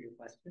 Thank you for your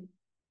question.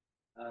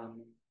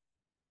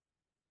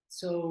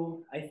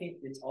 So I think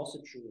it's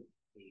also true of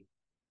the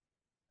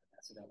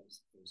that's what I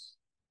was first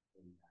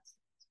in that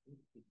sense. I think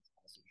it's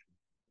also true.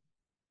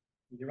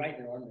 You're right,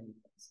 there are many things.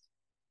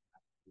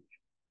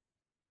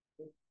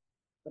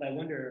 But I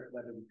wonder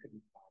whether we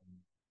couldn't find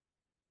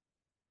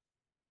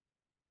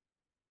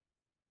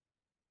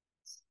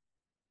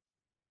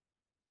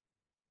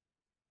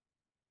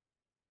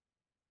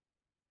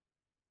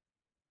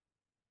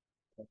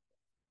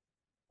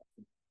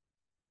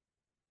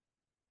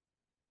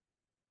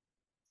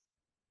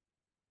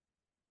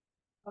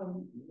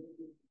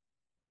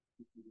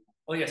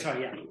oh yeah,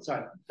 sorry,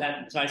 sorry.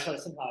 So I sort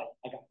of somehow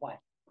I got quiet.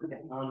 Okay.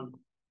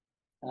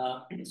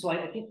 So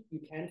I think you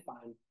can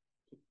find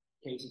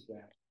cases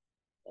where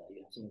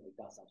you have something like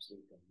that's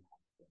absolute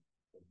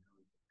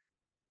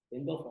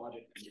in both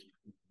logic and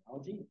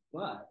analogy.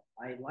 But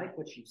I like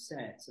what you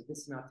said. So this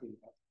is not to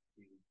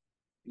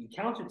be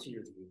counter to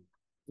your view.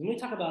 When we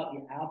talk about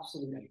the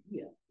absolute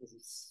idea, this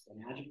is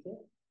an adjective,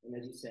 and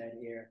as you said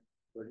here,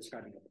 we're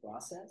describing a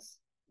process,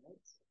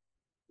 right? So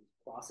the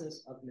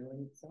process of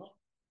knowing itself.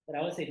 But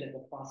I would say that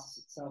the process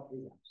itself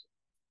is absolute.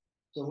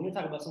 So when we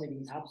talk about something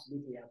being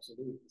absolutely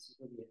absolute, this is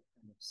really a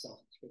kind of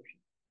self-description,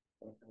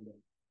 or kind of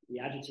the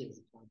adjective is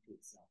applied to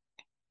itself.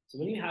 So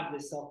when you have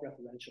this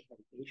self-referential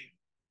predication,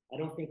 I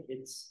don't think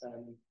it's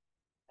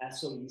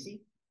as so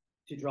easy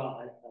to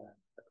draw a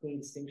clean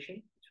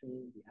distinction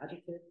between the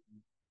adjective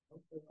and the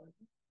noun.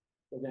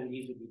 So then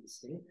these would be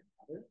distinct and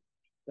other.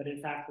 But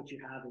in fact, what you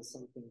have is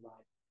something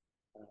like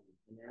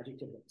an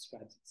adjective that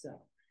describes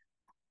itself.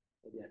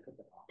 Maybe I put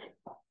that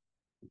off.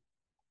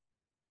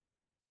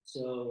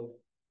 So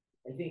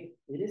I think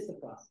it is the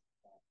process.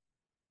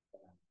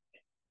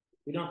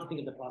 We don't have to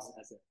think of the process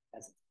as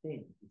a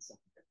thing in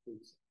something that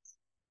proves it.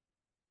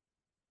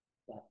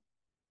 But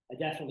I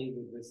definitely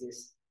would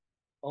resist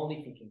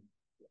only thinking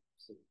the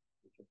absolute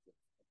in terms of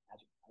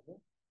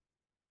adjective.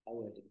 I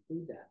would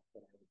include that,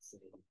 but I would say,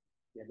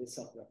 yeah, this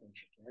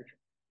self-referential character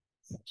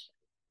such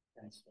that it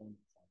transforms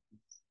itself.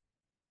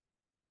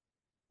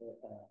 But,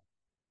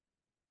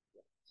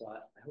 yeah. So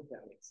I hope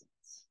that makes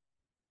sense.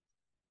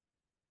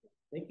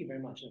 Thank you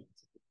very much.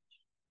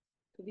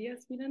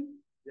 Tobias, Milan?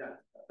 Yeah,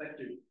 thank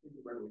you. Thank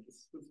you very much.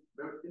 This was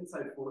very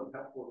insightful and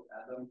helpful.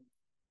 And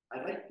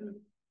I'd like to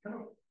kind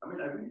of, I'm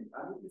really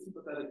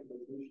sympathetic to the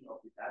definition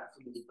of the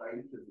absolute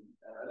scientism.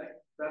 And I'd like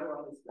to better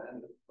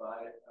understand it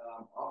by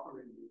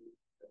offering you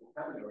a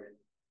vocabulary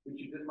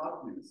which you did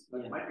not use, but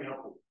it might be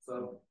helpful.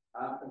 So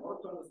in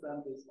order to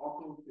understand this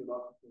ontological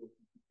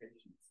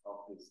implications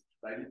of this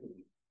scientism,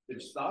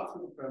 which starts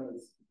with the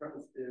premise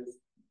is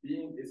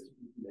being is to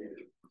be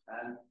created.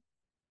 And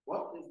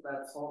what is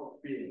that sort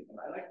of being? And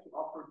I like to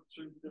offer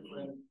two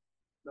different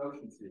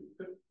notions here. You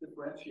could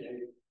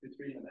differentiate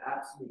between an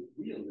absolute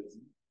realism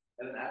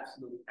and an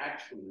absolute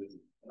actualism.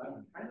 And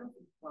I'm kind of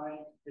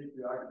inclined to take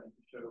the argument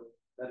to show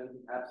that it's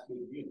an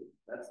absolute realism.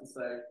 That's to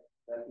say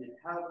that we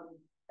have an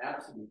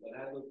absolute that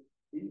has an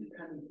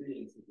independent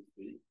being, so to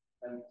speak.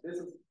 And this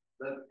is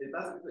that it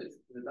does exist,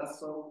 and it does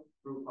so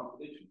through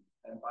contradiction.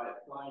 And by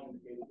applying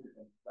negation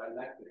and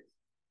dialectics,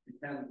 you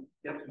can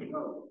get to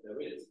know what there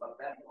is, but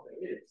that what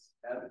there is,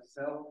 as a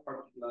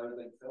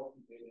self-particularizing,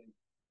 self-containing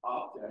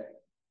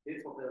object,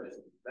 is what there is.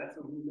 That's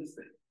a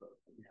realistic approach.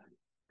 Yeah.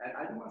 And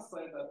I must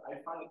say that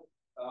I find it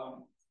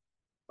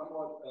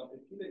somewhat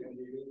appealing in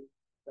Hegel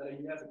that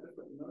he has a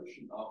different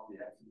notion of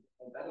the absolute,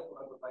 and that is what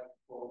I would like to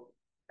call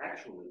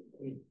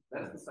actualism.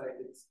 That is to say,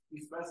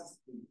 he stresses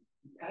the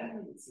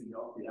dependency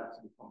of the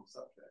absolute from the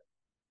subject.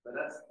 But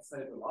that's to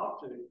say, the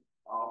logic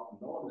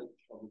of knowledge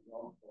of the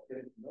ground, or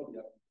getting to know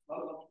the absolute,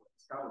 not a logic of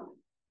discovery.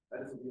 That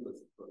is a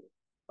realistic approach.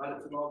 But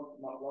it's not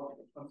logic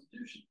of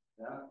constitution.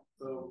 Yeah.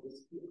 So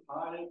this big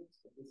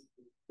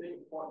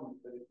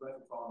importance that it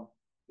rests on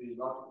the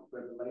logic of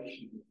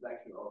revelation and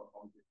reflection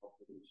on the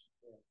population.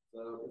 Yeah. So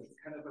it's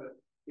kind of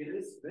it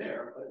is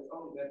there, but it's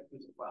only there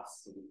because of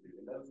us, so to speak.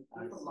 And that's a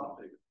different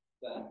logic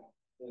than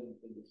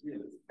in this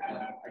realism.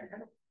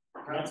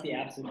 That's the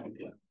absolute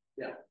idea.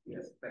 Yeah,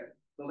 yes, exactly.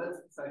 So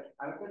let's say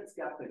I'm a bit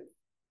skeptic,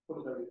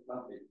 put it very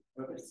bluntly,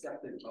 I'm a bit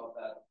skeptic about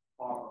that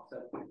part of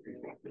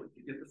self-thinking,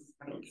 because this is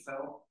kind of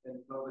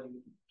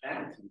self-enclosing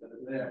entity that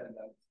is there and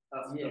that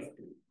us to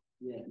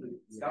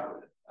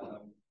discover it.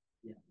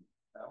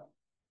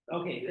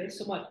 Okay, thanks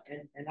so much.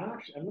 And I'm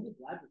really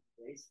glad that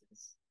you raised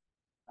this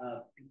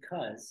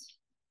because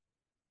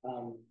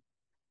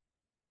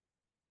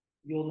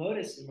you'll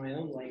notice in my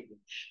own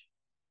language,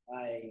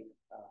 and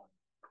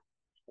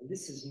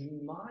this is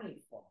my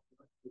fault.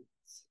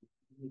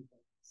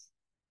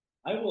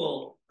 I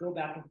will go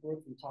back and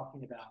forth from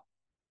talking about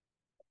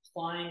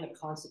applying a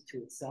concept to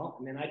itself,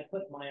 and then I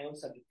put my own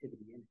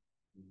subjectivity in it.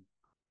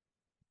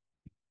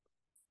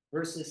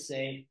 Versus,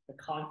 say, the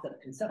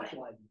concept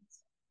conceptualizing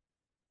itself,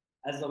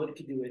 as though it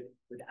could do it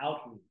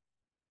without me.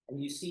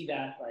 And you see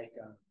that, like,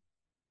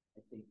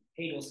 I think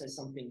Hegel says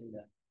something in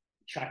the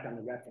tract on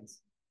the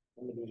reference,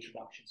 one of the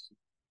introductions to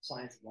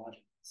science and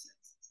logic.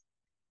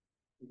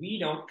 we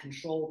don't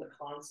control the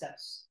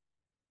concepts.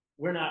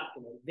 We're not,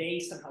 they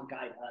somehow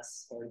guide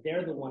us, or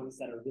they're the ones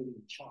that are really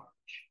in charge.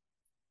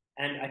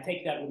 And I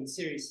take that really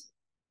seriously.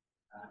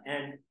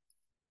 And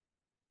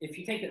if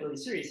you take it really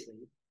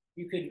seriously,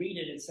 you could read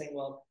it as saying,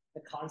 well,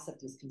 the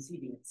concept is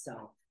conceiving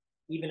itself,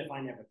 even if I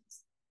never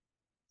conceive.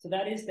 So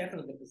that is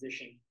definitely the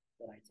position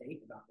that I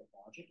take about the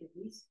logic, at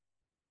least.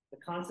 The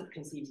concept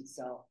conceives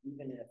itself,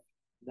 even if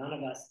none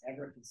of us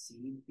ever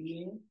conceived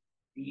being.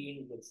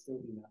 Being would still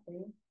be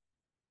nothing,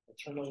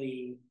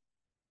 eternally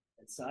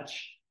and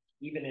such,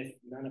 even if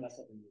none of us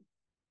ever knew.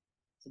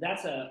 So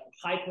that's a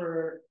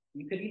hyper,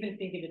 you could even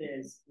think of it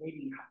as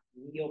maybe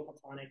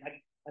Neoplatonic.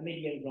 I may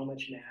be getting so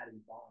much mad and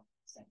wrong.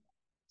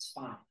 It's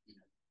fine.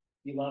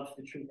 You love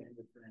the truth and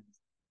your friends.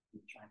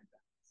 You're trying to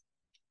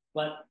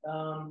balance.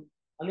 But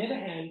on the other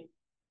hand,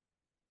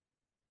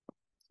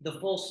 the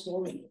full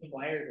story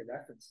requires a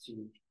reference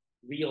to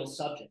real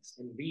subjects,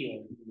 and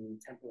real meaning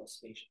temporal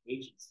spatial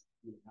agents,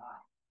 you and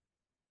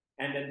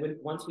I. And then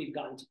once we've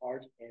gotten to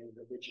art and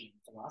religion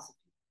and philosophy,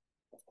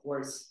 of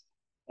course,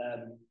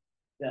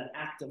 the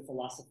act of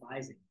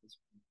philosophizing is,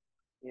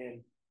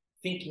 and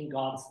thinking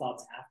God's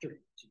thoughts after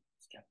him to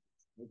is kept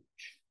in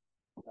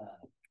language.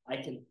 I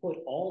can put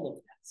all of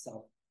that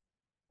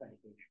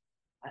self-predication.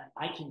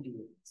 I can do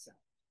it myself.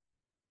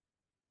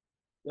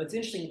 What's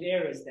interesting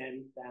there is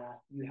then that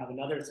you have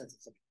another sense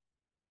of subjectivity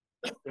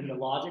in the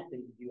logic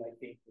than you do, I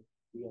think, with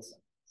real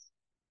subjects.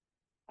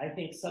 I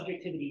think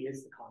subjectivity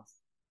is the concept.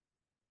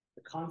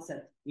 The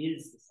concept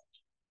is the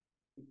subject.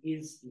 It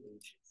is the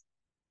agency.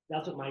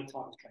 That's what my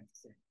talk is trying to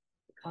say.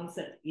 The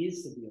concept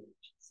is the real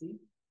agency,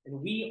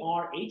 and we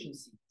are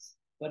agencies,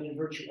 but in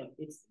virtue of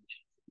its agency.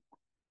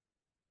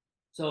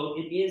 So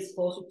it is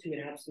closer to an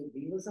absolute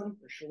realism,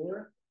 for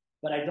sure,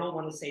 but I don't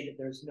want to say that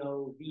there's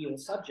no real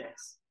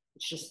subjects.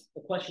 It's just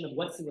a question of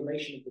what's the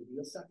relation of the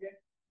real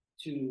subject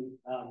to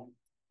the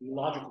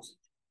logical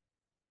subject,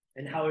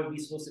 and how are we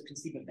supposed to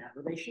conceive of that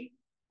relation?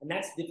 And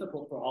that's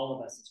difficult for all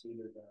of us as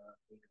readers.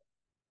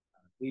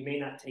 We may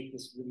not take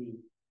this really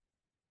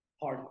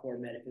hardcore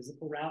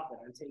metaphysical route that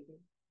I'm taking,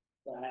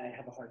 but I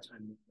have a hard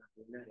time not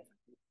doing that.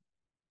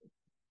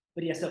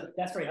 But yeah, so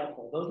that's very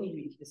helpful. Those need to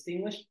be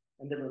distinguished,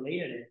 and they're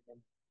related.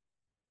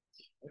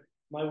 And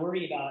my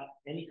worry about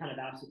any kind of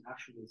absolute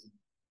actualism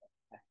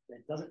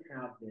that doesn't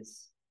have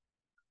this,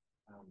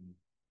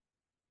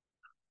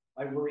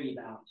 I worry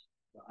about,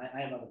 well, I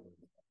have other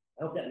worries.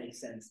 I hope that makes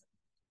sense.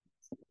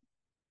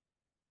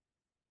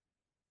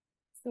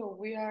 So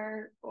we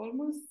are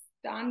almost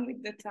done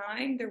with the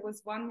time. There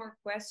was one more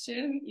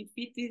question. If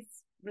it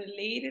is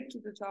related to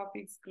the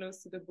topics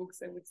close to the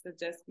books, I would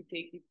suggest we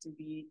take it to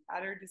the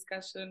other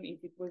discussion.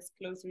 If it was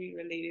closely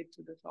related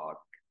to the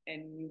talk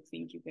and you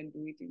think you can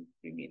do it in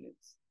 3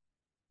 minutes,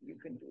 you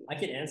can do it. I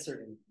can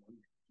answer in 1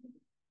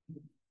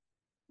 minute.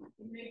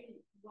 Maybe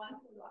one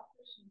follow-up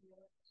question.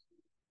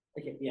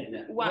 Okay,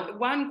 yeah.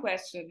 One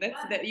question.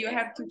 That's that you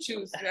have to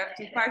choose. You have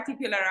to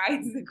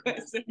particularize the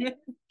question.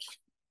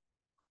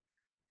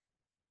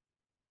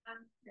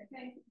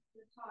 Thank you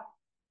for the talk.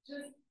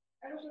 Just,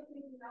 I was just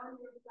thinking now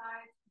in your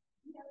slides,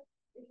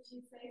 if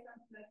you say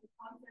something like the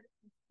concept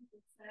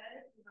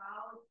itself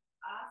without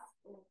us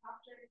or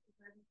subject,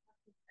 because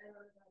subject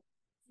error like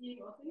seeing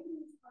or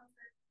thinking this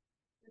concept,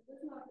 it does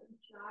not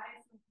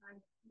imply some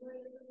kind of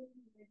pluralism,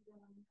 maybe.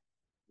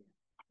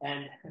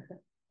 And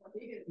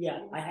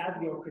yeah, I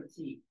have your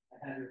critique.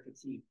 I have your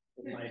critique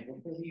in my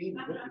book review.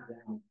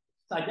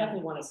 So I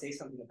definitely want to say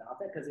something about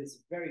that because it's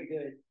a very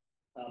good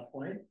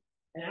point.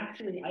 And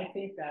actually, I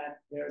think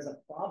that there's a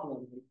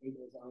problem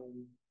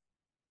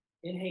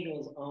in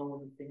Hegel's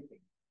own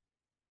thinking,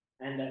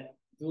 and that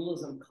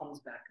dualism comes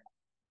back up.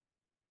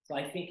 So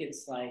I think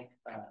it's like,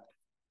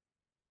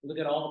 look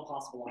at all the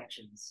possible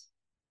options.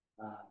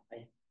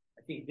 I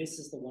think this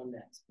is the one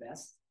that's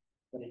best,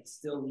 but it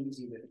still leaves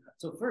you with.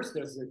 So first,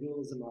 there's the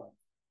dualism of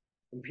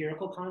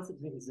empirical concepts.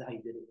 I think this is how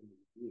you did it in the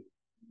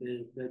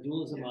review. The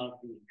dualism of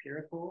the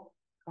empirical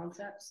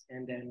concepts,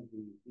 and then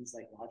these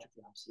like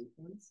logical absolute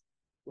ones,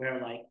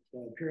 where like the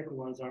empirical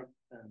ones aren't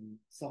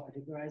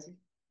self-particularizing,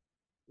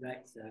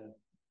 right? So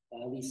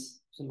at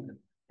least some of them,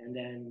 and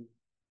then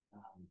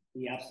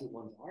the absolute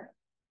ones are.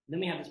 And then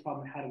we have this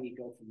problem: how do we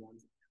go from one to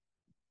the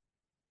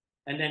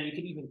other? And then you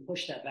could even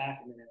push that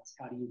back and then ask,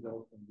 how do you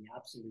go from the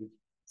absolute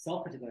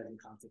self-particularizing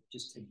concept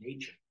just to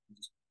nature, and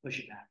just push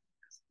it back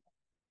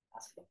and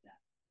ask about that.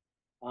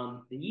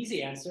 The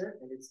easy answer,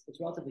 and it's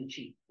relatively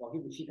cheap. Well, I'll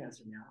give the cheap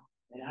answer now,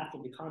 and after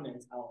the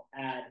comments, I'll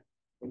add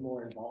a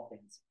more involved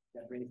answer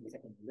that brings the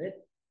second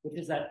lit, which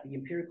is that the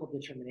empirical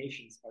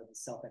determinations are the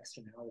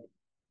self-externality,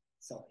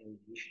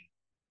 self-alienation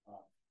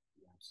of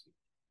the absolute.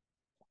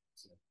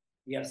 So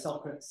we have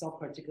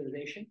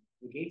self-particularization,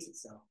 negates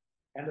itself,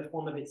 and the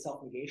form of its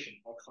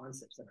self-negation are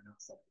concepts that are not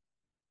self.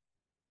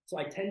 So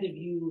I tend to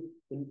view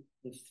the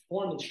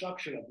form and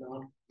structure of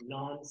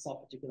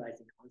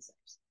non-self-particularizing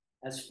concepts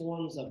as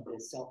forms of the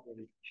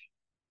self-alienation,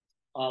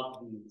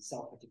 of the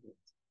self-particularizing.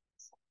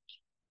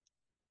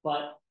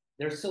 But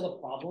there's still a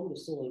problem.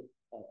 There's still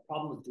a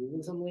problem of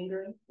dualism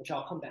lingering, which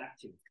I'll come back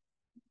to.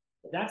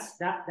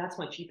 that's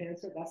my cheap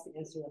answer. That's the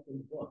answer up in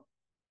the book,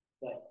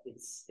 but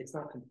it's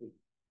not complete.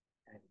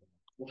 And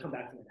we'll come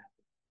back to that.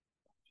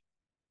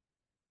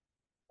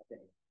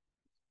 Okay.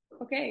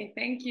 Okay,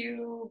 thank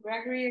you,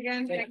 Gregory,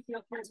 again. Thank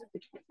you for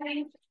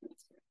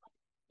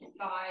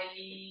by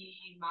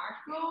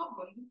Marco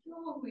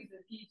Bonduccio, who is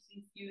a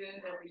PhD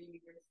student at the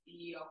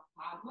University of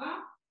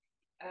Padova,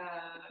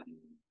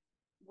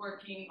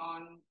 working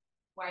on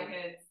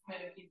Whitehead's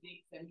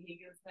metaphysics and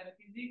Hegel's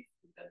metaphysics.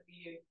 Would that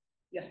be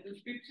a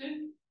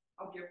description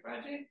of your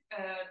project?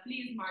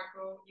 Please,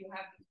 Marco, you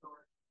have the floor.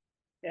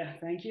 Yeah,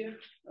 thank you.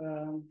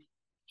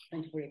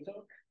 Thank you for your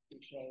talk,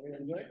 which I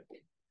really enjoyed.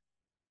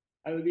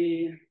 I will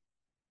be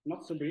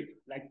not so brief,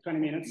 like 20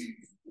 minutes.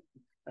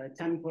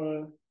 Time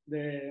for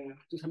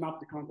to sum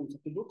up the contents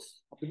of the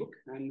book,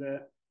 and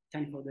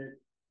time for the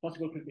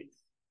possible critiques.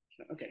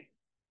 Okay.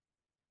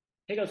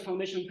 Hegel's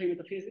foundation for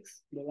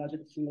metaphysics, the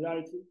Logic of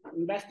Singularity,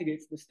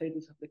 investigates the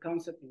status of the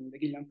concept in the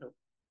Hegelian thought,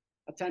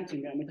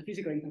 attempting a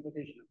metaphysical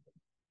interpretation of it.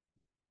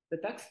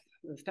 The text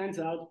stands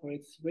out for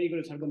its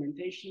rigorous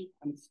argumentation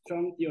and its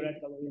strong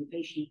theoretical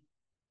orientation,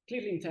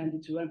 clearly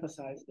intended to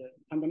emphasize the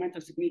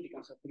fundamental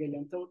significance of the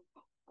Hegelian thought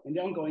in the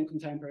ongoing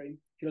contemporary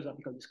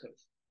philosophical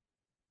discourse.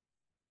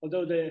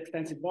 Although the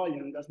extensive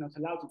volume does not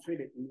allow to treat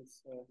it in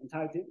its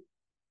entirety,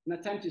 an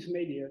attempt is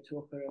made here to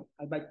offer,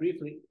 albeit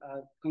briefly,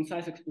 a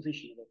concise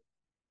exposition of it,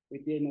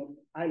 with the aim of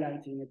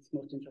highlighting its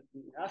most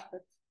interesting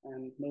aspects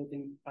and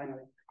noting,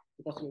 finally,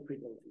 the possible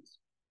critical ones.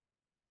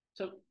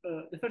 So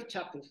the first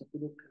chapters of the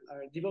book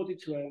are devoted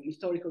to a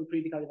historical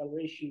critical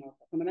evaluation of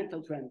a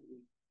fundamental trend in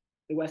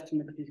the Western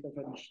metaphysical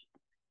tradition.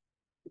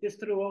 It is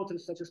through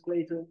authors such as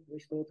Plato,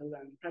 Aristotle,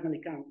 and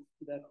primarily Kant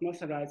that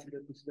Moss arrives at the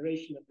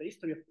consideration that the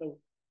history of thought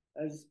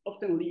has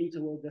often leaned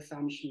toward the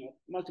assumption of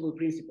multiple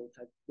principles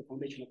as the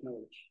foundation of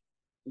knowledge.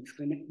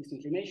 This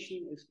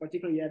inclination is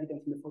particularly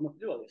evident in the form of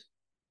dualism,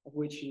 of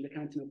which in the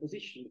Kantian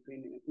opposition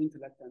between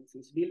intellect and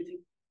sensibility,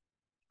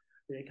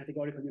 the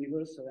categorical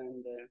universal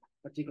and the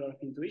particular of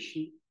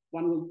intuition,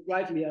 one would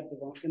rightly have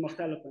the most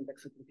eloquent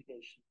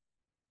exemplification.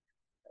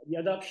 The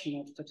adoption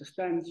of such a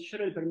stance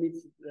surely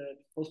permits the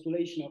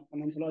postulation of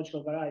an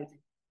ontological variety,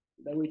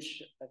 by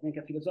which I think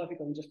a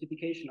philosophical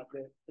justification of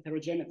the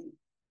heterogeneity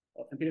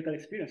of empirical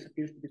experience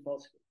appears to be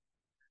possible.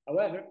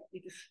 However,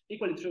 it is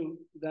equally true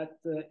that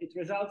it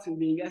results in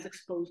being as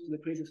exposed to the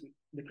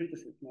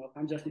criticism of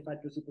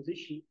unjustified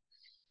presupposition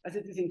as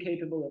it is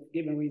incapable of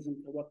giving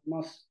reason for what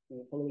Moss,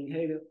 following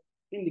Hegel,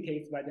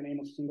 indicates by the name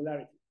of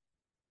singularity,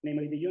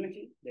 namely the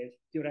unity, the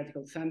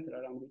theoretical center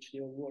around which the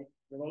whole work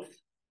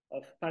revolves,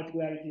 of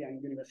particularity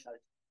and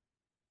universality.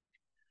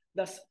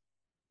 Thus,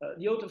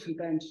 the author's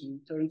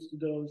intention turns to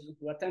those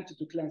who attempted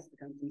to cleanse the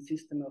Kantian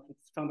system of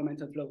its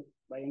fundamental flow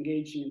by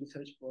engaging in the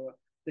search for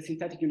the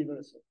synthetic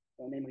universal,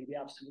 namely the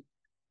absolute,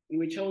 in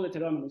which all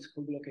heteronomies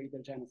could locate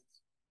their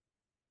genesis.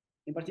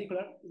 In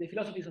particular, the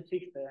philosophies of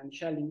Fichte and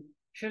Schelling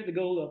share the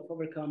goal of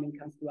overcoming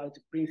Kant's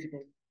dualistic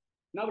principle,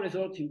 now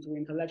resorting to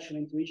intellectual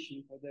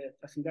intuition for the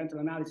transcendental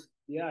analysis of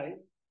the I,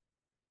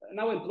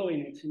 now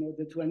employing it in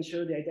order to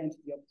ensure the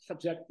identity of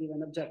subjective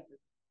and objective,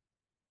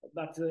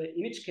 but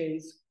in each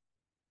case,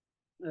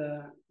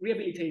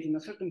 rehabilitating a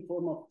certain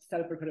form of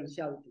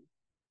self-referentiality,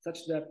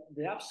 such that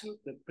the absolute,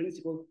 the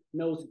principle,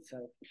 knows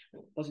itself,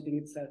 positing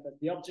itself as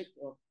the object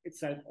or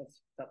itself as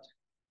subject.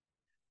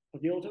 For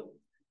the author,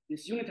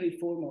 this unitary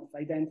form of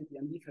identity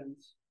and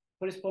difference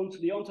corresponds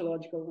to the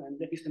ontological and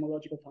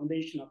epistemological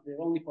foundation of the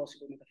only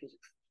possible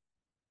metaphysics.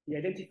 He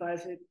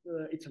identifies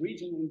its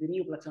origin in the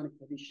Neoplatonic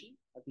tradition,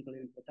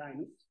 particularly in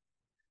Plotinus,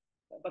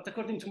 but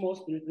according to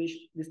most,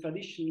 this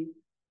tradition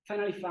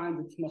finally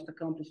finds its most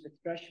accomplished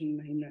expression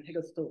in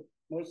Hegel's thought,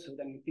 more so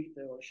than in Fichte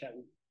or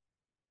Schelling.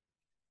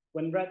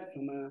 When read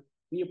from a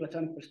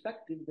Neoplatonic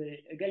perspective, the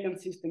Hegelian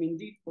system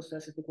indeed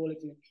possesses the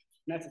quality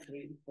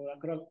necessary for a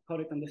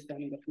correct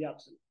understanding of the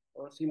absolute,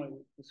 or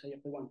similarly to say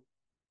of the one.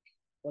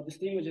 What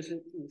distinguishes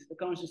it is the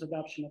conscious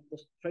adoption of the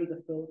trait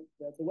of thought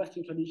that the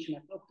Western tradition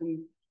has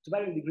often, to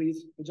varying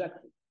degrees,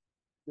 rejected.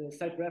 The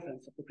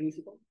self-reference of the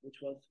principle, which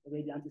was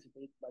already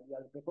anticipated by the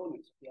other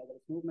proponents of the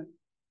Hegelist movement,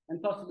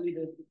 and possibly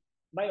the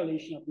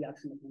violation of the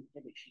axiom of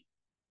non-contradiction.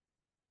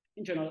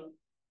 In general,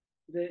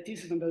 the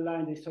thesis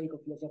underlying the historical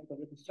philosophical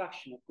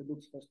reconstruction of the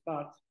book's first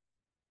part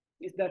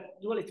is that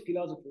dualist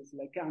philosophers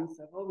like Kant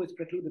have always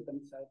precluded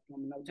themselves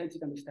from an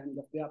authentic understanding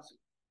of the absolute.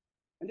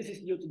 And this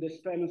is due to the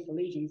strenuous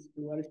allegiance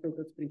to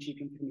Aristotle's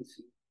Principium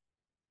Primissimo.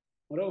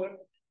 Moreover,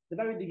 the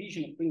very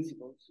division of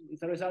principles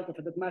is a result of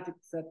a dogmatic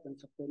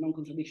acceptance of the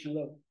non-contradiction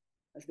law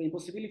as the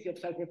impossibility of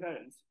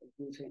self-reference, as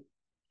we'll say,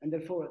 and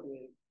therefore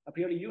the a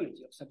priori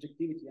unity of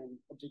subjectivity and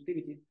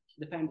objectivity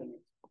depend on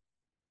it.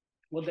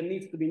 What then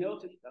needs to be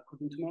noted,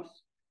 according to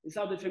Moss, is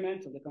how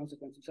detrimental the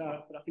consequences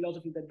are for a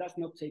philosophy that does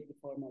not take the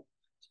form of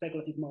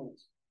speculative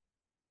moments.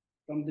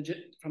 From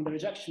the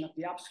rejection of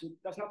the absolute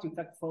does not in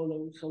fact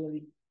follow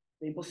solely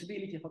the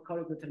impossibility of a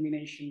correct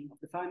determination of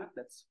the finite,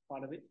 that's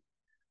part of it,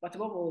 but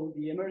above all,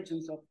 the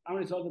emergence of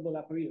unresolvable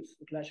aperios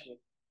to clash with,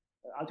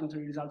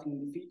 ultimately resulting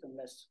in defeat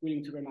unless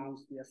willing to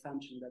renounce the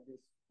assumption that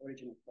this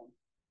originates from.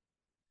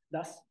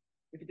 Thus,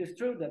 If it is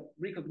true that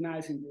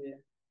recognizing the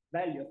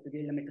value of the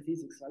Hegelian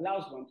metaphysics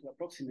allows one to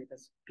approximate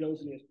as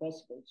closely as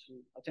possible to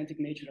authentic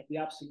nature of the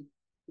absolute,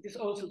 it is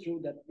also true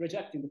that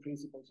rejecting the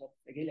principles of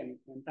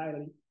Hegelianism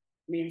entirely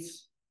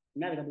means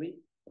inevitably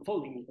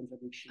falling in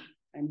contradiction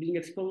and being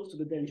exposed to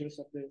the dangers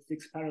of the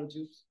six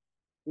paradoxes,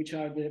 which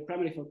are the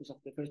primary focus of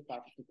the first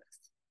part of the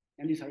text.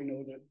 And these are in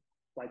order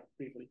quite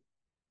briefly.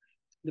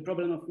 The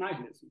problem of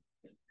nihilism.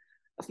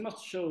 As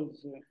Moss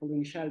shows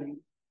following Schelling,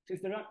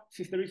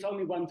 since there is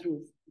only one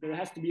truth, there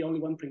has to be only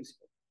one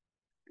principle.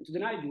 And to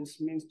deny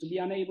this means to be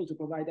unable to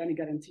provide any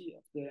guarantee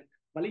of the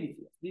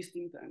validity of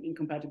distinct and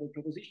incompatible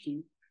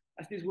propositions,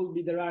 as this will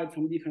be derived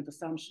from different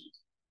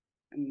assumptions.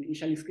 And in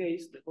Schelling's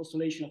case, the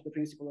postulation of the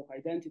principle of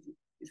identity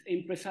is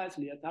aimed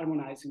precisely at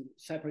harmonizing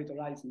separate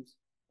horizons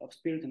of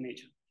spirit and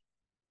nature.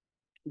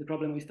 The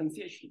problem of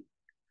instantiation.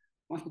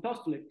 Once the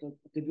postulate of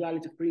the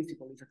duality of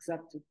principle is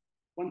accepted,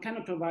 one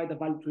cannot provide a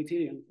valid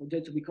criterion for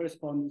there to be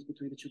correspondence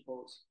between the two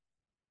poles.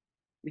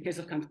 In the case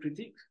of Kant's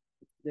critique,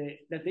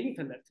 that the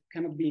intellect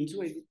cannot be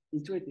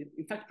intuitive,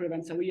 in fact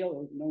prevents a real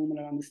or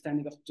nominal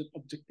understanding of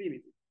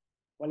objectivity,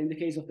 while in the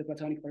case of the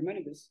Platonic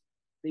Parmenides,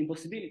 the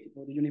impossibility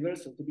for the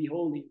universal to be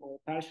wholly or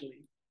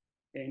partially,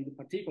 and in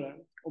particular,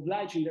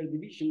 obliging their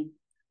division,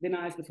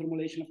 denies the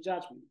formulation of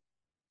judgment,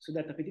 so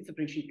that a petitio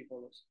principii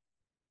follows.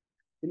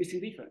 The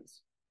missing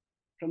difference.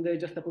 From the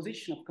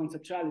juxtaposition of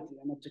conceptuality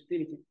and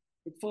objectivity,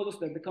 it follows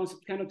that the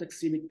concept cannot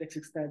exhibit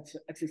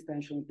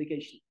existential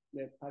implication,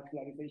 the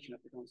particularization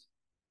of the concept.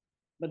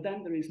 But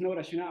then there is no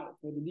rationale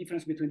for the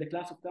difference between the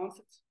class of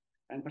concepts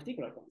and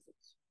particular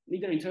concepts,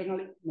 neither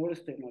internally nor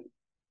externally.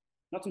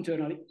 Not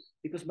internally,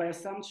 because by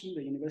assumption,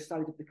 the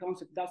universality of the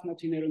concept does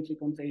not inherently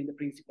contain the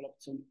principle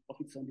of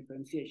its own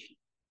differentiation.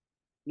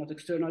 Not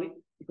externally,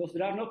 because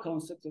there are no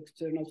concepts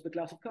external to the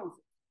class of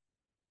concepts.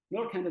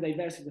 Nor can the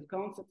diversity of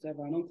concepts have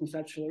a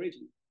non-conceptual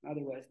origin.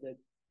 Otherwise,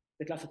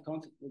 the class of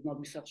concepts would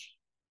not be such.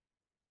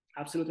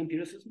 Absolute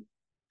empiricism.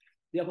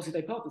 The opposite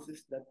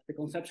hypothesis, that the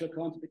conceptual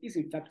content is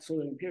in fact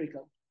solely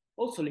empirical,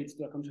 also leads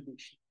to a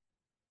contradiction.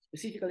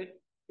 Specifically,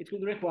 it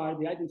would require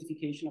the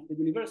identification of the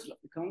universal of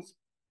the concept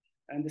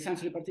and the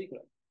sensory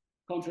particular,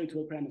 contrary to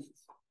all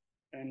premises.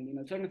 And in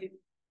alternative,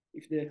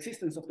 if the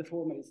existence of the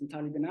former is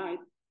entirely denied,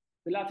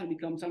 the latter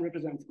becomes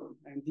unrepresentable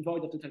and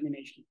devoid of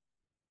determination.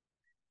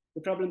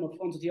 The problem of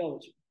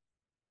ontology.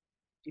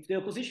 If the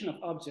opposition of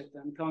object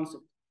and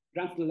concept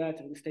grants the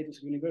latter the status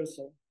of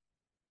universal,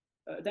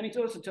 then it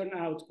also turns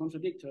out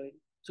contradictory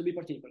to be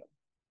particular.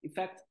 In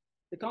fact,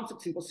 the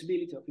concept's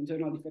impossibility of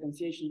internal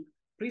differentiation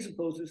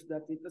presupposes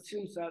that it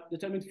assumes a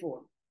determined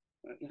form,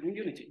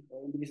 unity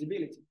or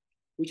indivisibility,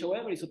 which,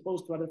 however, is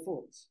opposed to other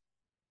forms.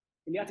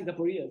 Eleatic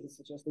aporias,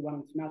 such as the one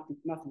of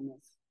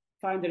nothingness,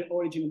 find their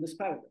origin in this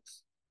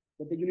paradox,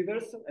 that the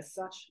universal as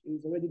such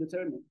is already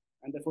determined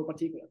and therefore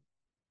particular,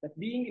 that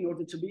being, in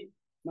order to be,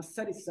 must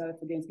set itself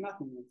against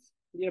nothingness,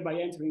 thereby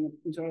entering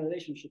into a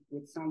relationship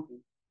with something.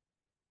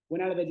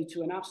 When elevated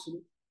to an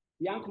absolute,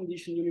 the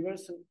unconditioned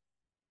universal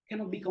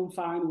cannot be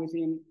confined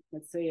within,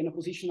 let's say, an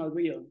oppositional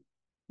realm,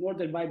 nor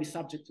thereby be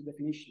subject to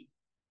definition.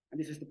 And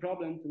this is the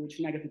problem to which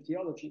negative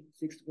theology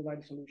seeks to provide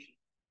a solution.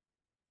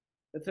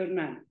 The third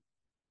man.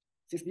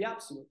 Since the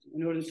absolute,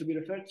 in order to be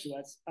referred to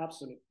as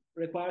absolute,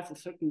 requires a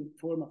certain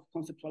form of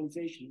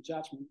conceptualization,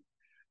 judgment,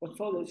 what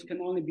follows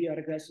can only be a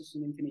regressus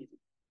in infinitum.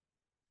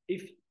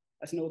 If,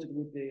 as noted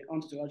with the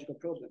ontological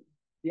problem,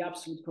 the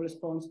absolute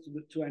corresponds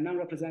to an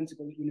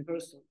unrepresentable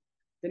universal,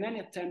 then any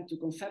attempt to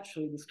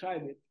conceptually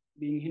describe it,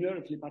 being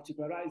inherently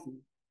particularizing,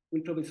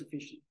 will prove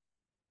insufficient.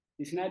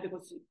 This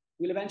inadequacy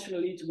will eventually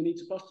lead to the need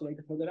to postulate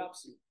a further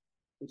absolute,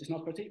 which is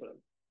not particular,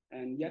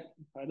 and yet,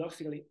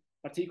 paradoxically,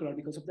 particular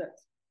because of that,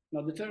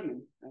 not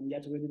determined, and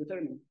yet already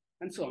determined,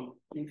 and so on,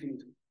 in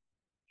infinitum.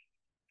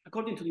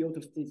 According to the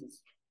author's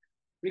thesis,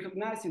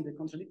 recognizing the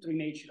contradictory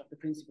nature of the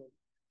principle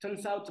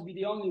turns out to be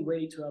the only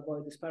way to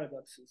avoid these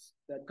paradoxes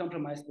that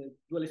compromise the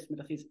dualist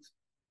metaphysics,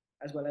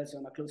 as well as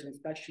on a closer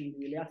inspection,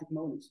 the Eleatic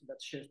monism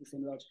that shares the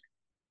same logic.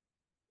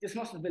 It is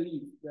most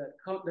believed that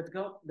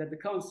the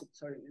concept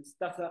is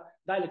thus a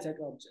dialectic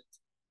object,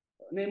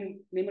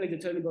 namely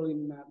determinable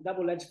in a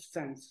double-edged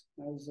sense,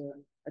 as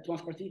at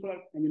once particular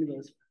and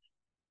universal.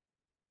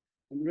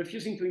 And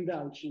refusing to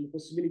indulge in the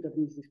possibility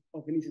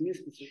of Venetian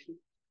mysticism,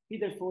 he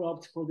therefore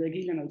opts for the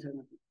Hegelian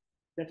alternative,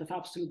 that of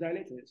absolute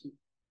dialecticism,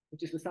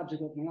 which is the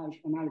subject of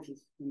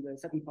analysis in the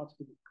second part of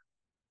the book.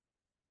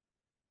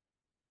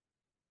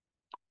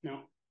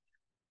 Now,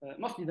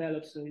 Moss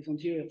develops his own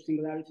theory of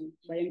singularity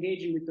by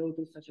engaging with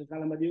authors such as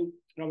Alan Badiou,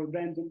 Robert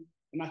Brandon,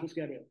 and Marcus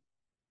Gabriel.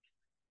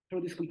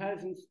 Through these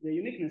comparisons, the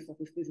uniqueness of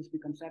his thesis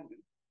becomes evident.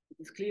 It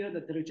is clear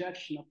that the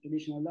rejection of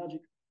traditional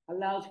logic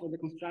allows for the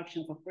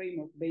construction of a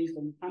framework based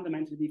on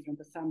fundamentally different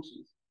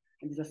assumptions,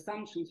 and these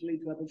assumptions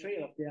lead to a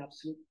portrayal of the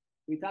absolute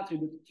with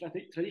attributes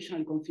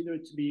traditionally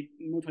considered to be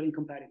mutually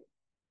incompatible.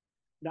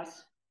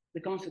 Thus,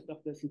 the concept of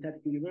the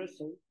synthetic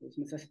universal, whose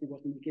necessity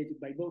was indicated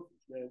by both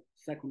the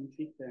second,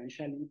 Fichte, and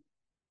Schelling,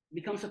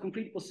 becomes a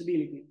complete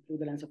possibility through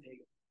the lens of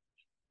Hegel.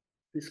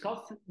 This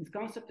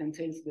concept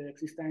entails the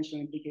existential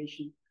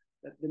implication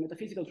that the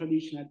metaphysical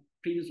tradition had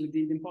previously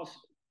deemed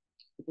impossible,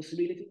 the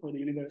possibility for the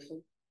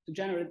universal to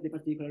generate the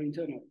particular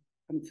internally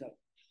from itself.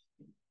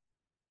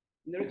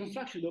 In the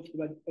reconstruction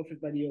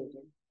offered by the author,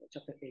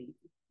 chapter 8,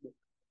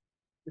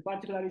 the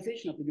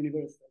particularization of the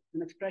universal is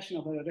an expression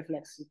of a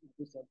reflexive,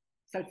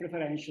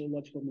 self-referential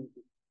logical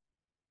movement.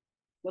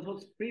 What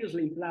was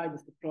previously implied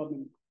as the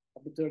problem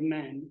of the term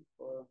man,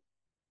 or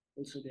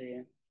also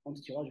the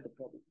ontological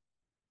problem,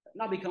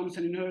 now becomes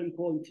an inherent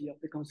quality of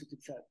the concept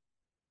itself.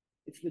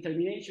 Its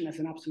determination as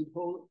an absolute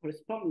whole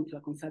corresponding to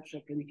a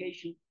conceptual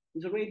predication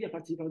is already a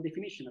particular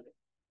definition of it.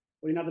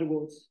 Or in other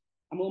words,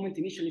 a moment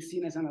initially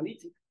seen as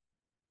analytic,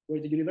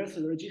 where the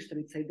universal registered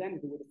its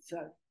identity with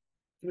itself,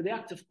 through the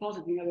act of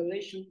positing a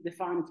relation,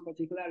 define its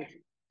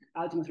particularity,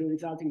 ultimately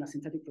resulting in a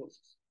synthetic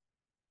process.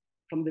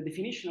 From the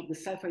definition of the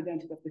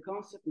self-identity of the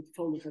concept, it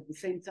follows at the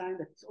same time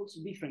that it's also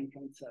different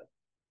from itself.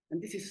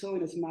 And this is so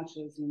in as much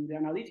as in the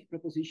analytic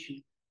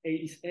proposition A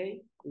is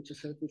A, which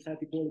asserts the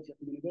self-equality of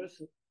the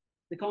universal,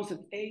 the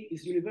concept A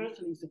is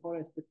universal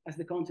insofar as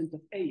the content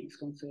of A is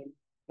concerned,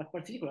 but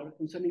particular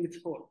concerning its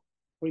form,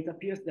 for it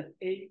appears that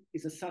A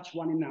is as such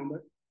one in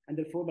number, and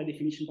therefore by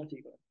definition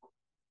particular.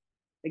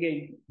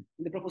 Again,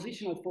 in the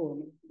propositional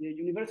form, the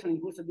universal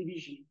includes a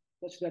division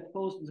such that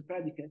posed as a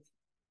predicate,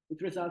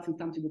 it results in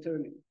something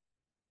determined.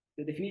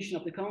 The definition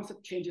of the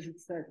concept changes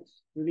its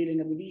status,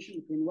 revealing a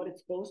division between what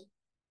it's posed,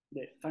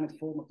 the finite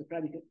form of the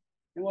predicate,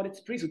 and what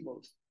it's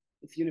presupposed,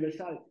 its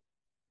universality.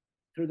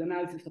 Through the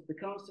analysis of the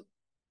concept,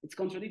 its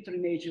contradictory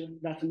nature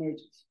thus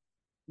emerges.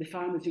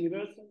 Defined as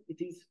universal,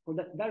 it is, for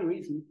that very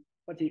reason,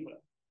 particular.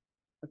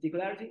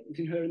 Particularity is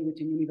inherent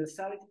within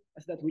universality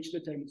as that which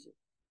determines it.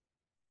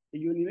 The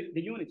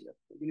unity of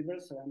the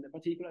universal and the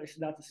particular is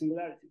that of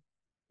singularity,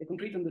 a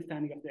concrete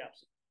understanding of the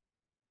absolute.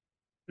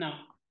 Now,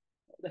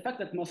 the fact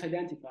that Moss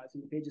identifies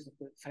in the pages of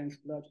the Science of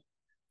Logic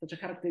such a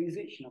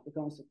characterization of the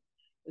concept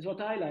is what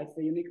highlights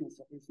the uniqueness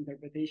of its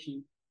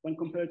interpretation when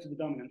compared to the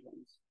dominant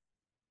ones.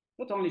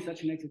 Not only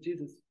such an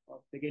exegesis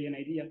of the Hegelian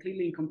idea,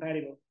 clearly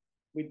incompatible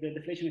with the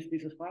deflationist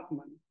thesis of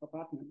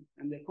Hartmann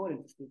and the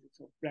coherentist thesis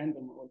of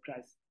Brandom or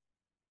Christ,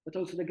 but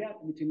also the gap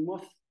between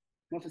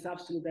Moss's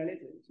absolute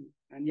dialecticism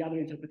and the other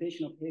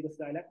interpretation of Hegel's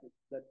dialectic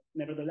that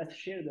nevertheless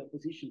share the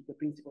opposition to the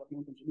principle of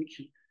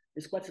non-contradiction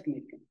is quite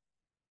significant.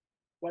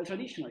 While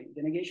traditionally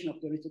the negation of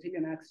the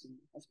Aristotelian axiom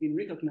has been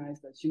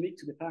recognized as unique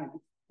to the finite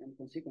and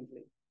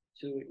consequently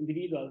to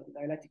individual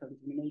dialectical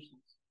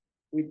determinations,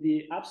 with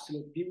the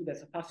absolute viewed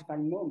as a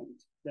pacifying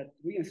moment that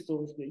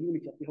reinstores the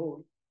unity of the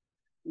whole,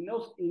 in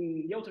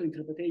the author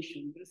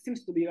interpretation, there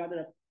seems to be rather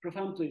a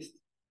profound twist,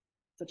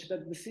 such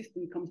that the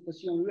system comes to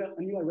assume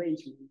a new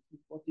arrangement,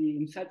 what he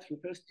himself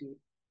refers to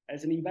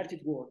as an inverted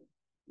world,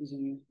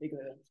 using Hegel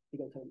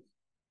terms.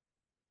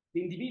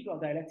 The individual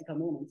dialectical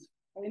moments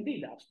are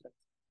indeed abstract,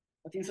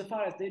 but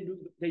insofar as they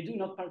do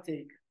not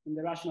partake in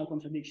the rational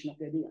contradiction of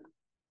the idea.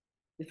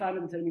 The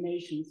final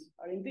determinations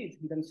are indeed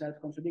themselves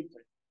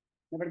contradictory.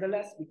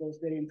 Nevertheless, because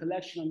their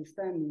intellectual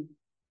understanding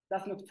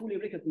does not fully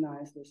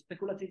recognize the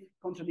speculative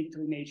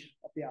contradictory nature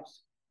of the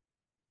absolute.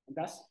 And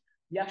thus,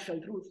 the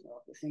actual truth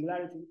of the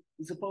singularity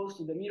is opposed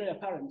to the merely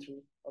apparent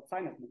truth of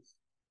finiteness.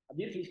 A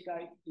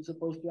Wirklichkeit is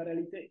opposed to a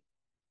Realität,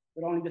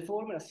 where only the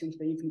former assumes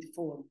the infinite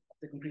form of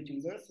the concrete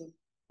universal,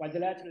 while the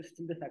latter is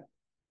still defective,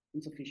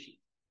 insufficient.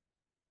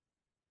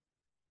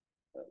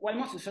 While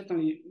Moss is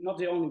certainly not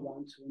the only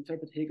one to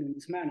interpret Hegel in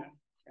this manner,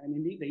 and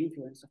indeed the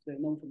influence of the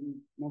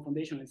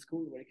non-foundational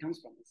school where it comes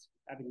from is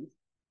evident,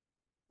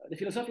 the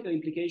philosophical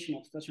implication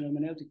of such an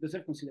hermeneutic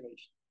deserves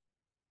consideration.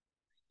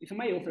 If I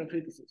may offer a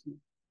criticism,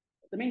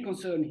 the main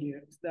concern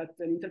here is that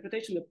an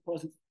interpretation that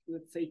posits,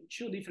 let's say,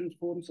 two different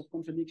forms of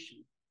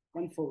contradiction,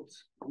 one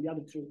false and the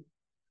other true,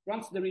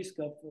 runs the risk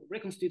of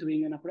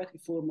reconstituting an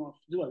apoplectic form of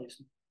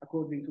dualism,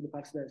 according to the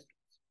Pax Vestris.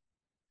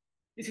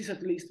 This is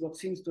at least what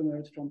seems to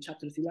emerge from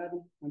chapters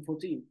 11 and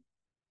 14,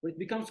 where it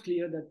becomes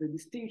clear that the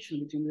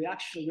distinction between the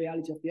actual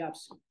reality of the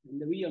absolute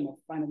and the realm of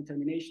final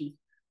determinations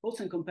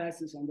also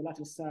encompasses, on the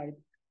latter side,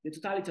 the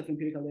totality of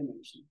empirical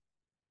dimension.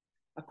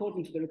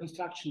 According to the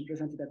reconstruction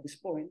presented at this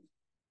point,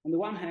 on the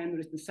one hand, there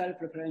is the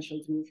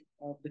self-referential truth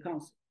of the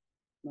concept,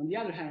 and on the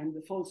other hand,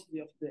 the falsity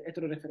of the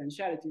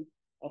heteroreferentiality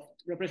of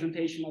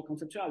representational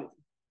conceptuality,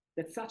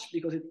 that's such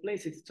because it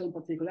places its own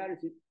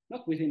particularity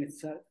not within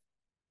itself,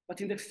 but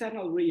in the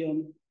external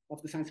realm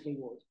of the sensible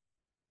world.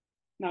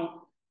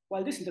 Now,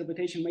 while this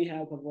interpretation may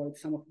help avoid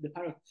some of the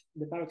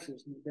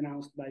paroxysms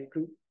denounced by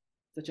Krug,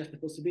 such as the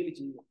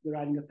possibility of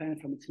deriving a pen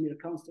from its mere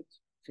concept,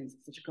 since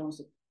such a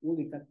concept would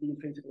in fact be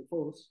intrinsically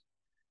false,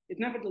 it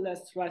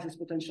nevertheless raises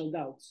potential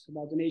doubts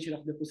about the nature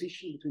of the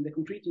position between the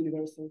concrete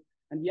universal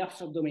and the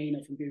abstract domain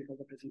of empirical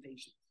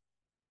representations.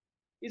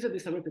 Isn't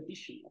this a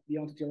repetition of the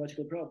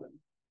ontological problem,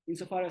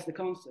 insofar as the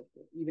concept,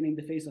 even in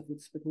the face of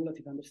its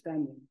speculative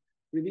understanding,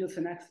 reveals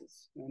an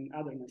excess and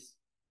otherness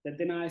that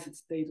denies its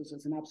status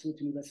as an absolute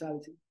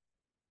universality?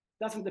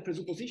 Doesn't the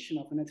presupposition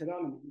of an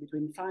heteronomy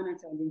between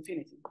finite and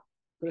infinity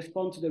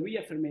correspond to the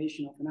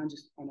reaffirmation of an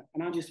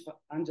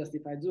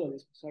unjustified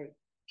dualism,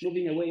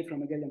 moving away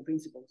from Hegelian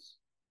principles?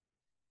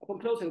 Upon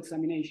closer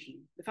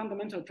examination, the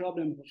fundamental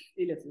problem of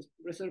Eliot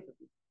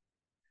resurfaces.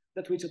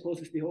 That which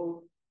opposes the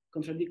whole,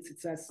 contradicts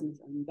its essence,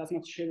 and does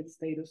not share its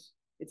status,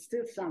 it's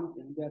still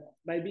something that,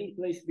 by being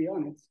placed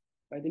beyond it,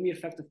 by the mere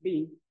fact of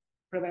being,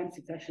 prevents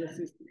its actual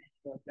existence,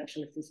 the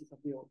actual existence of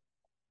the whole.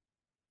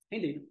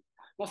 Indeed,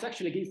 Moss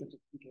actually gives a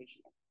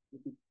justification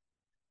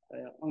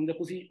on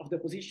the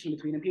position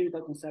between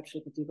empirical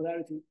conceptual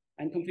particularity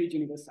and concrete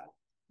universality.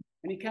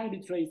 And it can be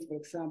traced, for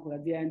example,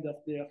 at the end of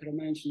the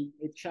aforementioned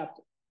 8th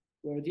chapter,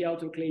 where the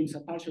author claims a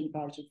partial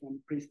departure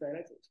from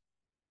pre-dialectics.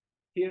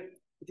 Here,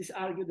 it is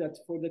argued that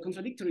for the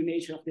contradictory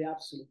nature of the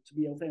absolute to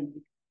be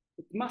authentic,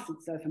 it must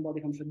itself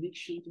embody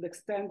contradiction to the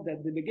extent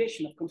that the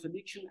negation of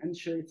contradiction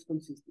ensures its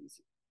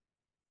consistency.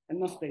 And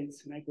Moss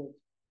states, and I quote,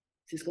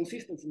 "Since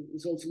consistency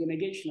is also the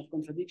negation of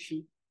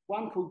contradiction,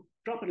 one could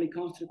properly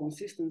construe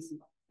consistency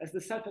as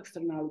the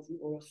self-externality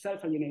or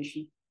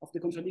self-alienation of the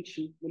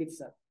contradiction with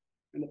itself."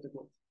 End of the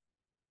quote.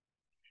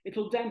 It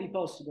will then be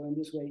possible in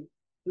this way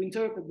to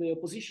interpret the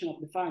opposition of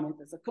the finite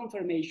as a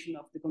confirmation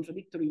of the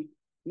contradictory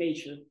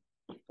nature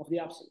of the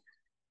absolute.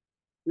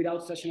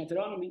 Without such an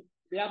heteronomy,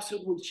 the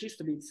absolute would cease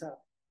to be itself.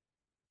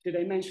 If the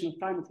dimension of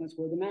finiteness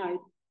were denied,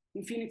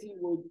 infinity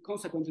would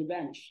consequently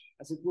vanish,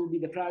 as it would be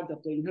deprived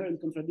of the inherent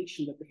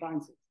contradiction that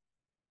defines it.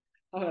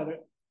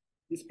 However,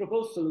 this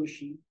proposed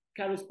solution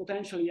carries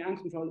potentially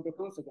uncontrollable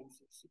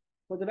consequences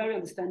for the very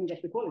understanding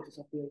of the qualities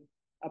of the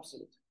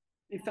absolute.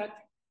 In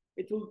fact,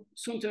 it will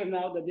soon turn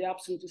out that the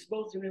absolute is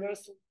both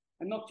universal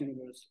and not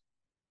universal,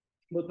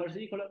 both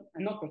particular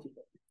and not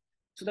particular,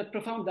 so that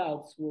profound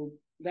doubts will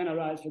then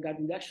arise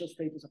regarding the actual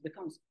status of the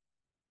concept.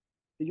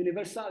 The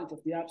universality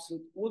of the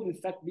absolute would in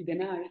fact be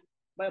denied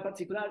by a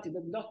particularity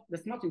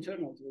that's not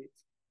internal to it,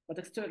 but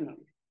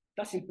externally,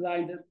 thus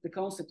implying that the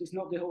concept is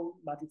not the whole,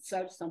 but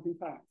itself something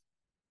finite.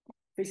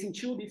 Facing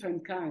two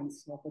different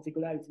kinds of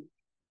particularity,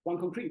 one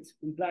concrete,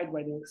 implied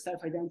by the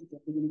self-identity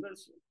of the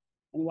universal,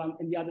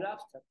 and the other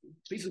abstract,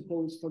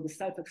 presupposed for the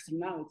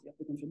self-externality of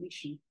the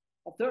contradiction,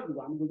 a third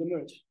one would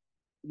emerge.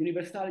 The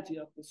universality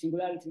of the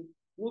singularity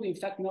would in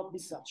fact not be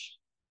such,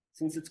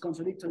 since its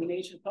contradictory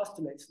nature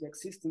postulates the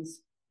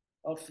existence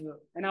of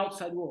an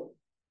outside world,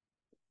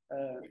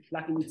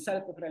 lacking its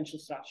self-referential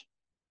structure.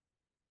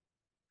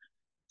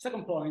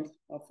 Second point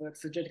of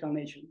exegetical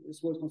nature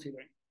is worth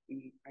considering.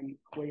 I'm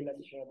way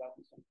less sure about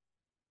this one.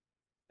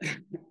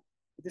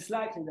 It is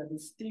likely that the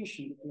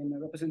distinction between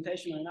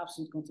representational and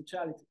absolute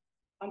conceptuality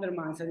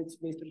undermines at its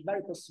base the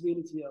very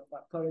possibility of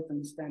a correct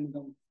understanding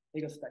of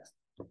Hegel's text,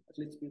 at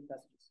least few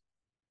passages.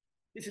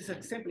 This is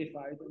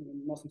exemplified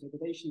in Moss'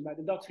 interpretation by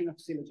the doctrine of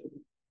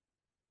syllogism,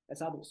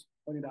 as others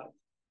pointed out,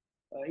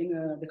 in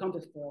the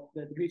context of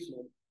the Greek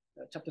law,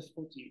 chapters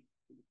 14.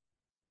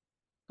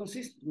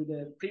 Consistent with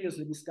the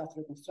previously discussed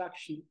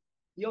reconstruction,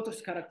 the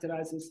authors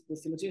characterizes the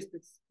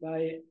syllogistics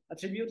by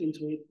attributing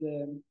to it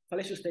the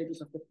fallacious status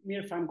of the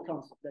mere finite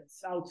concept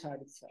that's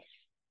outside itself.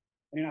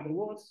 And in other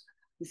words,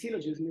 the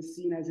syllogism is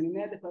seen as an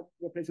inadequate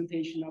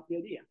representation of the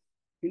idea,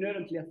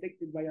 inherently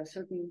affected by a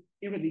certain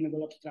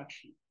irredeemable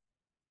abstraction.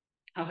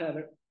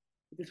 However,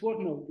 it is worth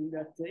noting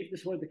that if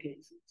this were the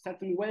case,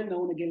 certain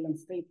well-known Hegelian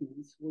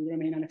statements will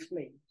remain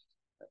unexplained.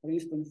 For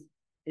instance,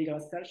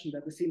 Hegel's assertion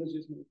that the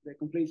syllogism is the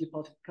completely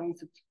positive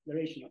concept, the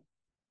rational.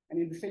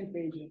 And in the same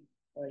page,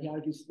 he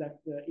argues that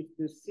if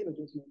the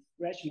syllogism is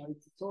rational,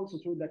 it's also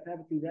true that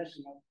everything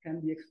rational can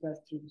be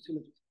expressed through the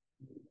syllogism.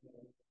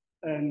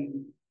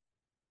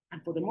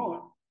 And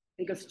furthermore,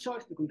 Hegel's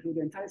choice to conclude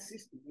the entire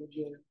system with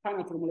the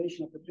final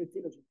formulation of the three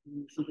syllogisms in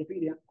the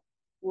Encyclopedia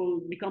will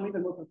become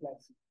even more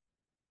perplexing.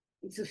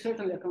 This is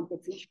certainly a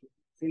complex issue,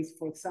 since,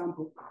 for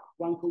example,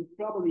 one could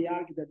probably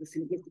argue that the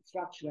syllogistic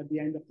structure at the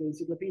end of the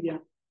Encyclopedia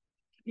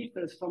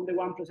differs from the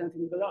one presented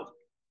in the Logic.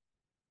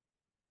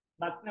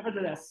 But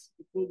nevertheless,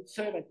 it would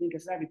serve, I think,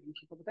 as evidence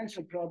of a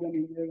potential problem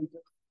inherent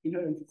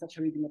in such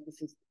a reading of the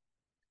system.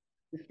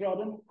 This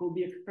problem could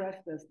be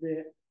expressed as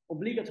the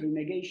obligatory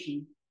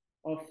negation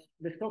of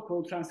the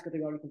so-called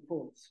transcategorical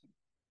forms.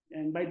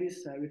 And by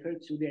this, I refer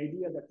to the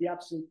idea that the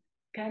absolute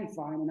can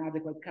find an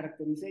adequate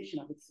characterization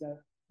of itself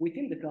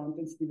within the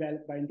contents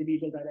developed by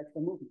individual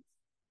dialectical movements.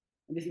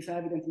 And this is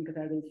evident in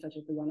categories such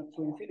as the one of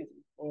true infinity,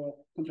 or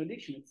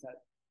contradiction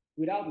itself,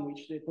 without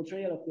which the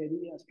portrayal of the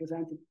idea as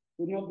presented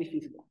would not be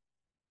feasible.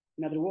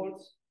 In other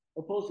words,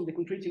 opposing the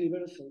concrete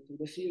universal to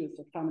the series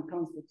of finite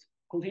concepts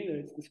could hinder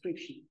its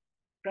description,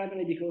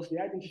 primarily because the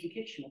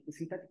identification of the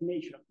synthetic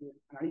nature of the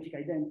analytic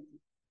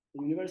identity,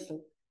 the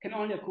universal, can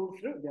only occur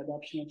through the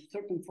adoption of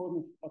certain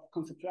form of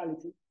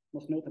conceptuality,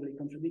 most notably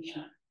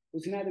contradiction,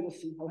 whose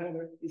inadequacy,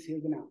 however, is here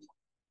denounced.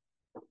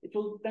 It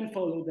will then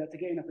follow that,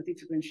 again, a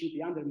petitio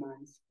principii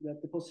undermines that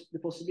the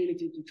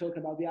possibility to talk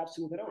about the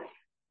absolute at all,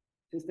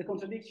 since the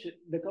contradiction,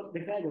 the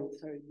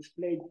categories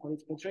displayed for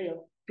its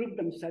portrayal proved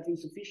themselves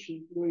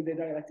insufficient during the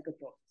dialectical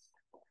process.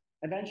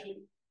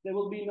 Eventually, there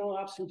will be no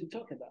absolute to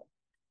talk about,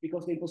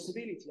 because the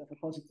impossibility of a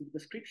positive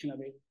description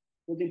of it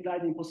would imply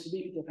the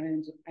impossibility of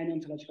any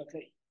ontological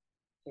claim.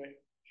 Sorry.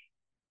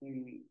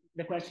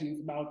 The question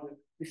is about the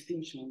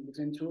distinction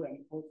between true and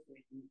false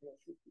in the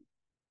system,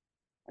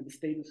 and the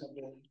status of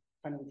the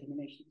final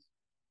determinations.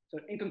 So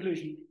in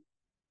conclusion,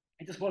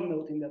 it is worth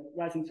noting that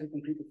rising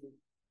certain criticism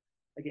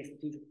against the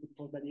thesis put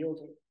forth by the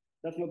author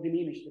does not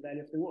diminish the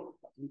value of the work,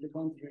 but on the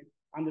contrary,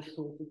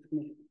 underscores its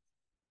significance.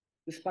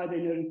 Despite the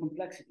inherent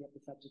complexity of the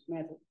subject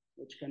matter,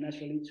 which can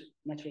naturally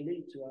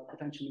lead to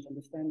potential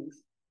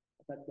misunderstandings,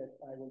 a fact that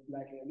I would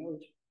likely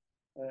acknowledge,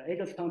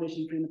 Hegel's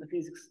foundation in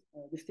metaphysics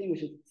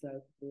distinguishes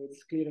itself through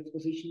its clear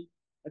exposition,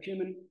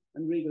 acumen,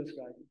 and rigorous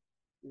writing.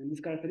 And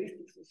these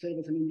characteristics serve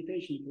as an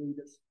invitation to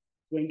readers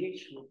to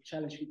engage with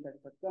challenging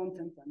textbook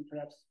content and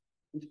perhaps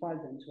inspire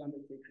them to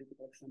undertake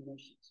critical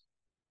examinations.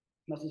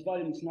 Moss's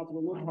volume is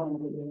notable not only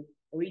for the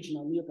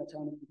original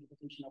Neoplatonic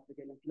interpretation of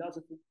Hegelian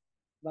philosophy,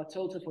 but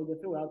also for the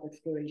throughout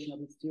exploration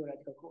of its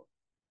theoretical core.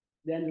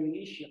 The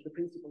underlying issue of the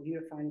principle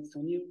here finds its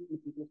own new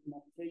meticulous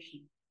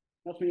thematization,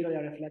 not merely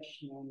a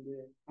reflection on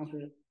the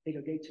answer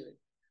Hegel gave to it,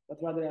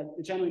 but rather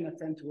a genuine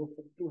attempt to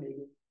offer through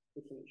Hegel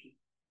the solution.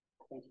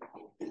 Thank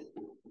you.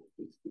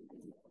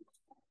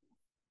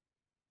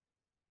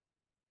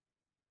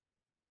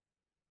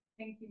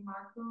 Thank you,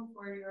 Marco,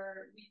 for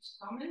your rich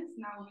comments.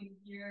 Now we'll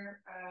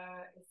hear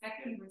a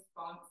second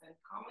response and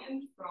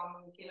comment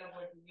from Michela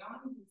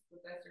Bordignon, who's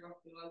professor of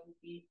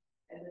philosophy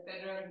at the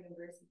Federal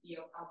University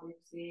of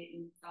Abruzzo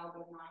in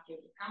Southern Marche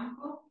del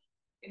Campo.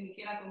 And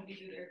Michela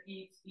completed her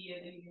PhD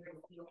at the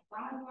University of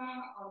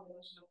Padova on the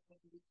notion of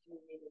contradiction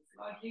in Hegel's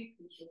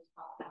logic, which was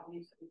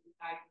published with the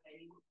title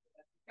Metaphysics.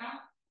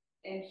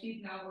 And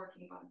she's now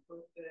working on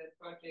the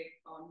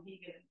project on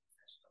Hegel and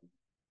succession.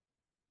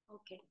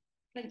 Okay,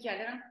 thank you,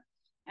 Elena.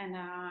 And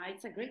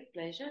it's a great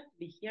pleasure to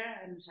be here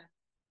and have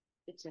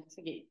the chance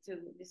again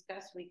to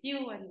discuss with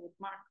you and with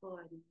Marco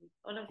and with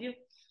all of you.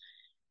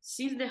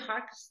 Since the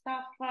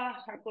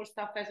hardcore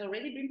stuff has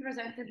already been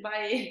presented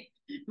by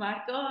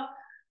Marco,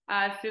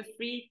 feel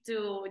free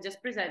to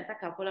just present a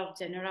couple of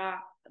general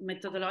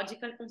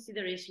methodological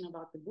considerations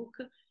about the book,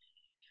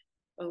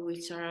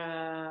 which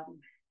are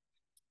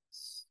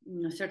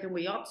in a certain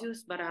way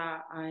obvious, but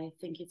I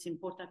think it's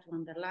important to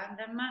underline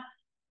them.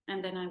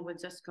 And then I will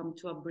just come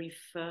to a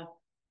brief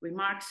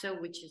remarks,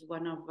 which is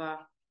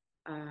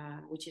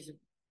which is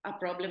a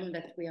problem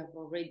that we have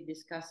already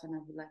discussed, and I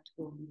would like to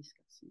go on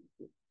discussing with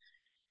you.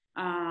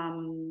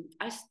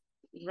 I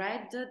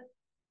read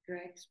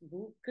Greg's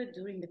book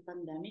during the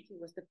pandemic. It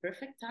was the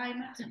perfect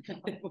time to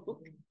read the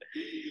book.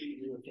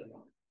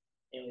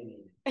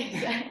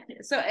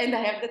 Exactly. So, and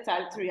I have the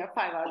time to read a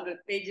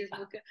 500 pages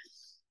book.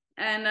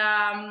 And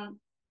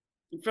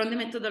from the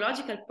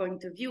methodological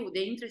point of view,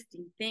 the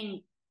interesting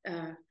thing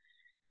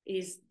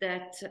is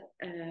that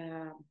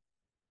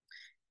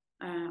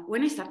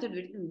when I started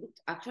reading the book,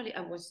 actually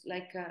I was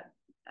like, I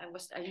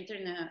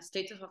entered in a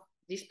state of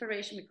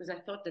desperation because I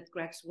thought that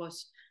Greg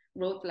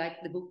wrote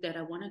like the book that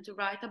I wanted to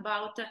write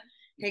about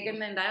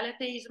Hegel and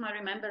dialecticism. I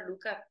remember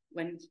Luca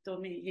when he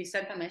told me, he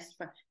sent a message,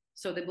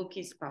 so the book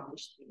is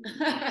published.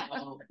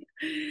 Oh,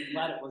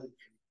 glad it wasn't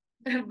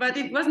true. But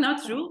it was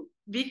not true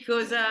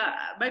because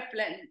my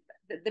plan,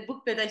 the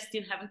book that I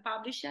still haven't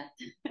published yet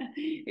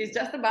is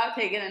just about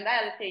Hegel and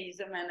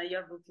dialecticism, and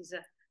your book is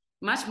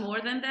much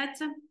more than that.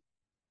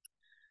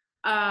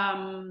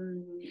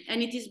 And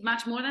it is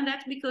much more than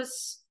that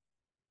because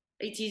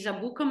it is a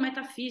book on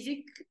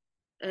metaphysics,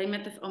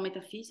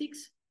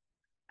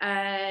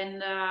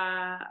 and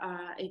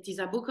it is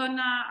a book on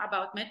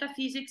about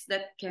metaphysics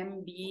that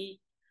can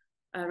be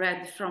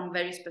read from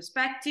various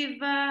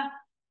perspectives.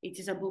 It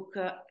is a book,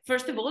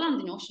 first of all, on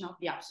the notion of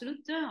the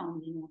absolute, on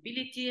the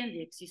immobility and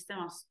the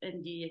existence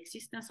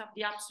of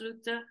the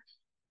absolute.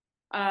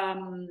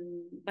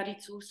 But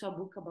it's also a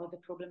book about the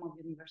problem of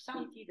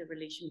universality, the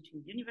relation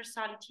between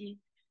universality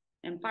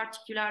and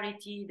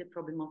particularity, the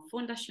problem of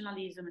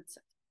foundationalism,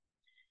 etc.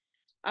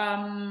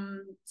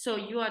 So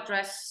you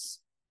address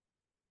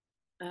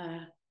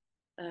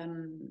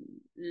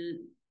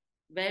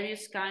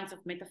various kinds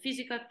of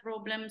metaphysical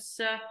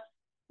problems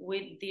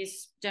with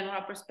this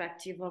general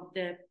perspective of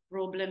the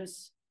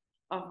problems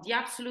of the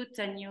absolute,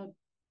 and you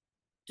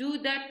do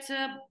that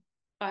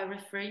by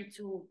referring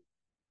to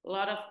a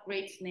lot of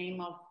great names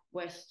of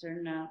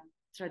Western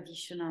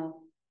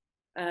traditional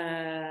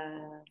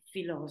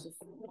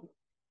philosophy.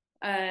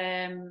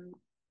 And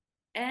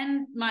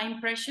my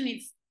impression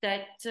is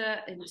that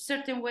in a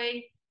certain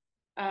way,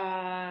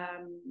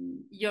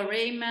 your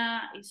aim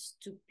is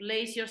to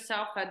place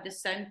yourself at the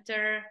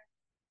center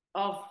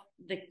of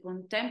the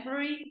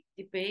contemporary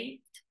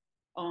debate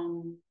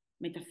on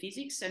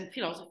metaphysics and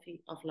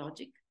philosophy of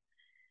logic.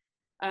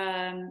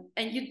 And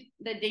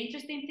the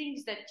interesting thing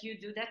is that you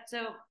do that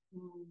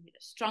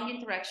strong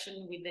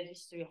interaction with the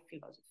history of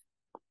philosophy.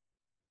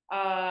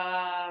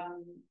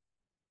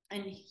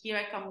 And here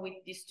I come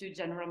with these two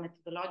general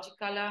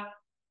methodological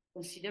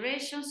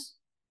considerations.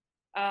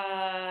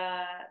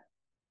 The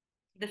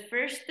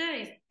first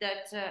is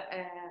that,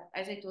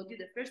 as I told you,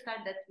 the first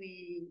time that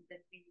we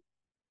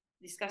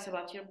discuss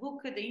about your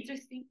book, the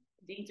interesting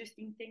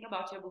thing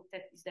about your book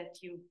is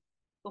that you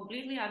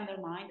completely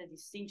undermine the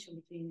distinction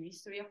between the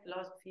history of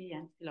philosophy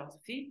and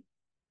philosophy.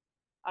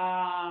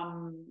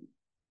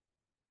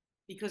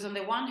 Because on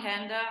the one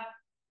hand,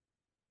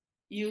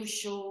 you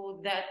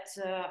show that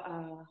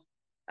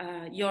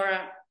your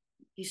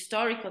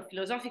historical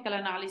philosophical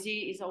analysis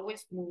is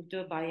always moved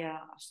by a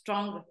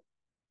strong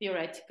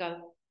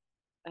theoretical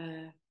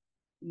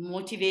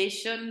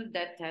motivation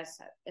that has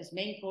as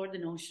main core the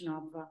notion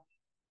of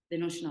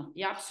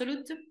the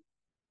absolute,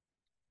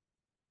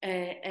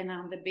 and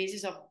on the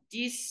basis of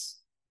this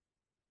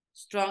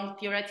strong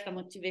theoretical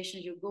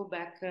motivation, you go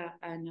back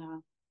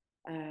and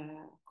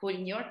call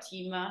in your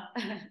team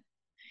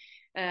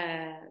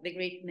the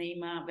great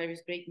name,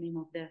 various great name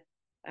of the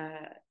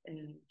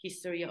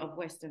history of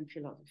Western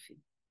philosophy.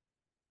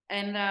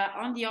 And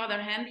on the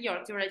other hand,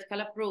 your theoretical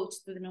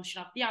approach to the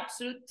notion of the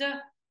absolute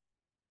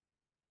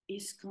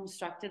is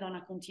constructed on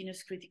a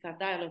continuous critical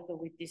dialogue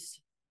with this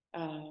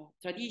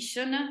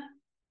tradition.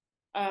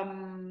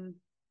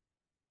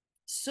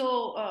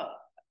 So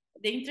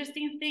the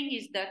interesting thing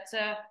is that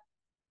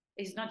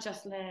it's not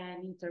just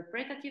an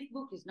interpretative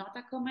book, it's not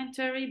a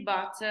commentary,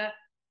 but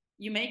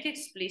you make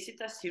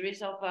explicit a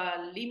series of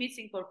limits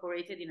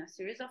incorporated in a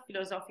series of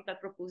philosophical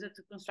proposals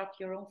to construct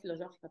your own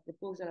philosophical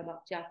proposal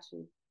about the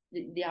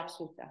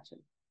absolute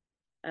actually.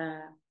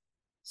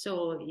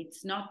 So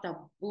it's not a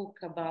book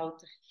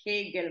about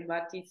Hegel,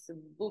 but it's a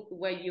book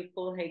where you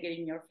call Hegel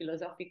in your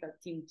philosophical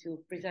team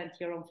to present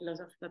your own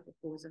philosophical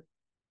proposal.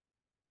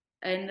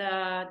 And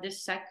the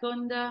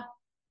second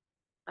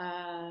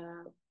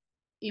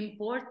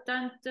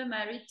important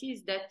merit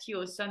is that you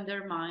also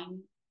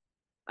undermine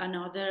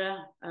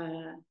another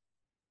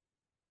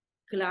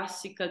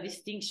classical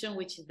distinction,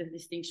 which is the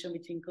distinction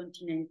between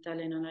continental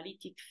and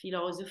analytic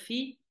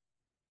philosophy.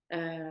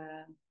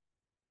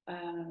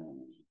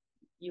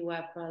 You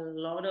have a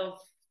lot of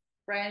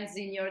friends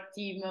in your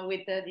team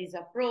with this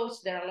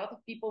approach. There are a lot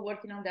of people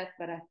working on that,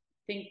 but I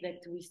think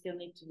that we still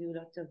need to do a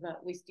lot of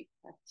we still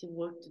have to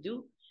work to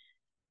do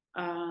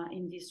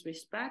in this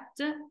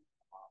respect.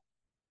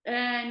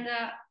 And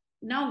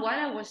now, while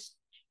I was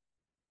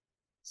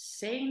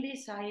saying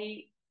this,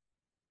 it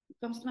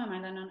comes to my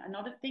mind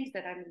another thing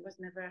that I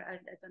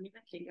don't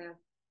even think I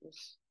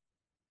was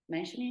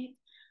mentioning it.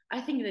 I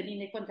think that in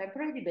the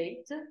contemporary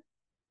debate,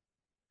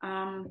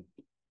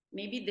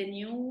 maybe the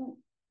new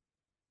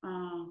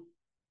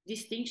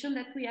distinction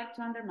that we have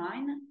to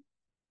undermine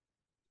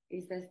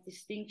is that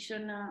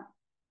distinction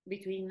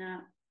between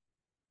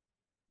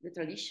the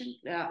tradition,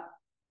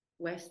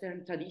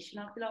 Western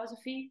traditional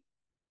philosophy,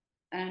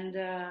 and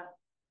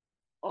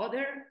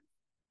other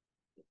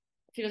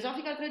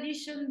philosophical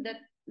tradition that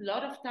a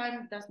lot of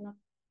time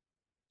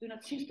do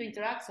not seem to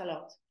interact a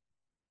lot.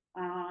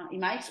 In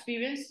my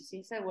experience,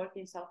 since I work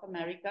in South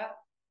America,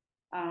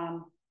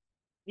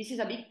 this is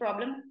a big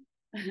problem.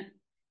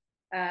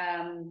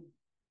 And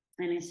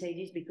I say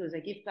this because I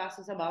give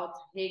classes about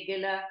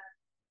Hegel,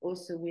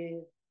 also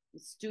with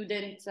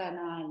students, and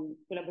I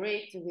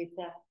collaborate with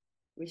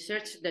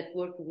research that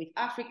work with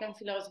African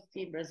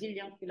philosophy,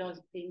 Brazilian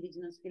philosophy,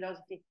 indigenous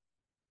philosophy.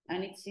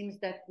 And it seems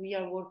that we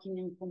are working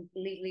in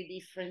completely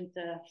different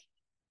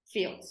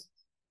fields.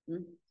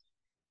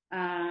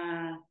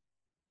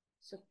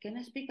 So can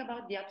I speak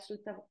about the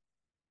absolute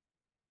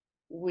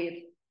with,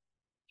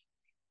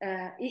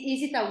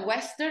 is it a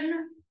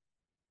Western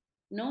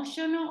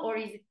notion, or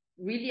is it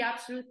really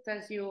absolute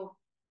as you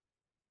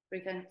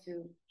pretend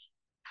to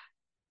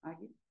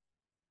argue?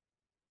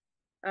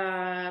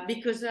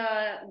 Because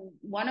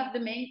one of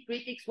the main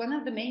critics,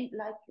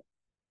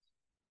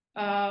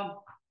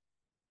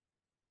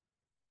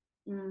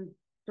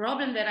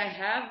 problem that I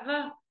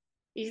have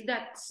is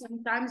that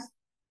sometimes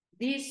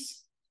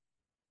this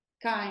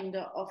kind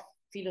of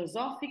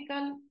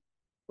philosophical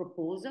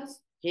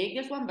proposals,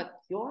 Hegel's one,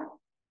 but your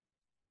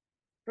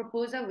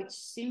proposal, which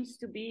seems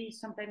to be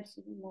sometimes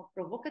more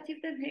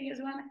provocative than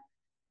Hegel's one,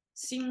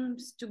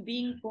 seems to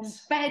be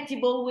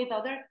incompatible with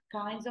other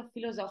kinds of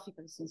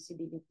philosophical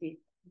sensibility.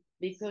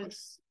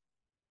 Because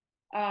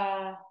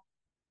but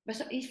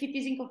so if it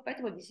is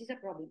incompatible, this is a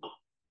problem.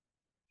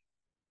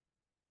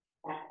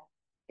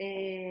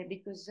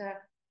 Because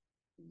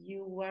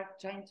you are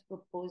trying to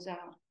propose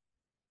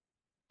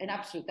an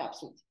absolute.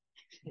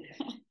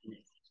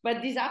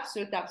 But this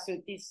absolute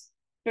is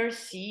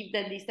perceived,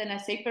 at least, and I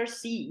say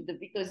perceived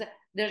because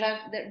there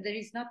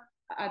is not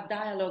a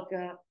dialogue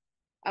and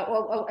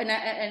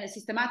a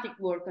systematic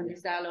work on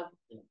this dialogue.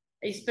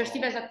 It's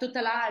perceived as a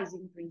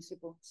totalizing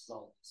principle.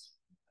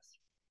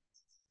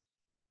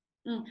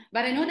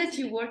 But I know that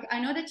you work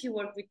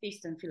with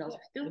Eastern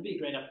philosophy too. It'd be a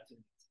great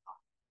opportunity.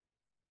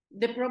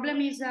 The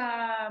problem is,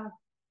 I've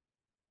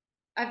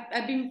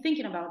been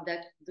thinking about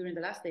that during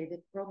the last day.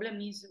 The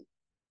problem is,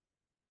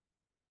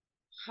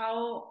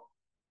 how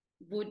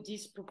would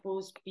this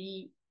proposal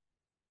be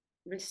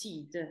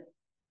received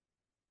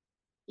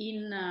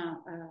in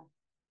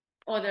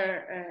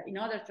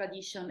other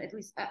tradition, at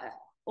least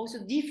also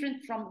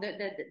different from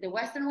the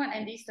Western one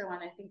and the Eastern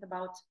one? I think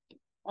about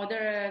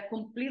other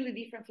completely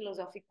different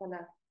philosophical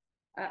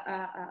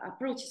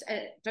approaches,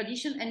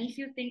 tradition. And if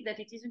you think that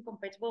it is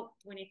incompatible,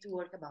 we need to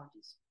work about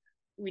this.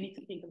 We need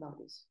to think about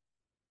this.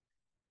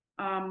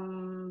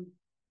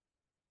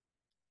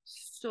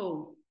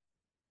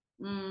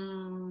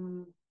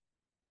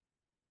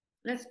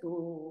 let's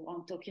go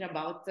on talking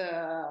about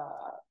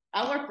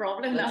our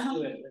problem Let's now.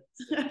 do it.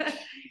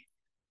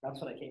 That's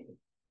what I came to.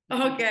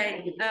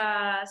 Okay,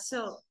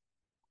 so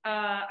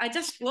I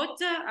just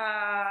quote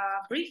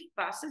a brief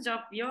passage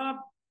of your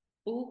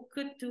book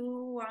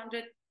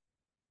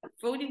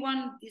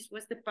 241. This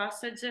was the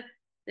passage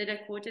that I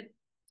quoted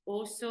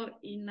also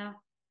in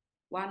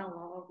one of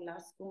our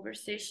last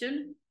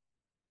conversation.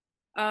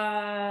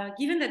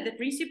 Given that the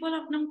principle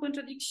of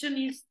non-contradiction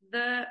is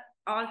the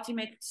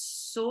ultimate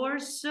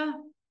source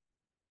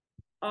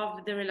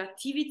of the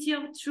relativity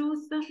of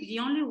truth, the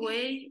only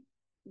way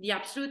the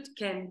absolute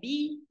can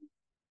be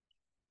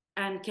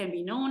and can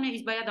be known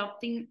is by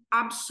adopting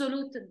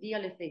absolute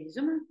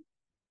dialetheism.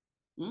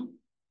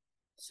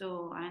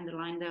 So I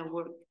underline the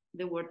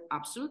word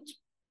absolute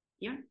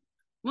here.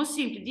 Most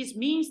simply, this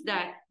means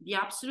that the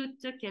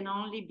absolute can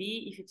only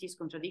be if it is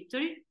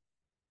contradictory.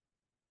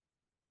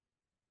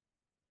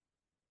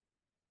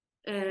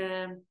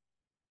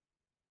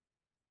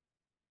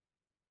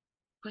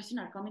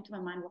 Questions are coming to my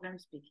mind while I'm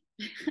speaking.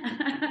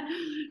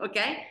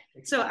 Okay,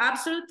 so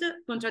absolute,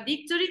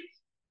 contradictory.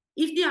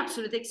 If the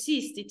absolute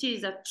exists, it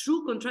is a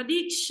true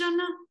contradiction.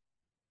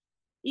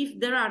 If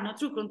there are no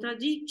true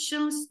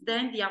contradictions,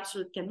 then the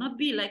absolute cannot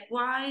be.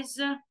 Likewise,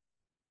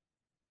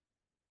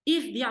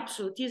 if the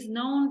absolute is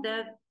known,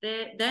 then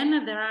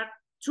there are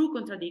true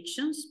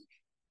contradictions.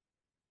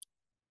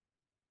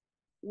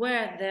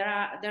 Where there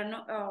are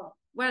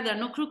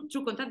no true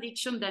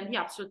contradiction, then the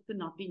absolute could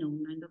not be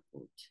known. End of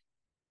quote.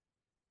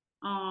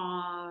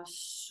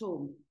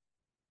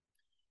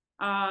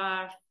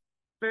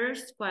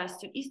 First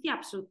question: is the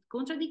absolute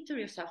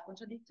contradictory or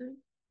self-contradictory?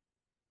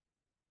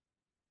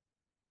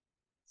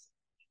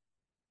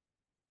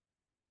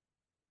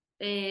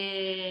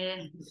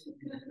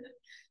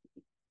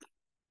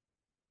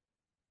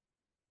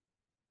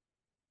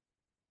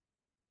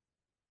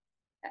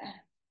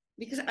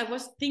 Because I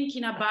was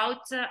thinking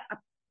about a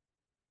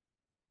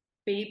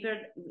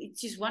paper.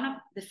 It is one of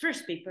the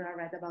first paper I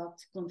read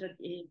about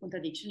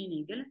contradiction in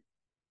Hegel,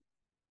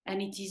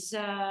 and it is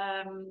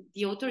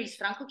the author is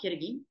Franco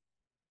Chiereghin,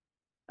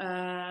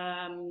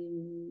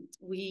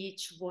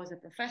 which was a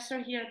professor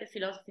here at the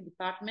philosophy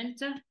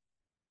department.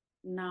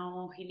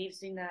 Now he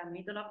lives in the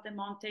middle of the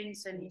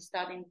mountains and he's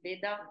studying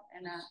Veda,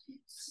 and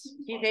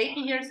he's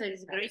 80 years, so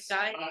he's a great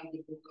guy.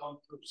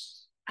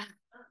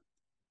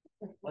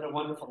 What a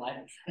wonderful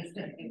life.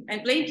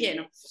 And playing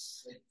piano.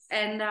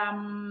 And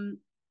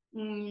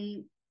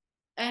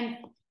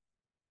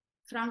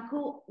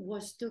Franco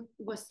was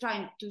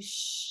trying to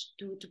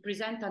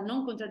present a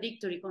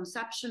non-contradictory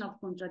conception of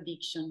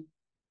contradiction.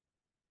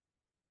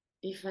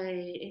 If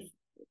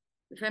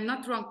I'm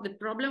not wrong, the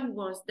problem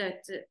was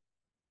that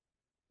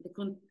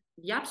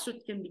the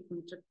absolute can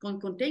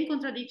contain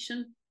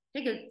contradiction.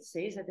 Hegel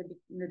says that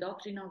in the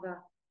doctrine of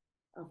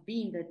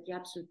being that the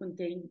absolute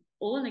contains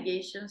all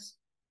negations,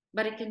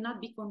 but it cannot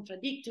be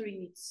contradictory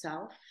in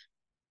itself.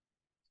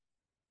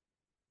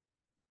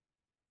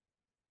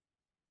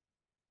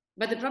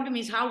 But the problem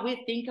is how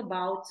we think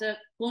about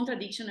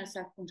contradiction and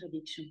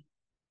self-contradiction,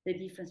 the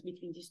difference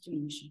between these two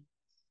notions.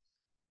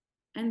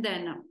 And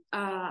then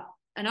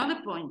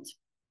another point,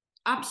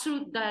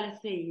 absolute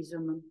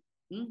dialetheism.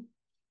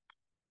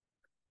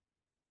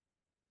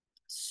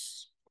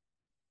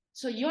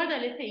 So your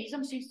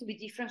dialetheism seems to be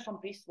different from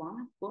priest one,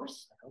 of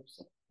course. I hope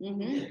so.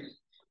 Mm-hmm.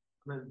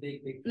 I'm a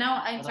big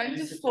Now I'm trying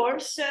to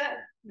force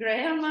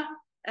Graham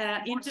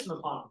into.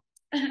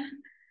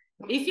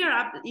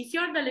 If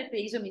your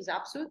dialetheism is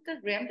absolute,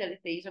 Graham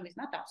dialetheism is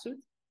not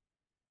absolute.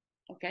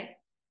 Okay,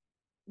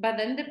 but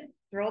then the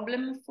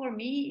problem for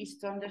me is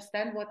to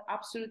understand what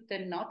absolute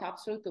and not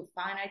absolute or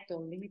finite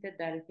or limited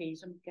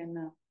dialetheism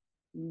can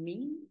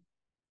mean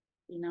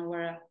in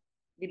our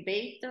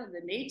debate of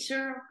the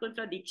nature of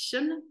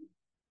contradiction.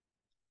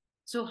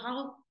 So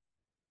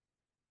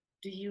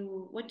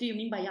what do you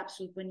mean by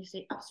absolute when you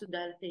say absolute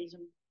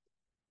dialetheism?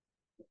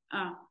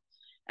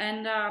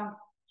 And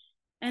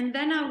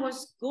then I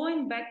was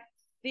going back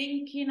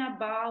thinking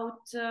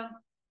about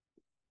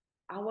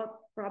our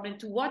problem.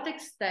 To what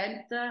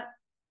extent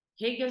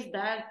Hegel's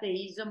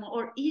dialetheism,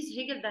 or is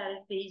Hegel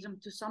dialetheism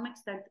to some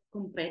extent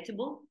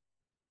compatible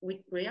with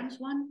Graham's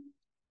one?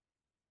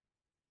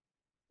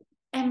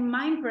 And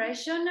my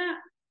impression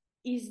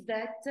is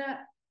that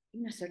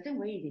in a certain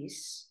way it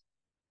is.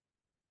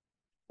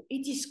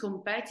 It is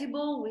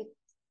compatible with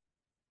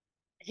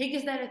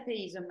Hegel's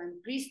dialetheism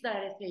and priest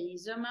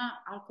dialetheism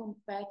are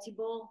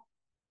compatible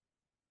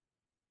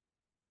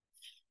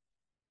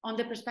on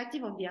the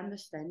perspective of the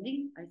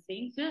understanding, I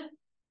think.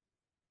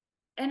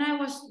 And I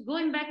was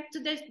going back to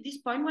this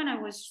point when I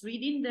was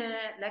reading the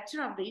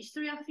lecture of the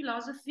history of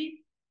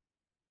philosophy,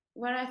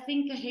 where I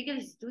think Hegel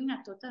is doing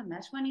a total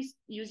mess when he's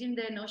using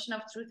the notion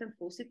of truth and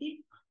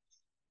falsity,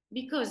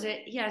 because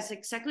he has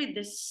exactly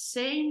the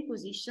same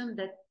position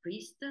that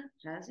Priest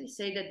has. He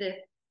say that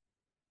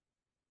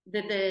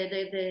the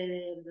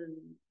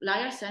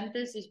liar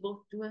sentence is both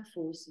true and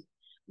false.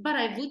 But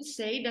I would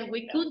say that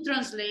we could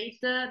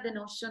translate the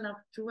notion of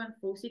true and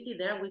falsity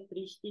there with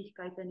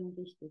Richtigkeit and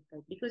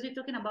Unrichtigkeit, because you're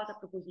talking about a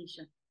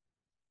proposition.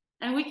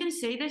 And we can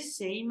say the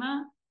same,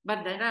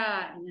 but there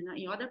are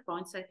in other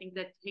points, I think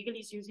that Hegel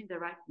is using the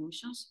right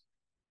notions.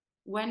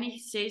 When he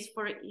says,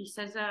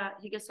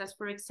 Hegel says,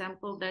 for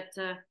example, that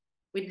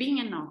with being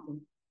and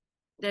nothing,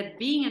 that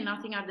being and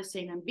nothing are the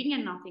same and being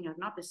and nothing are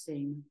not the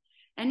same.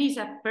 And he's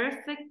a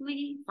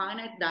perfectly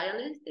finite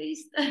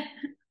dialectist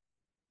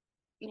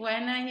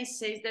when he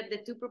says that the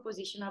two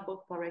propositions are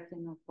both correct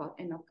and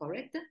not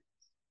correct.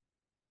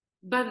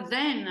 But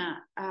then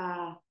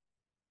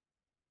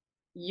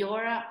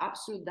your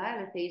absolute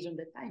dialectism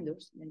that I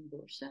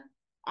endorse,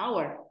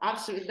 our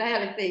absolute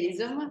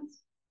dialectism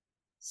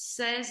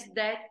says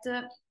that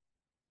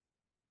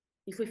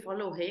if we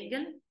follow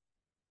Hegel,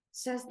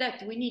 says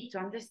that we need to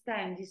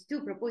understand these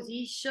two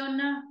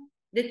propositions,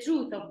 the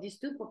truth of these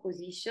two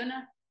propositions,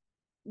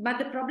 but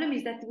the problem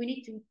is that we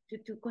need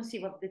to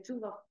conceive of the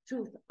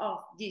truth of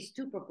these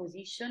two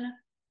propositions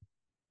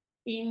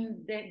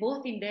in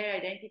both in their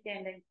identity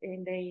and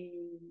in their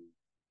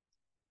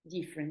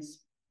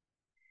difference.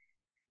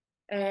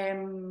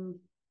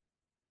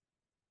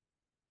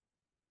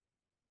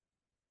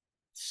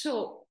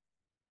 So,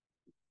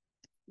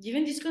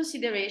 given these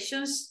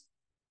considerations,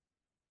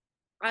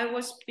 I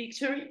was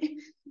picturing,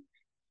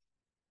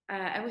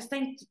 I was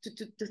trying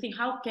to think,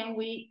 how can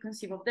we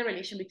conceive of the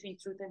relation between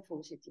truth and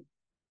falsity?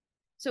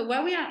 So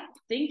when we are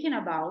thinking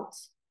about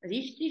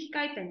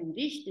Richtigkeit and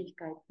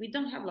Unrichtigkeit, we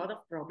don't have a lot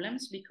of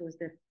problems because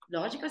the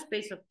logical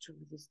space of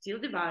truth is still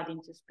divided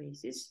into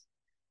spaces,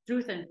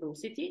 truth and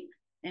falsity,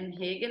 and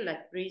Hegel,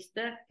 like Priest,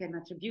 can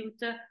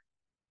attribute a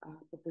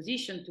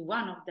proposition to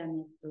one of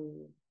them,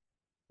 to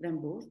them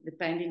both,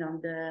 depending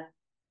on the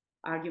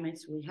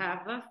arguments we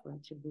have for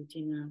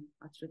attributing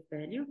a truth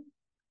value.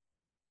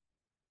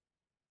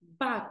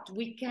 But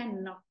we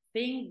cannot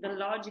think the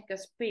logical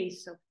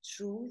space of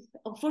truth,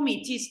 or for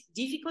me, it is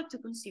difficult to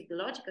conceive the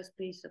logical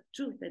space of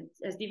truth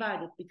as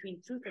divided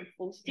between truth and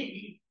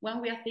falsity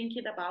when we are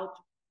thinking about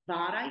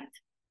Wahrheit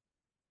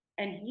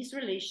and his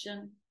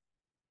relation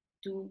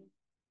to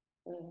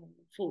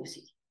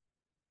falsity.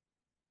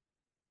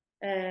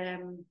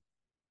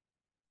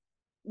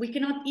 We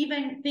cannot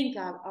even think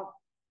about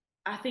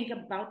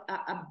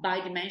a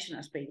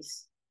bidimensional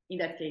space in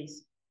that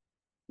case.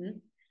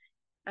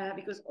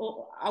 Because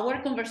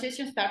our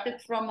conversation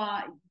started from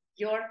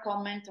your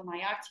comment on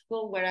my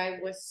article where I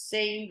was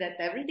saying that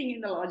everything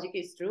in the logic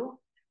is true,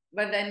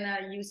 but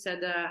then you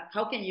said,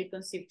 how can you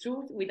conceive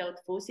truth without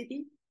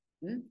falsity?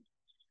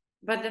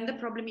 But then the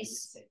problem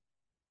is,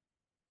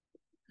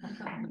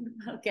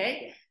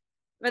 okay,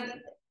 but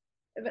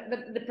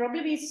the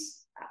problem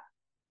is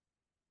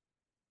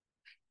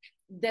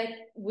that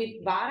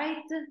with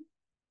Wahrheit,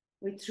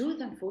 with truth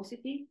and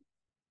falsity,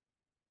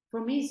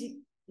 for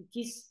me it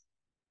is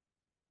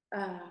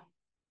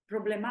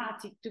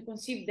problematic to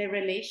conceive the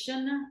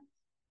relation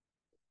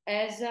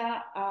as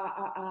a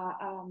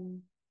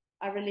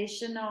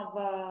relation of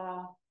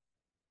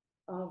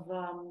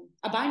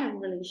a binary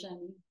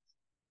relation,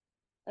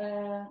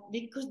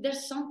 because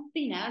there's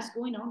something else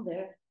going on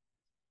there.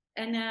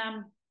 And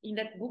in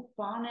that book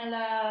panel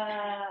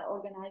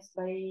organized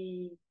by,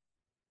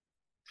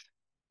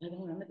 I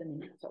don't remember the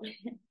name, sorry,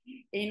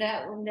 in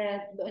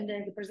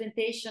the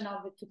presentation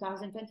of the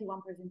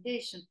 2021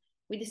 presentation,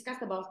 we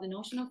discussed about the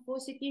notion of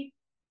falsity,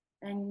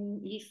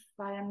 and if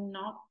I am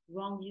not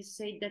wrong, you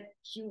said that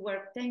you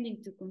were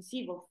tending to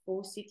conceive of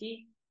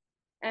falsity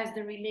as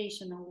the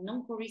relation of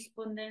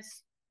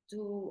non-correspondence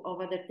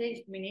of a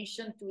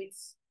determination to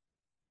its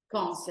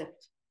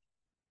concept.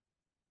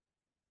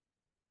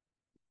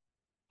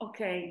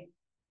 Okay.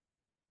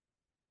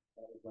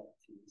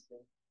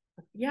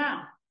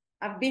 Yeah,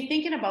 I've been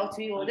thinking about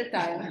you all the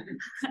time.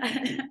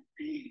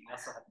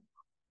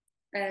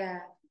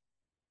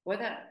 What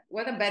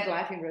a bad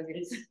life in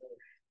Brazil.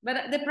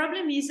 But the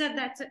problem is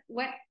that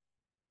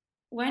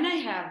when I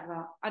have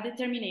a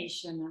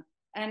determination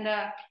and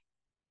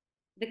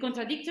the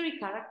contradictory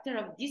character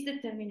of this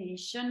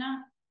determination,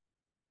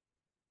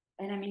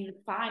 and I mean,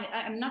 fine,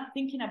 I'm not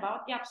thinking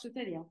about the absolute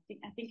idea.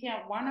 I'm thinking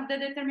of one of the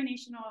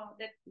determinations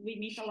that we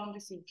meet along the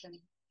system.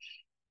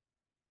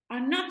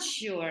 I'm not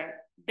sure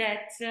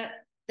that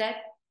the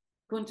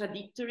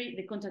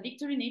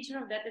contradictory nature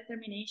of that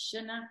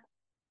determination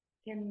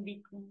can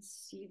be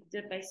conceived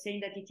by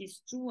saying that it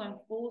is true and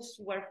false,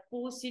 where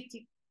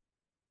falsity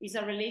is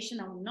a relation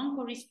of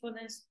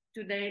non-correspondence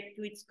to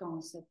its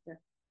concept.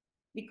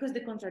 Because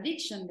the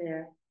contradiction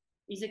there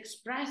is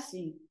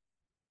expressing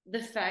the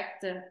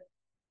fact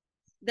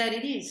that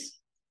it is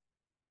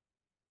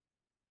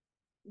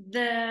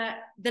the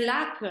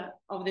lack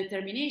of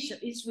determination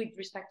is with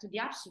respect to the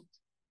absolute,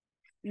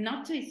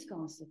 not to its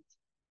concept.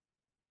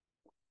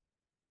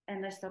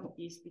 And I stop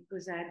this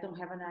because I don't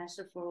have an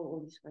answer for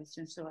all these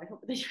questions. So I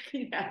hope that you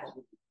can help.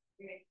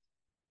 Great.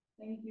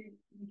 Thank you,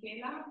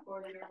 Michaela,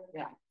 for your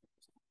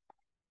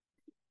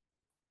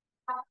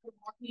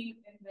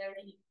and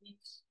very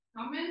rich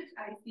comment.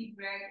 I see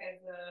Greg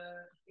as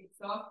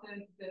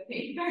exhausted the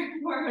paper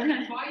for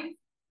the points.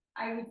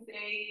 I would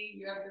say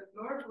you have the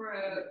floor for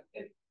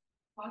a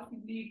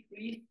possibly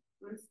brief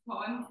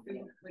response to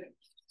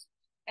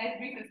as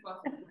brief as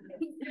possible.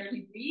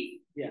 fairly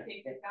brief. Yeah.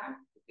 Take your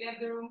time. We have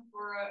the room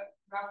for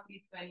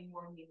roughly 20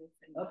 more minutes.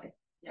 Okay.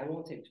 Yeah. I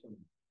won't take 20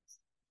 minutes.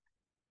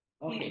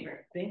 Okay.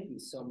 Thank you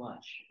so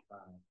much,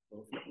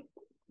 both of you,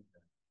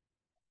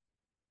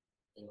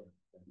 for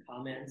the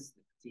comments,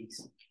 the critiques.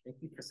 Thank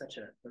you for such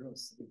a thorough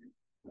study.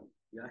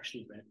 You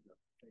actually read them.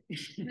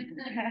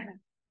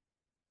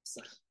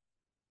 So,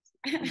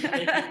 thank you for,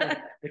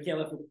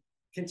 Michaela, for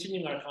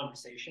continuing our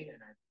conversation,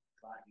 and I'm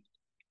glad we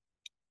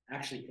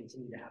actually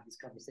continue to have these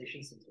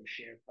conversations since we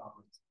share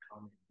problems in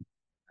common.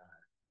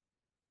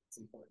 It's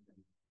important that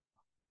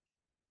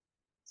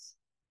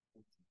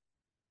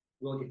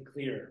we'll get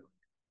clearer.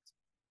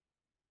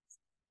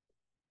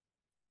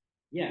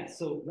 Yeah,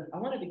 so I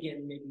want to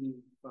begin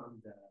maybe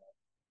from the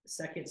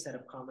second set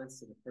of comments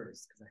to the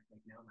first, because I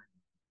think now my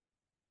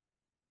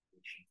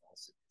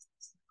also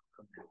is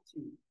come back to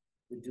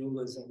the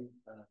dualism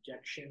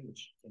objection,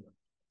 which came up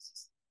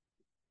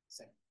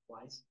second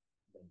twice.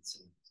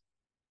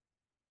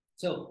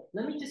 So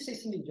let me just say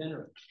something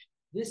general.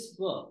 This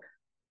book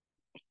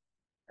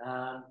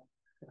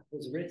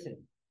was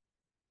written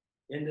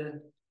in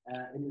the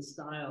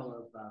style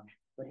of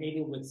what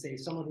Hegel would say,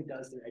 someone who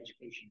does their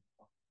education.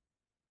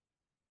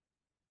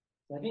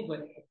 So I think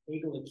what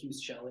Hegel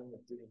accused Schelling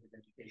of doing his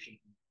education.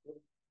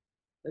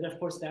 But of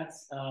course, that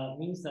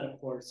means that, of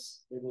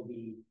course, there will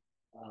be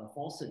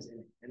falsehoods in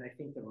it. And I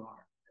think there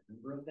are a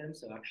number of them.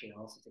 So actually,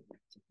 I'll also take the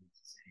opportunity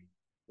to say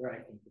where I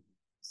think the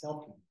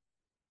self-community.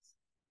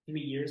 3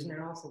 years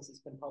now since it's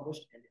been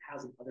published, and it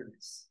has an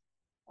otherness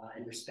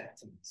and respect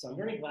to me. So I'm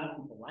very glad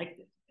people liked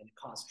it and it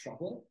caused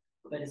trouble,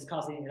 but it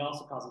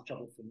also causes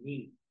trouble for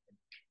me.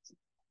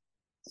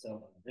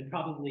 So, and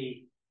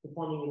probably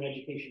performing your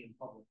education in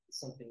public is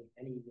something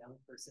any young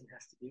person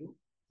has to do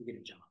to get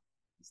a job.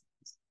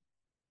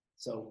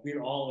 So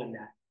we're all in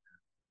that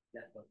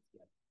boat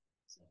together.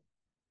 So,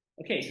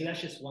 okay, so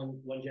that's just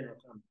one general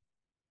comment.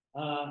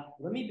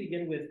 Let me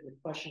begin with the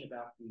question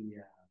about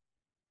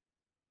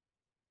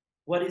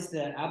what is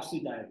the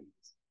absolute dialectic?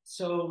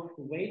 So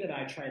the way that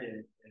I try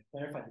to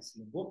clarify this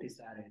in the book is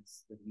that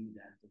it's the view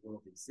that the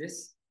world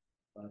exists,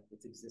 but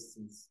its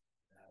existence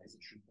is a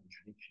true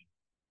contradiction.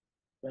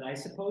 But I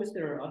suppose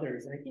there are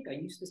others, and I think I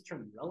use this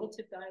term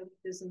relative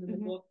dialectism in the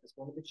book as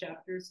one of the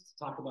chapters to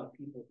talk about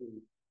people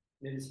who,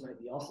 maybe this might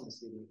be also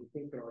misleading, who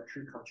think there are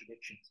true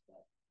contradictions,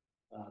 but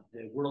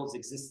the world's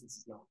existence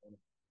is not one of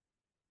them.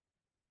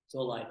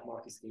 So like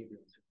Marcus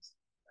Gabriel, because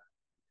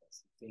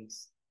he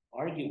thinks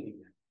arguably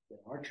that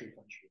there are true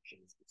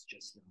contradictions, it's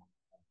just not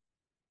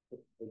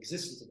the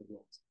existence of the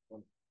world is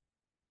one.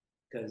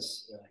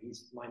 Because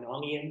he's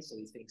Meinongian, so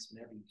he thinks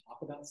whenever you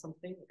talk about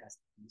something, it has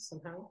to be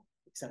somehow,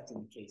 except in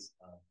the case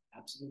of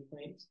absolute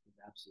claims, there's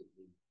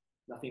absolutely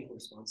nothing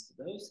corresponds to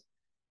those.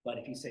 But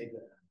if you say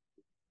the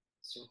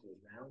circle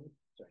is round,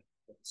 sorry,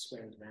 the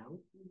square is round,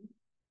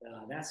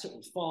 that's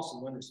certainly false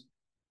in one respect,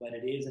 but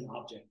it is an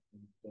object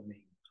in the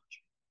domain of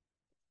contradiction.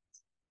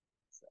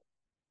 So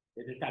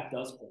it in fact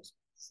does correspond.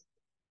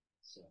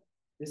 So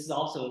this is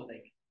also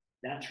like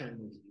that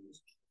term was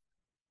used,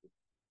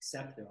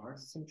 except there are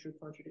some true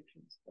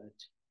contradictions,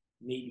 but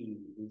maybe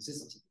the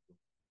existence of the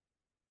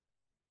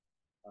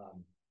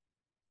world.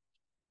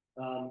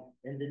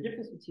 And the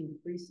difference between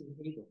Priest and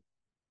Hegel,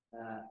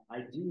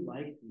 I do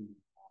like the,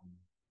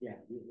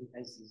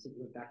 as you said,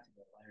 going back to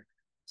the liar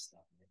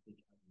stuff, and I think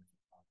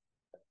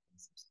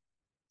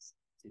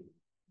to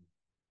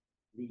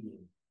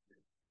leading the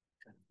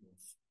kind of more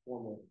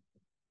formal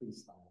Priest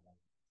style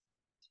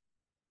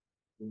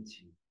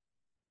into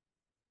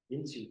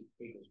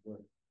Hegel's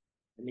work,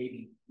 and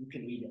maybe you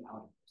can read it out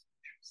of those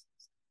pictures.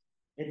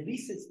 At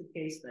least it's the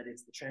case that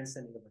it's the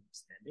transcending of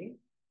understanding.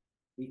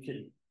 We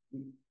can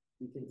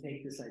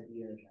take this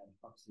idea that a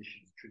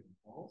proposition is true and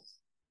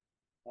false,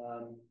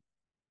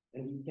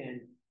 and we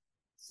can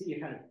see a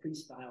kind of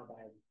pre-style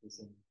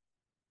dialectism,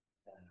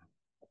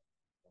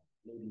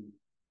 maybe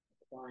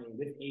applying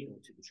with Hegel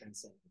to the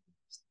transcending of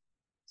understanding.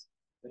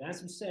 But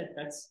as you said,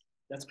 that's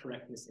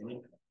correctness and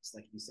incorrectness.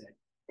 Like you said,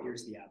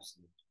 here's the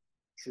absolute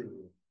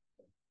true.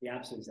 The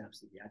absolute is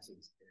absolute. The absolute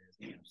is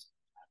the absolute.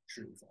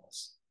 True,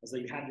 false. As though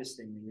you have this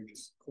thing and you're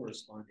just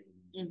corresponding,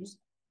 you're just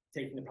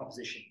taking the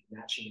proposition,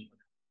 matching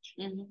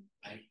it,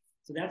 right?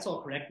 So that's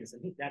all correctness.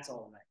 I think that's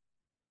all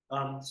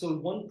right. So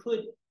one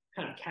could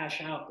kind of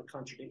cash out the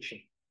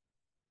contradiction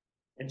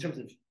in terms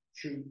of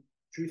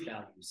truth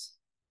values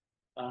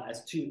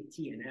as T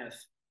and F.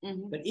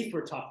 But if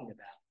we're talking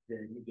about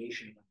the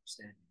negation of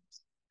understanding,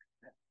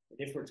 but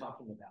if we're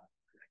talking about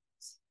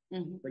correctness,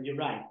 but you're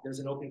right, there's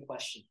an open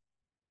question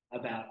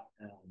about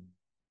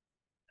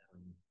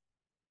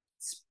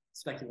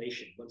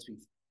speculation once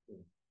we've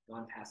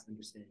gone past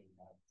understanding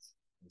about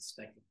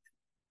speculative,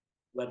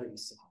 whether we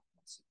still have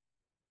also.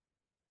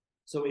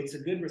 So it's a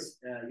good,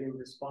 your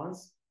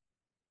response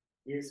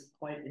is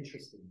quite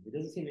interesting. It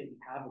doesn't seem that you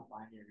have a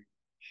binary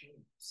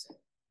relation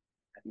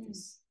at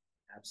this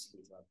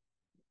absolute level.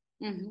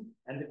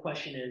 And the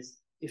question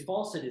is, if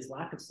falsehood is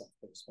lack of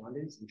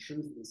self-correspondence and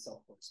truth is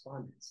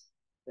self-correspondence,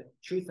 the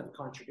truth of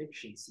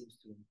contradiction seems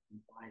to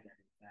imply that,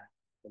 in fact,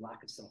 the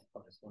lack of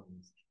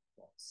self-correspondence is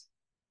false.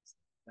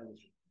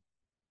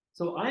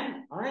 So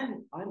I'm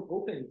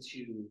open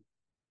to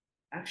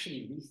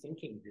actually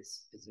rethinking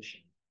this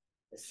position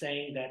as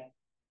saying that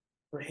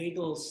for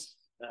Hegel's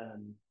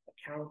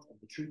account of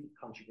the truth of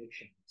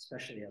contradiction,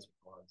 especially as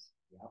regards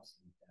the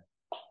absolute, that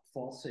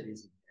falsehood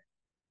isn't there,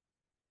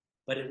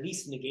 but at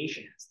least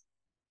negation has to.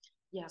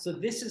 Yeah. So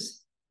this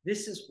is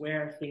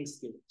where things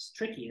get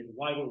tricky, and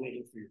why we're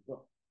waiting for your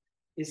book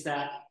is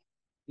that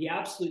the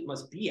absolute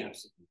must be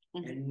absolute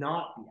and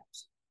not be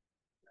absolute.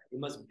 Right? It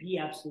must be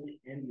absolute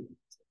and be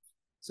absolute.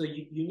 So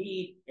you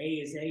need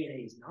A is A and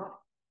A is not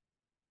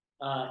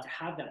to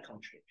have that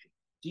contradiction.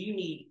 Do you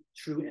need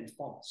true and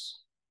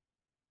false?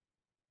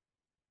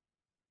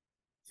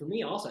 For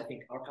me, also, I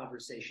think our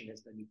conversation has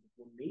been,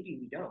 well, maybe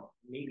we don't.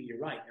 Maybe you're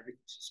right.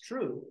 Everything's just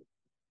true.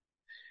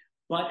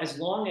 But as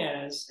long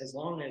as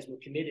we're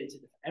committed to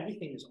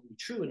everything is only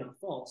true and not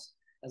false,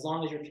 as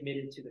long as you're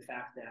committed to the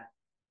fact that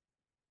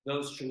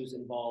those truths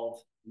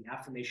involve the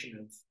affirmation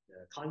of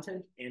the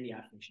content and the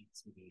affirmation of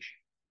its negation.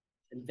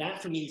 And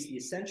that, for me, is the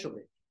essential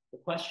bit. The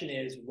question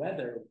is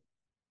whether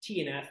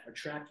T and F are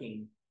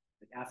tracking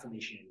the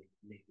affirmation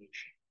and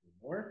negation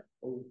anymore,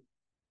 or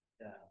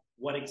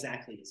what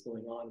exactly is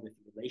going on with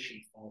the relation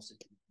of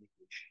falsity and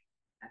negation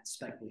at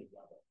speculative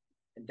level.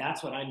 And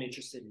that's what I'm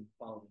interested in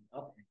following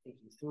up and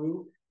thinking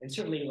through. And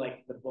certainly,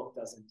 like, the book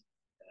doesn't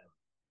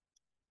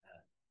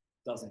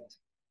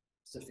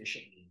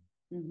sufficiently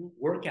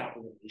work out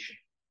the relation.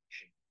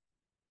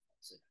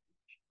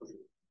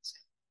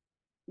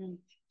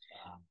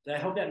 I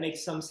hope that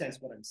makes some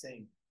sense what I'm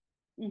saying.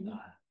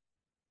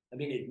 I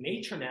mean, it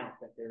may turn out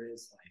that there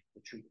is, like,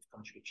 the truth of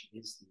contradiction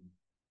is the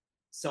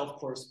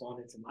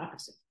self-correspondence and lack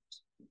of self-correspondence.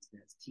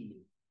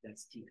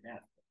 That's T and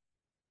F.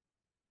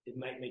 It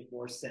might make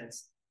more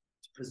sense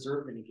to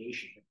preserve the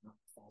negation, but not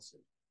the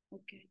falsehood.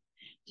 Okay,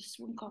 just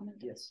one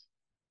comment. Yes.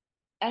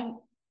 I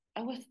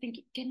was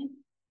thinking,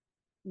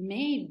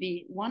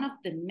 maybe one of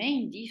the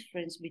main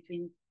difference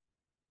between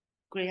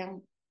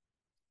Graham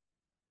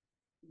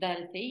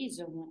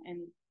dialetheism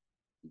and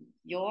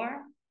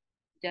your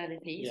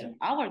dialetheism,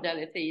 our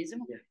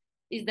dialetheism,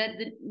 is that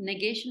the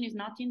negation is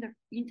not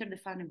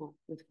interdefinable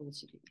with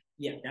falsity.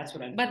 Yeah, that's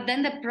what I'm. But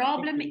then the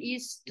problem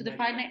is to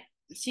define it,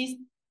 since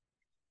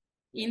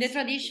in the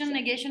tradition,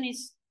 negation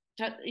is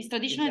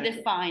traditionally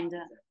defined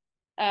with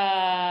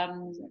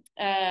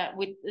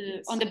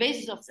on the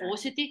basis of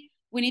falsity.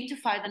 We need to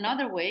find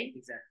another way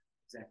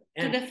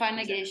to define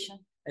negation.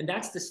 And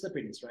that's the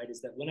slipperiness, right? Is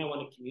that when I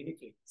want to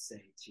communicate,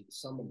 say, to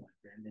someone like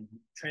that, and then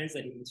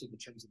translate it into the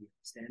terms of the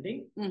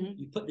understanding,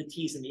 you put the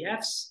T's and the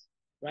F's,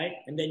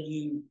 right? And then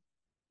you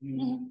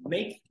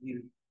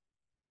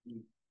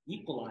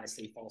equalize,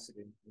 say,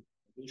 falsity and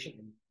negation,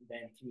 and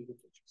then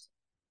communicate yourself.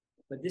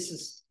 But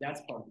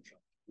that's part of the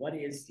trouble. What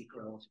is the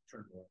correlative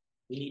turmoil?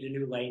 We need a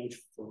new language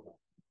for that,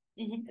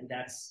 and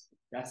that's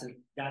an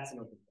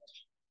open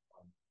question.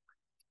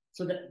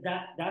 So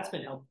that's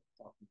been helpful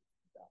talking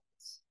about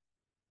this.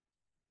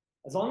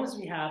 As long as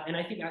we have, and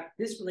I think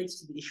this relates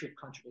to the issue of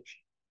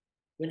contradiction.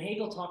 When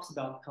Hegel talks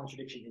about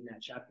contradiction in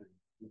that chapter,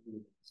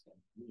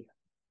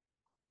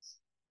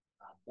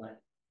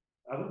 but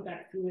I went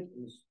back through it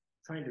and was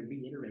trying to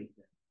reiterate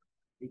that,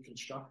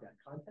 reconstruct that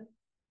content,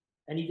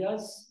 and he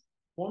does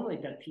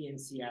formulate that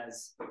PNC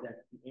as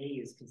that the A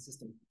is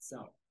consistent with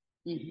itself.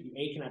 The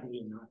A cannot be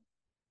A not.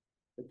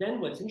 But then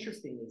what's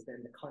interesting is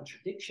then the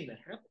contradiction that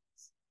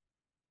happens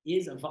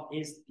is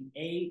the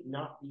A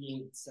not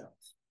being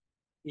itself.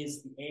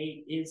 Is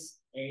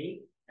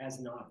A as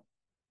not.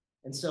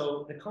 And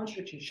so the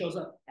contradiction shows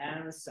up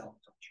as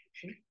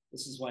self-contradiction.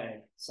 This is why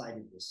I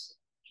cited this.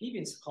 He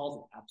even calls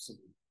it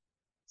absolute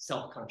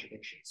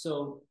self-contradiction.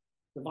 So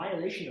the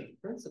violation of the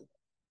principle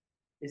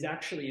is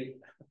actually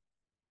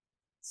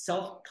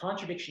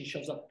self-contradiction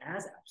shows up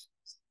as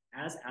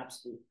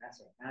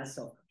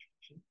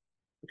self-contradiction,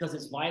 because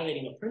it's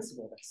violating a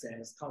principle that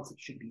says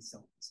concepts should be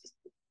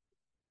self-consistent.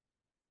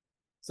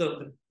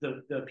 So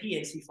the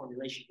PNC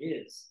formulation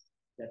is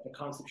that the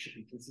concept should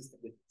be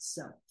consistent with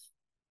itself.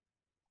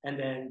 And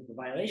then the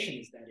violation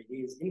is that it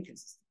is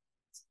inconsistent.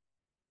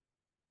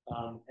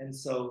 And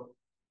so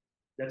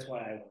that's why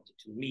I wanted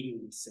to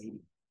immediately say,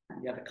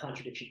 yeah, the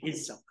contradiction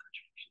is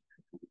self-contradiction.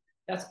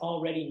 That's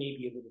already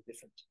maybe a little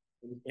different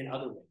in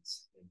other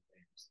ways than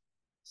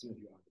some of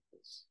your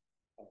articles.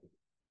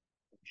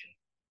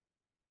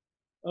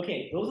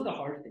 Okay, those are the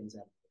hard things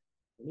out of the way.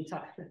 Let me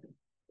talk out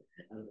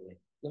of the way.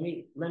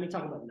 Let me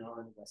talk about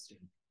non-Western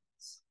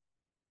things.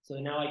 So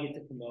now I get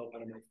to promote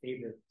one of my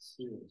favorite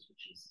schools,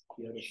 which is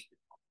Kyoto School.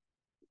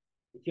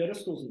 The Kyoto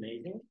School is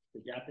amazing. The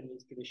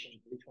Japanese tradition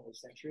of the 20th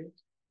century.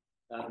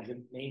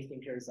 The main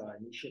thinkers are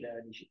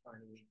Nishida,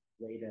 Nishikani,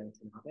 Ueda, and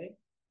Tanabe.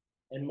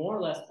 And more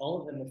or less all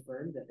of them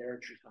affirm that there are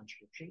true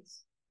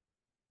contradictions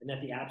and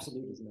that the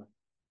absolute is nothing.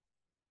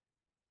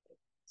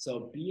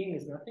 So being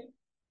is nothing,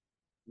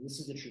 and this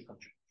is a true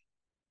contradiction.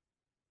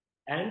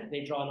 And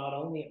they draw not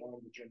only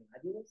on the German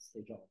idealists,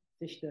 they draw on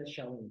Fichte,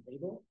 Schelling, and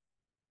Hegel,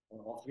 on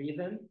all three of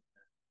them.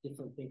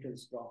 Different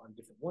thinkers draw on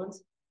different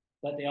ones,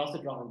 but they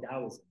also draw on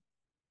Taoism.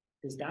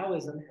 Because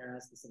Taoism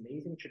has this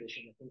amazing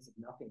tradition that thinks of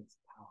nothing as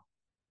power.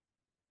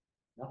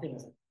 Nothing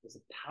as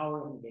a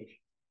power of negation.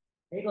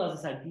 Hegel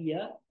has this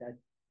idea that,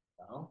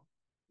 well,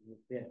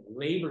 the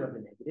labor of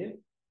the negative,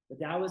 but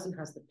Taoism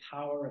has the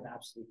power of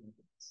absolute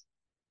nothingness.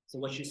 So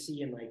what you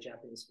see in like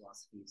Japanese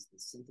philosophy is the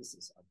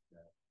synthesis of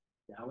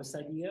the Taoist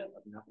idea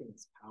of nothing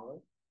as power,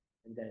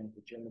 and then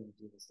the German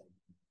idealist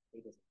idea of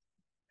Hegel's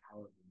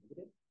power of the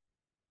negative.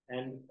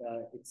 And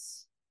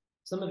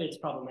some of it's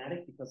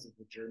problematic because of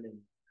the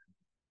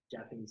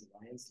German-Japanese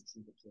alliance, and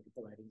some of the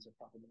political writings are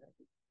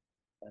problematic,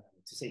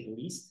 to say the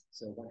least,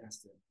 so one has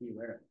to be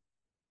aware of it.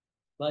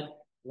 But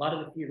a lot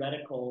of the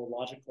theoretical,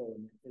 logical,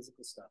 and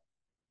metaphysical stuff,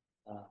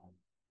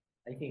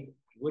 I think,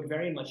 would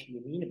very much be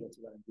amenable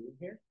to what I'm doing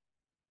here,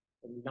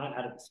 and not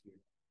out of the spirit.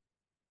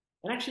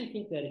 And I actually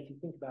think that if you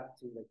think back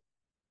to like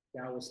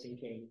Taoist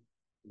thinking,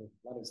 a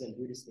lot of Zen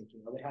Buddhist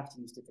thinking, I would have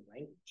to use different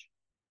language.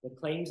 The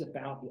claims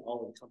about the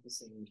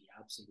all-encompassing, the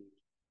absolute,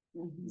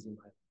 using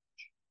my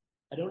language,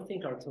 I don't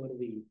think are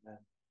totally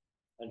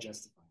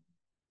unjustified.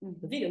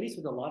 I think, at least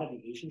with a lot of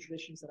the Asian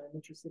traditions that I'm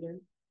interested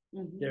in,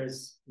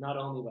 there's not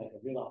only like a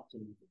real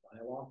opportunity for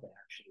dialogue, but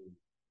actually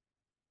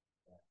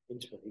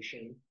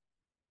inspiration.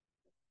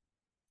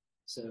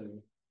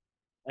 So,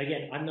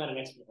 again, I'm not an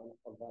expert on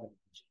a lot of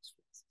Asian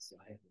traditions, so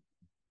I have to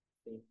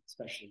think,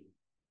 especially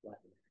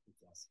Latin American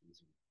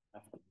philosophies or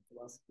African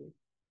philosophy.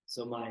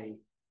 So my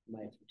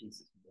expertise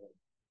is more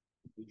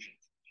Asian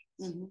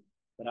traditions.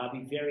 But I'll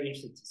be very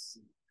interested to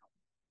see how it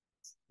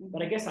is.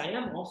 But I guess I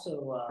am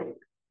also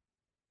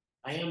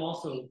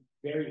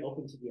very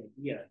open to the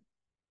idea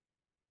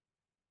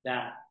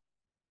that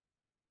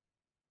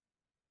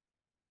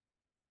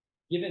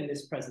given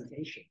this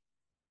presentation,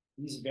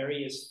 these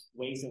various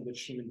ways in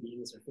which human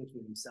beings are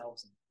thinking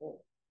themselves in the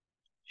whole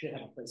should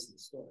have a place in the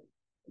story.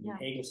 In the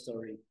Hegel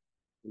story,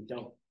 we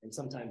don't. And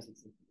sometimes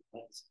it's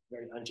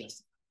very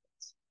unjustified.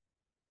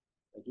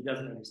 Like he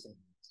doesn't understand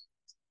this.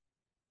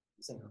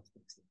 He somehow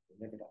thinks that they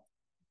never got.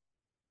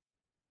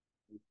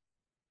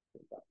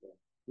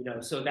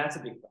 So that's a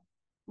big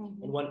problem.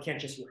 And one can't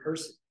just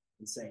rehearse it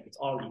and say it's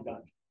already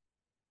done.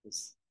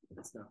 It's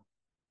not.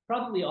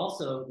 Probably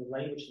also the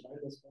language that I'm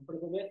most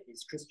comfortable with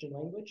is Christian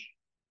language.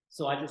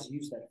 So I just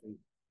use that for you.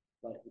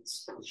 But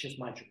it's just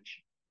my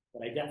tradition.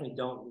 But I definitely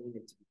don't mean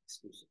it to be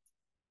exclusive.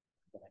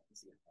 But I can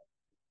see it.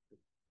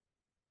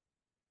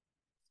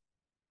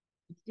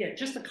 Yeah,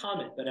 just a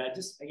comment, but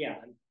this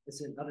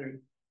is another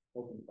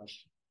open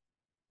question.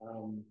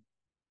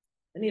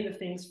 Any other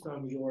things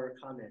from your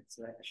comments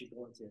that I should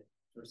go into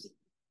first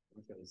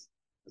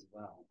as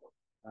well?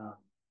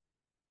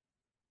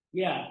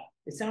 Yeah,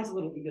 it sounds a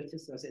little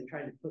egotistical. I'm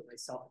trying to put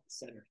myself at the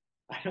center.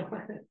 I don't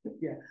want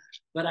to,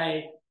 but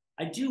I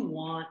do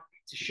want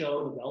to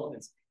show the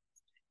relevance,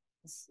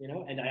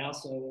 and I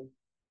also,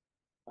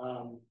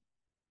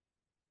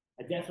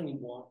 I definitely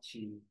want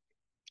to,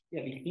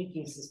 be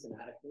thinking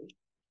systematically,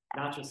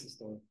 not just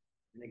historically.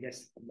 And I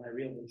guess my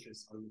real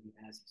interests are really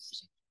as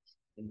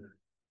in the.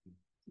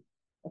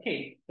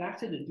 Okay, back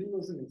to the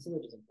dualism and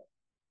syllogism.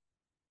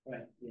 All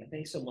right,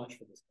 thanks so much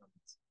for those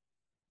comments.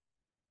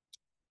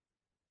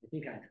 I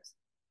think I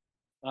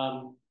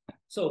understand.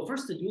 So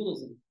first the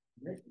dualism,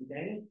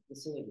 then the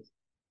syllogism.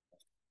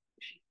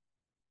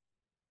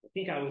 I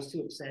think I was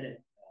too upset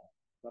at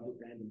Robert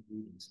Brandon's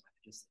reading, so I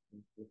just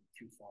went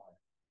too far.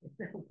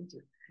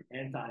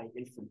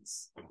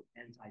 Anti-inference,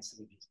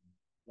 anti-syllogism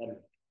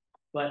rhetoric.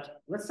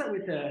 But let's start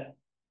with the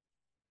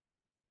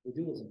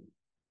dualism.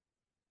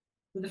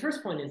 So the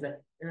first point is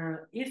that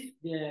if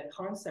the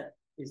concept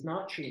is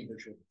not true in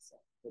virtue of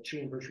itself, but true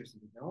in virtue of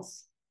something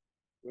else,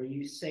 where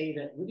you say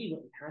that really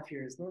what we have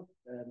here is not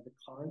the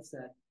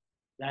concept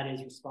that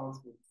is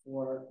responsible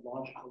for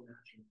logical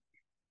natural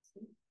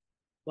existence,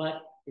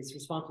 but it's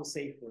responsible,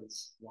 say, for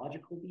its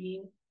logical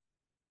being,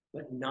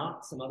 but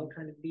not some other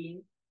kind of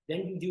being,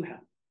 then you do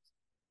have it.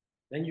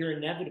 Then you're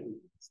inevitably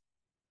dualistic.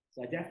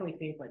 So I definitely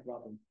think like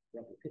Robert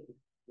Pippen's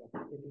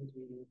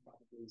reading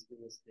probably is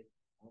dualistic.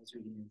 Al's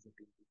reading ends up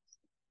being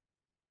dualistic.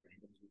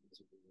 Brandon's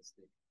readings are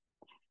dualistic.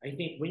 I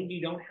think when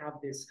you don't have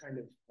this kind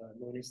of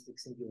monistic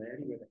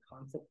singularity where the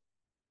concept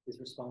is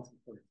responsible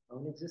for its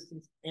own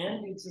existence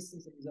and the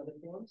existence of these other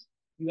forms,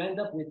 you end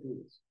up with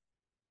dualism.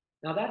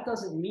 Now that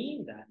doesn't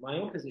mean that my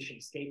own position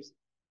escapes it.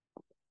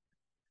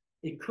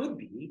 It could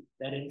be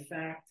that in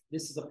fact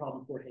this is a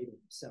problem for Hegel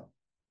himself.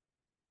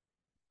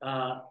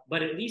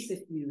 But at least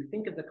if you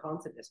think of the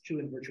concept as true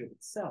in virtue of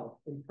itself,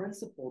 in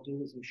principle,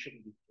 dualism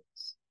shouldn't be the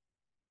case.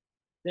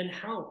 Then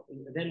how?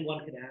 Then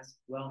one could ask,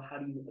 well, how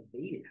do you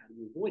evade it? How do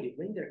you avoid it?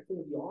 When there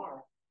clearly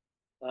are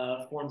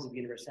forms of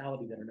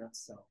universality that are not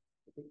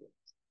self-particular.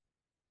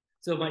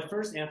 So my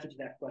first answer to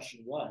that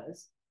question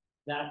was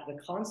that the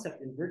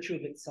concept in virtue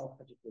of its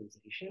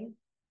self-particularization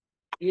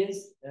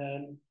is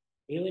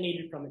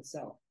alienated from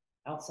itself,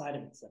 outside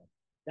of itself.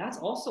 That's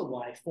also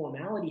why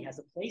formality has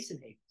a place in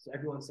Hegel. So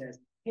everyone says,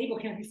 Hegel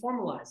can't be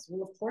formalized.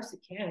 Well, of course it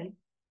can,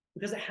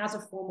 because it has a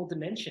formal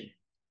dimension.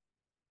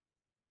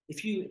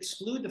 If you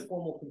exclude the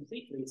formal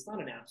completely, it's not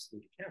an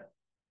absolute account.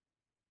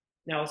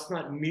 Now, it's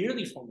not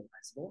merely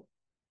formalizable.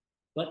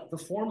 But the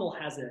formal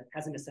has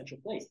an essential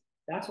place.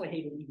 That's why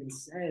Hegel even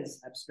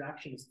says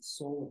abstraction is the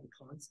soul of the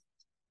concept.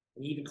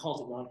 And he even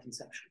calls it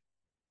non-conceptual.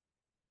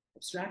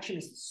 Abstraction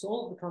is the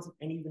soul of the concept,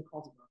 and he even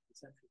calls it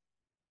non-conceptual.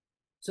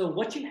 So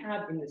what you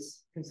have in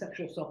this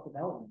conceptual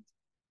self-development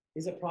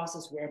is a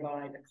process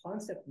whereby the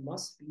concept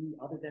must be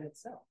other than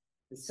itself.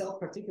 The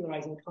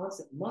self-particularizing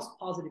concept must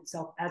posit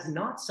itself as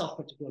not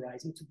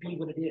self-particularizing to be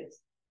what it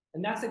is.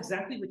 And that's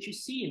exactly what you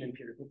see in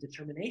empirical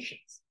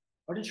determinations,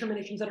 or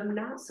determinations that are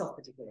not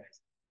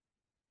self-particularizing.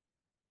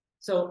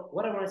 So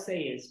what I want to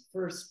say is,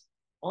 first,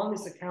 on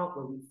this account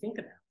where we think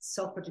about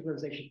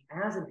self-particularization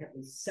as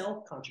inherently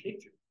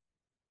self-contradictory,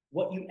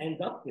 what you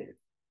end up with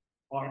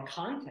are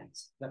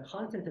contents. The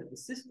content of the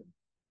system,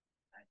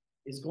 right,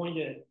 is going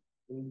to,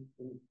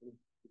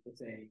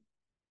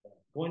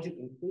 going to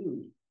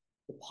include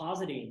the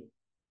positing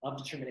of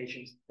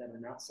determinations that are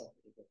not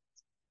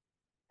self-particularizing.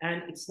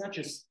 And it's not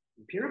just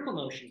empirical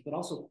notions, but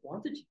also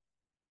quantity.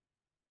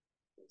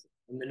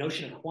 And the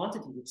notion of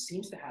quantity, which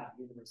seems to have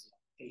universal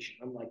application,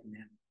 unlike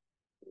matter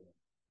or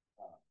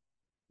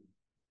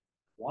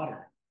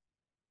water,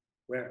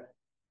 where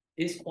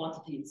is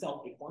quantity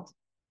itself a quantity?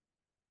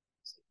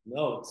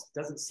 No, it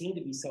doesn't seem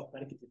to be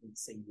self-predicative in the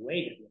same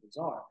way that the others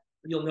are.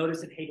 But you'll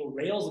notice that Hegel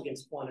rails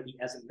against quantity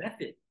as a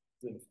method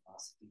doing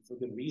philosophy for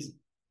good reason.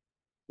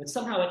 But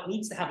somehow it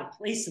needs to have a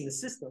place in the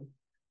system,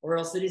 or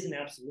else it isn't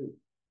absolute.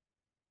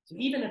 So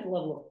even at the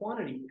level of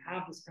quantity, you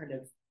have this kind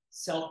of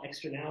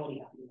self-externality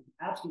happening at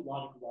the absolute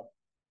logical level.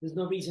 There's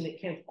no reason it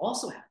can't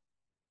also happen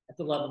at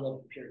the level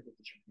of empirical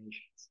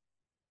determinations.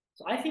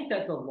 So I think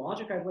that the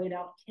logic I've laid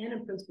out can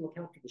in principle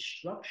account for the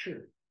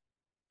structure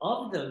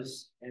of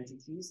those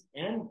entities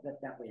and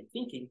that way of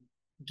thinking,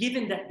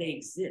 given that they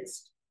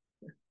exist.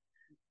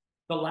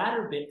 The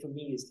latter bit for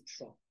me is the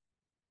trouble.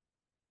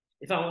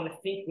 If I want to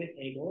think with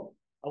Hegel,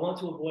 I want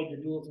to avoid the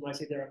dualism when I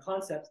say there are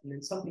concepts and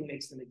then something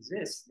makes them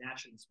exist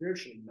naturally and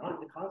spiritually, not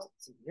the concept,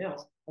 something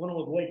else. I want to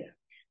avoid that,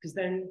 because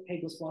then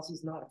Hegel's philosophy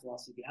is not a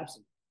philosophy of the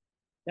absolute.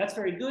 That's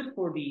very good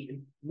for the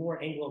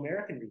more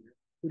Anglo-American reader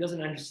who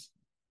doesn't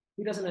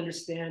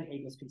understand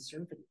Hegel's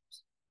concern for the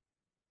absolute.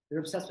 They're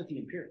obsessed with the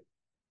empirical.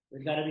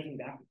 They've got everything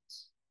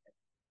backwards.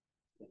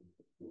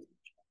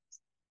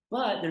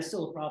 But there's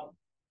still a problem.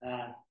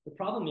 The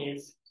problem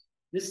is,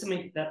 this is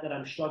something that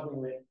I'm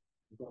struggling with.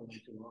 I'm going on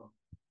too long.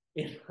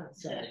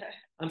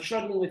 I'm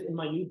struggling with in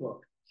my new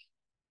book,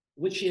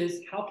 which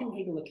is how can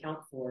Hegel account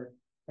for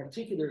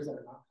particulars that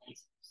are not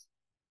concepts?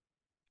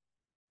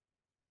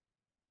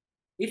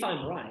 If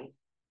I'm right,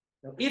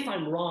 now if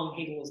I'm wrong,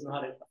 Hegel is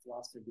not a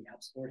philosopher of the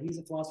absolute, or he's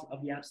a philosopher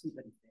of the absolute,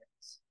 but he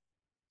fails.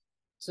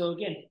 So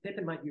again,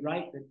 Pippin might be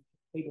right that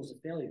Hegel's a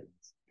failure,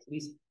 at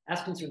least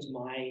as concerns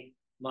my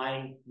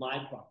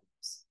problems.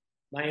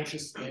 My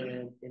interest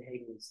in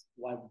Hegel is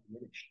widely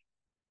diminished.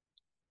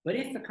 But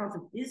if the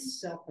concept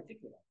is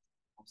self-particularized,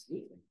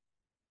 absolutely,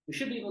 we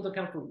should be able to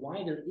account for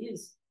why there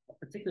is a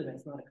particular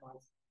that's not a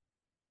concept.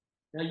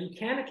 Now, you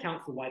can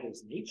account for why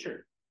there's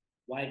nature,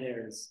 why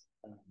there's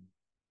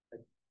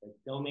a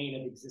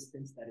domain of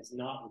existence that is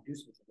not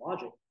reducible to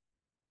logic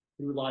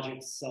through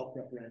logic's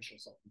self-referential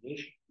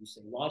self-negation. You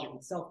say logic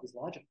itself is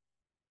logical,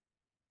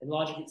 and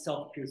logic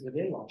itself appears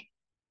within logic.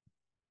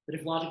 But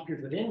if logic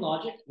appears within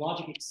logic,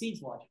 logic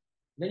exceeds logic.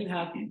 And then you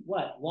have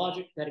what?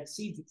 Logic that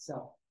exceeds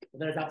itself, or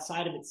that is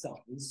outside of itself.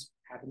 This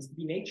happens to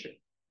be nature.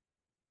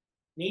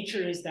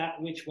 Nature is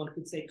that which one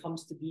could say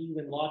comes to be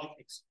when logic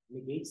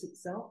negates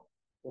itself.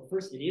 Well,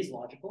 first it is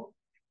logical,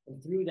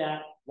 and through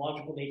that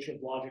logical nature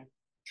of logic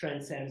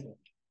transcends logic.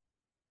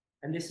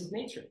 And this is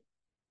nature.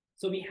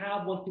 So we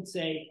have, one could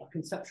say, a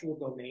conceptual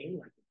domain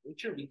like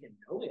nature. We can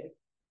know it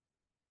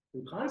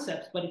through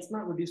concepts, but it's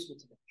not reducible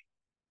to nature.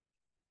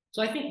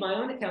 So I think my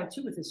own account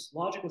too with this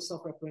logical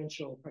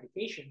self-referential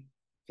predication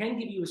can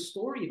give you a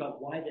story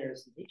about why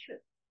there's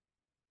nature.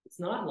 It's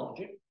not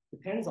logic,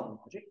 depends on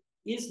logic.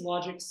 Is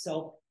logic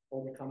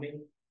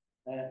self-overcoming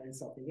and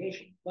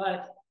self-negation?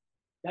 But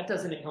that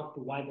doesn't account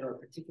for why there are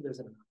particulars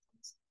that are not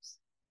concepts.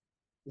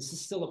 This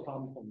is still a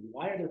problem for me.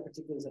 Why are there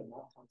particulars that are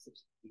not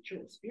concepts of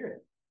nature or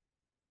spirit?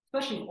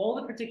 Especially all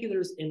the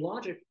particulars in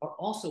logic are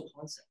also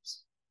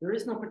concepts. There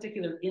is no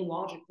particular in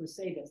logic per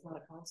se that's not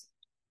a concept.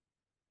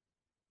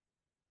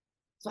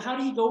 So how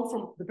do you go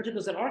from the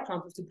particulars that are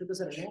concepts to particulars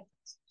that are not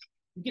concepts?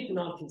 You get the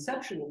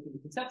non-conceptual from the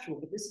conceptual,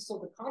 but this is still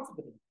the concept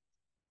of it.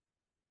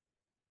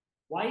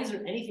 Why is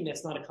there anything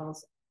that's not a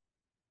concept?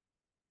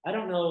 I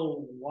don't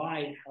know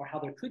why or how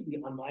there could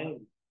be on my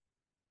own.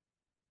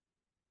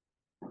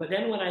 But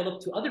then when I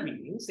look to other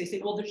readings, they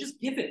say, well, they're just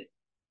given.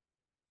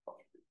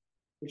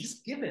 They're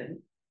just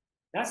given.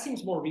 That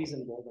seems more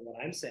reasonable than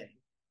what I'm saying.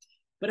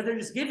 But if they're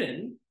just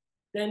given,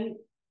 then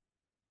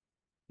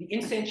the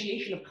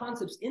instantiation of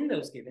concepts in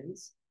those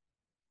givens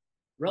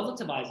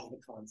relativizes the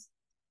concept.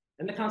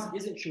 And the concept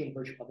isn't true in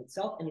virtue of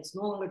itself, and it's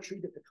no longer true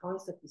that the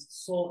concept is the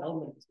sole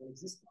element of its own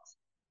existence.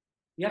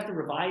 You have to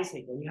revise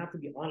Hegel, and you have to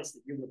be honest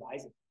that you're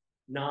revising,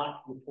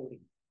 not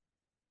reporting.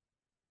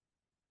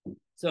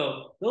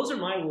 So those are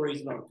my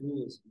worries about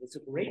dualism. It's a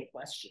great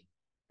question,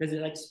 because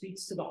it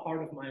speaks to the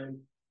heart of my own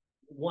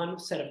one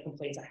set of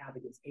complaints I have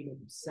against Hegel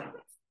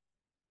himself.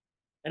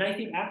 And I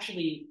think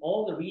actually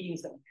all the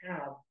readings that we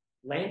have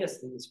land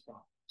us in this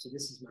problem. So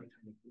this is my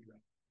kind of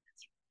indirect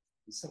answer.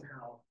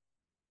 Somehow,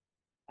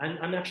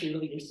 I'm actually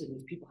really interested in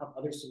if people have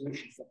other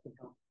solutions that can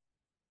help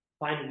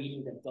find a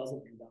reading that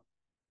doesn't end up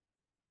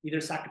either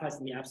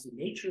sacrificing the absolute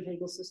nature of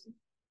Hegel's system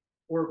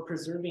or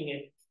preserving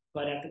it,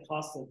 but at the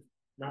cost of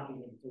not being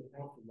able to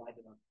account for why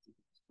there are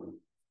particular.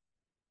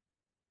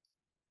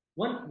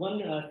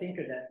 One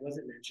thinker that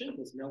wasn't mentioned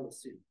was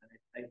Melanchthon.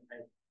 I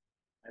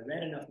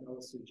read enough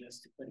Melanchthon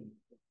just to put him in the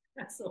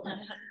book. So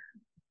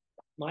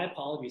my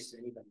apologies to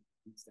anybody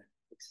who reads that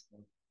book.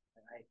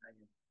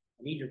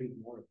 I need to read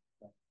more of it.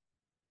 But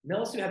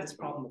Melanchthon had this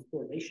problem of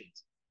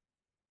correlations.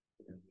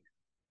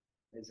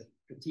 There's a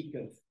critique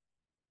of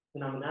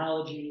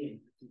phenomenology and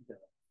critique of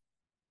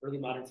early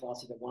modern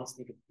philosophy that wants to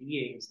think of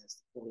beings as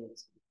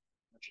correlates to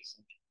much as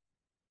subject.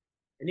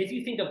 And if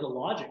you think of the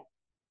logic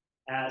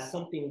as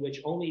something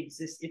which only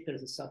exists if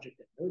there's a subject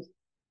that knows it,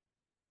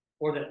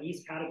 or that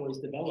these categories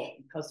develop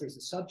because there's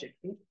a subject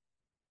thinking,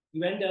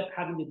 you end up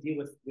having to deal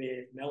with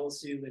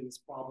Melanchthon and this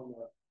problem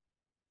of,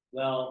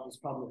 well, this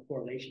problem of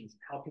correlations.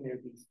 How can there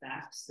be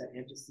facts that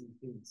antecede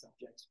human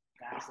subjects,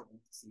 facts that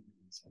antecede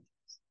human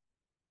subjects?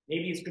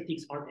 Maybe his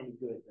critiques aren't any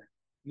good, but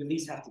you at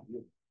least have to deal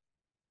with it.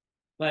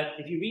 But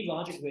if you read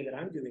logic the way that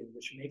I'm doing,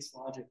 which makes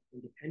logic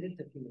independent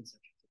of human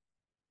subjectivity,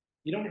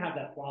 you don't have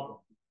that problem.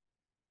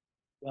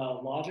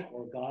 Well, logic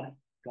or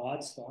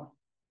God's thought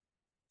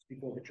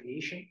before the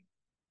creation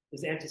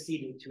is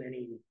antecedent to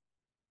any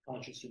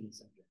conscious human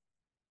subject.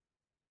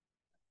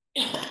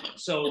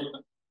 So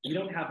you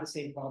don't have the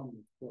same problem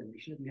with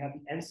correlation. You have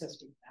the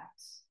ancestor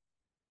facts.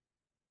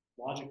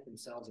 Logic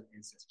themselves are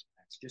ancestor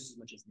facts just as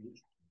much as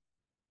nature.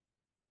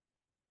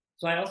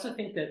 So I also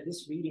think that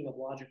this reading of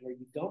logic, where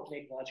you don't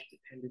make logic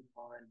dependent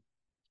on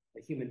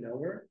a human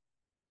knower,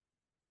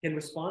 can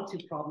respond to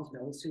problems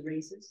Melanchthon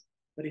raises.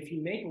 But if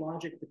you make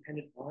logic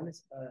dependent on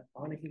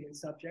a human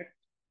subject,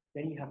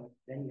 then you have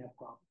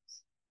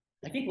problems.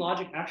 I think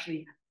logic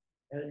actually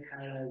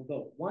has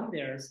both. One,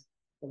 there's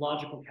the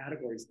logical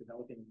categories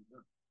developing in the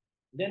mind.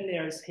 Then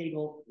there's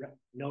Hegel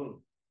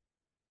knowing.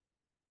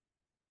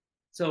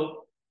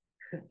 So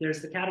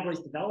there's the categories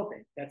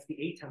developing. That's the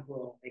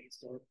atemporal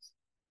ahistoricals.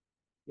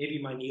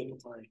 Maybe my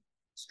Neoplatonic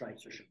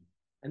stripes are shown.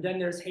 And then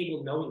there's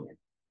Hegel knowing it.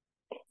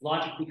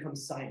 Logic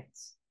becomes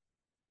science.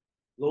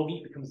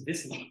 Logik becomes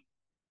Wissenschaft.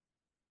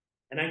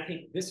 And I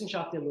think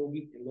Wissenschaft and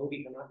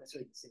Logik are not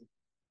necessarily the same.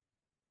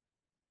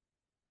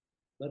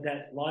 But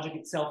that logic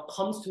itself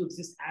comes to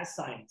exist as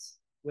science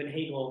when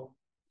Hegel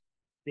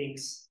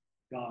thinks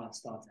God's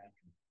thoughts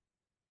after him.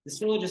 The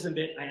syllogism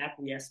bit, I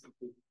acquiesce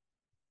completely.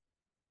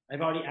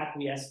 I've already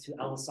acquiesced to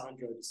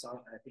Alessandro de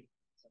Sá, I think.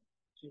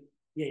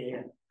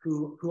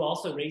 Who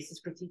also raised this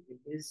critique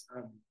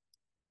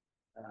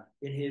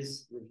in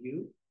his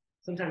review.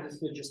 Sometimes it's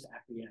good just to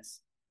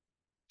acquiesce.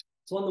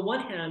 So on the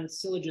one hand,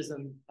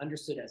 syllogism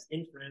understood as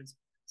inference,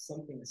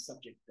 something a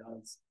subject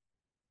does.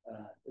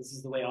 This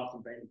is the way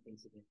often Brandon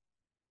thinks of it.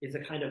 Is a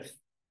kind of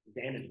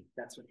vanity.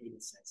 That's what Hegel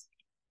says.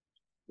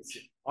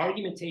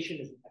 Argumentation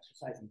is an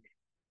exercise in vanity.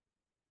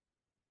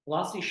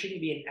 Philosophy shouldn't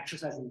be an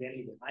exercise in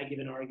vanity that I give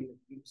an argument,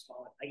 you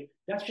respond.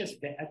 That's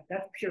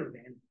pure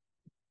vanity.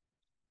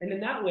 And in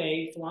that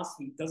way,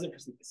 philosophy doesn't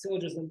perceive a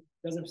syllogism,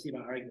 doesn't perceive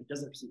an argument,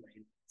 doesn't perceive an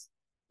inference.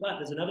 But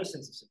there's another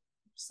sense of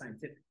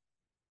scientific.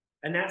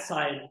 And that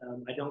side,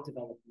 I don't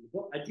develop in the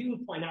book. I do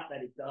point out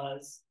that it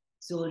does,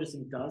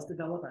 syllogism does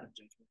develop out of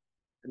judgment,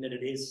 and that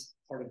it is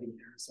part of the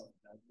inherent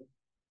self-development.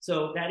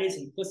 So that is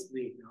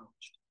implicitly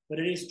acknowledged. But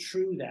it is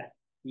true that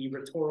the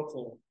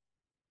rhetorical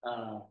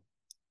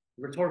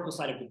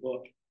side of the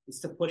book is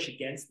to push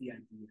against the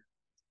idea.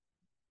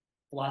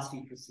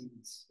 Philosophy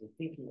proceeds, or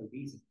thinking or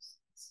reasons,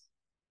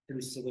 through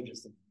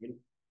syllogism and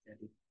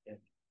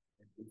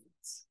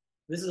inference.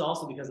 This is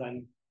also because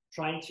I'm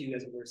trying to,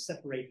 as it were,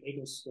 separate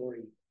Hegel's story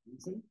of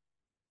reason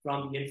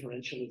from the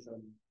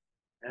inferentialism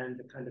and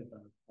the kind of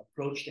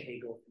approach to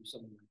Hegel from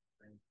someone like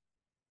Brandon.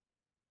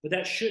 But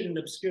that shouldn't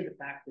obscure the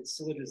fact that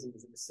syllogism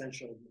is an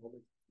essential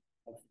moment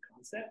of the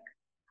concept.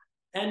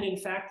 And in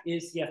fact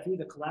is, through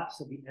the collapse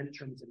of the end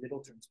terms and middle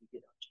terms, we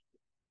get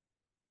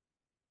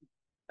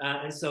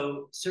objectivity. And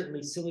so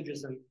certainly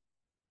syllogism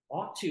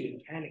ought to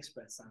and can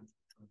express scientific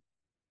content.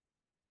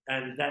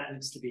 And that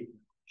needs to be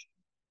acknowledged.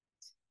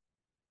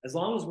 As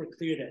long as we're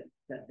clear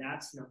that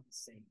that's not the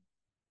same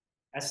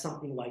as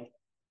something like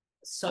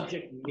a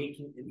subject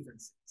making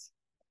inferences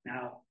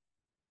about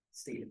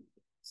state of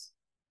things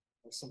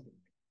or something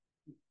like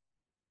that,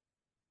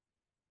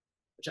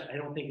 which I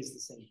don't think is the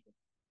same thing.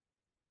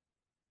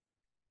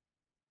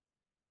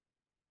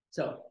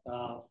 So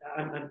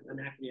I'm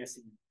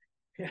acquiescing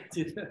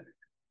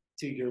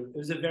to your. It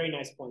was a very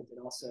nice point, and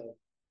also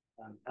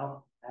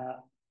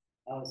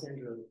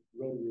Alessandra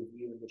wrote a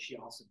review in which she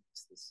also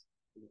makes this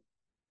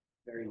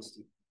very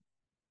astute.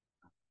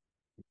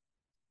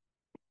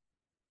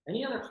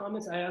 Any other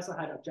comments? I also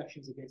had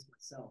objections against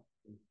myself.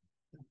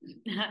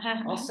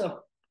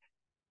 Also,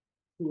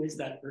 who is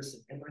that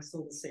person? Am I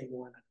still the same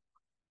one?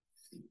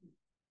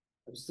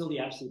 I'm still the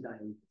absolute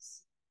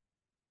dialectus.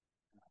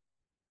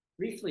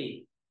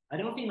 Briefly, I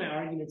don't think my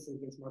arguments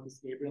against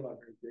Marcus Gabriel are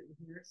very good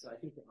in here, so I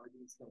think the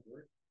arguments don't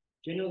work.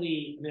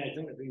 Generally, I mean, I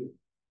don't agree with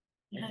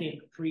it. I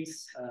think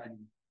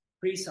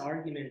Priest's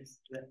argument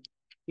that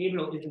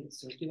Gabriel isn't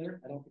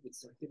circular, I don't think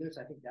it's circular, so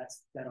I think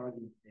that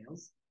argument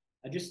fails.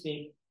 I just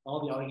think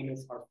all the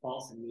arguments are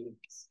false and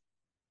meaningless.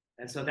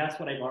 And so that's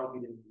what I've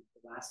argued in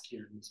the last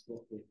year in this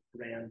book with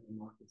Graham and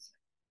Marcus.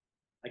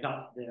 I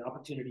got the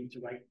opportunity to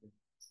write the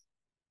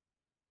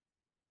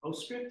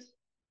postscript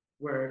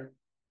where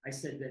I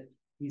said that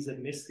he's a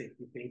mystic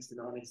who thinks the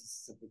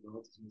non-existence of the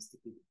world is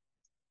mystically.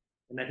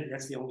 And I think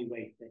that's the only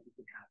way that you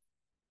can have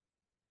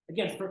it.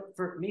 Again,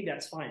 for me,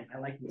 that's fine. I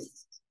like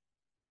mysticism.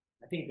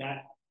 I think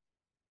that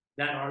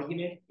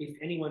argument, if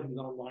anyone who's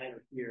online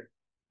or here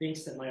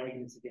thinks that my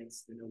arguments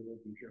against the no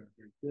worldview here are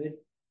very good,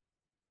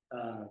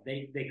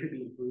 they could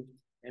be improved,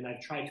 and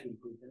I've tried to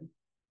improve them.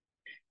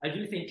 I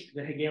do think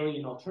the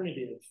Hegelian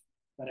alternative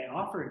that I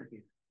offered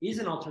here is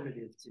an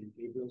alternative to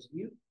Gabriel's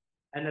view,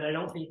 and that I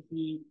don't think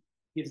he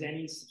gives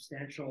any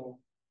substantial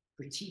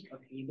critique of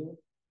Hegel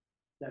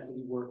that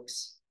really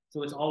works.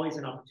 So it's always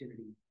an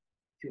opportunity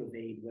to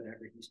evade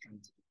whatever he's trying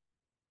to do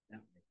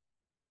that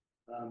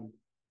way.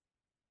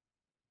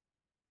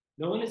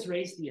 No one has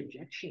raised the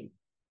objection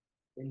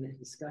in the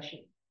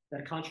discussion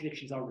that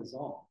contradictions are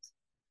resolved.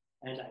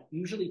 And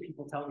usually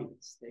people tell me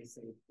this. They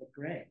say, but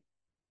Greg,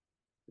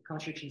 the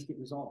contradictions get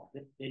resolved.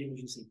 They didn't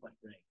usually but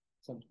Greg,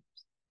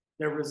 sometimes.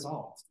 They're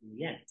resolved in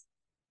the end.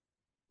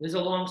 There's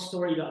a long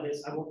story about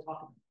this. I won't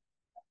talk about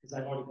it because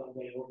I've already gone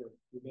way over.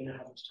 We may not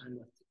have much time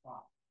left to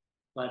talk.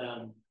 But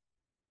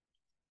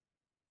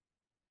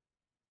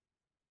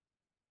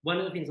one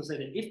of the things I'll say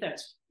that if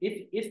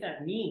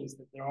that means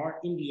that there are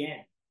in the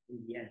end,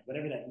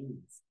 whatever that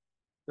means,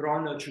 there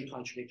are no true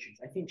contradictions.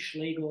 I think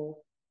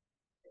Schlegel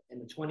in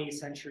the 20th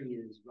century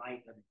is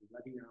right, that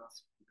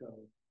Levinas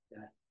go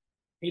that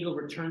Hegel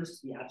returns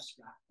to the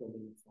abstract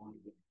building of thought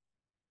again,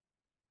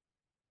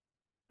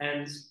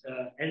 and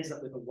ends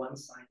up with a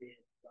one-sided,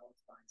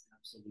 relativized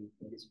absolute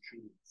that isn't true.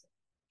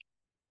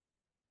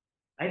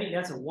 I think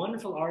that's a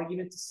wonderful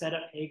argument to set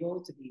up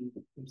Hegel to be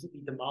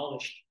completely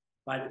demolished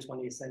by the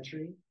 20th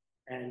century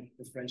and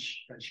the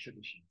French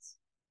traditions.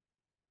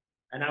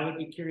 And I would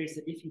be curious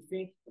that if you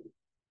think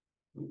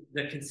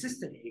the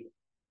consistent Hegel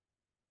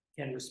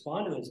can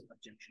respond to those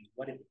objections,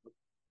 what it would.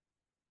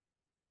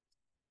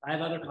 I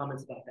have other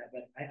comments about that,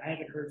 but I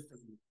haven't heard from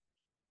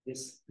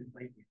this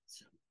complaint yet,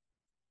 so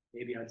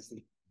maybe I'll just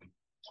leave.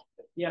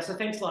 Yeah, so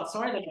thanks a lot.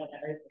 Sorry that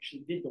I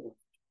actually did the work.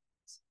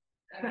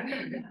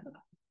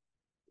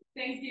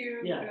 Thank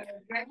you, yeah.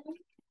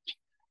 Gregory.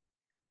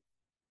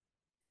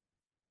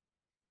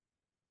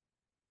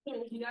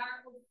 So we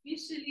are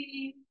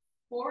officially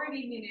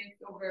 40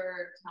 minutes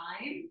over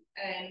time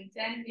and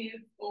 10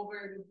 minutes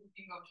over the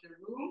booking of the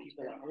room.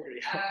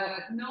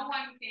 No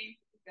one came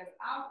to pick us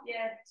out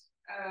yet.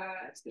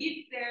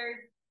 If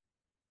there's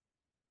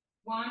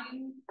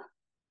one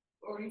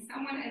or if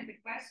someone has a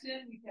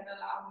question, we can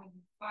allow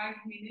maybe 5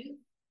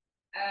 minutes.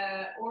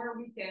 Or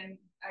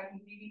I can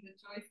give you the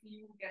choice.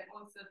 You can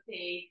also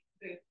take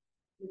the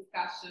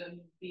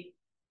discussion bit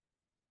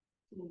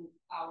to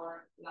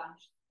our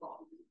lunch spot.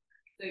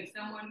 So if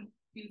someone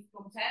feels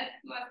compelled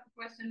to ask a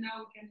question now,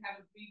 we can have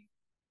a brief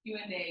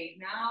Q&A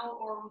now,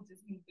 or we'll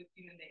just move the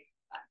Q&A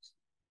lunch.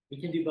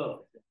 We can do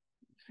both.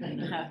 We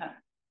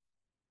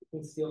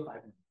can steal 5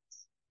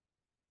 minutes.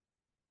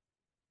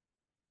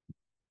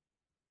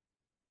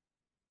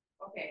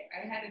 Okay,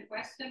 I had a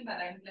question, but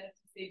I'm glad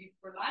to save it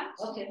for lunch.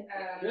 Okay.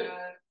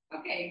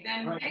 Okay,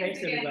 then right, thanks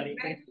again.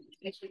 everybody.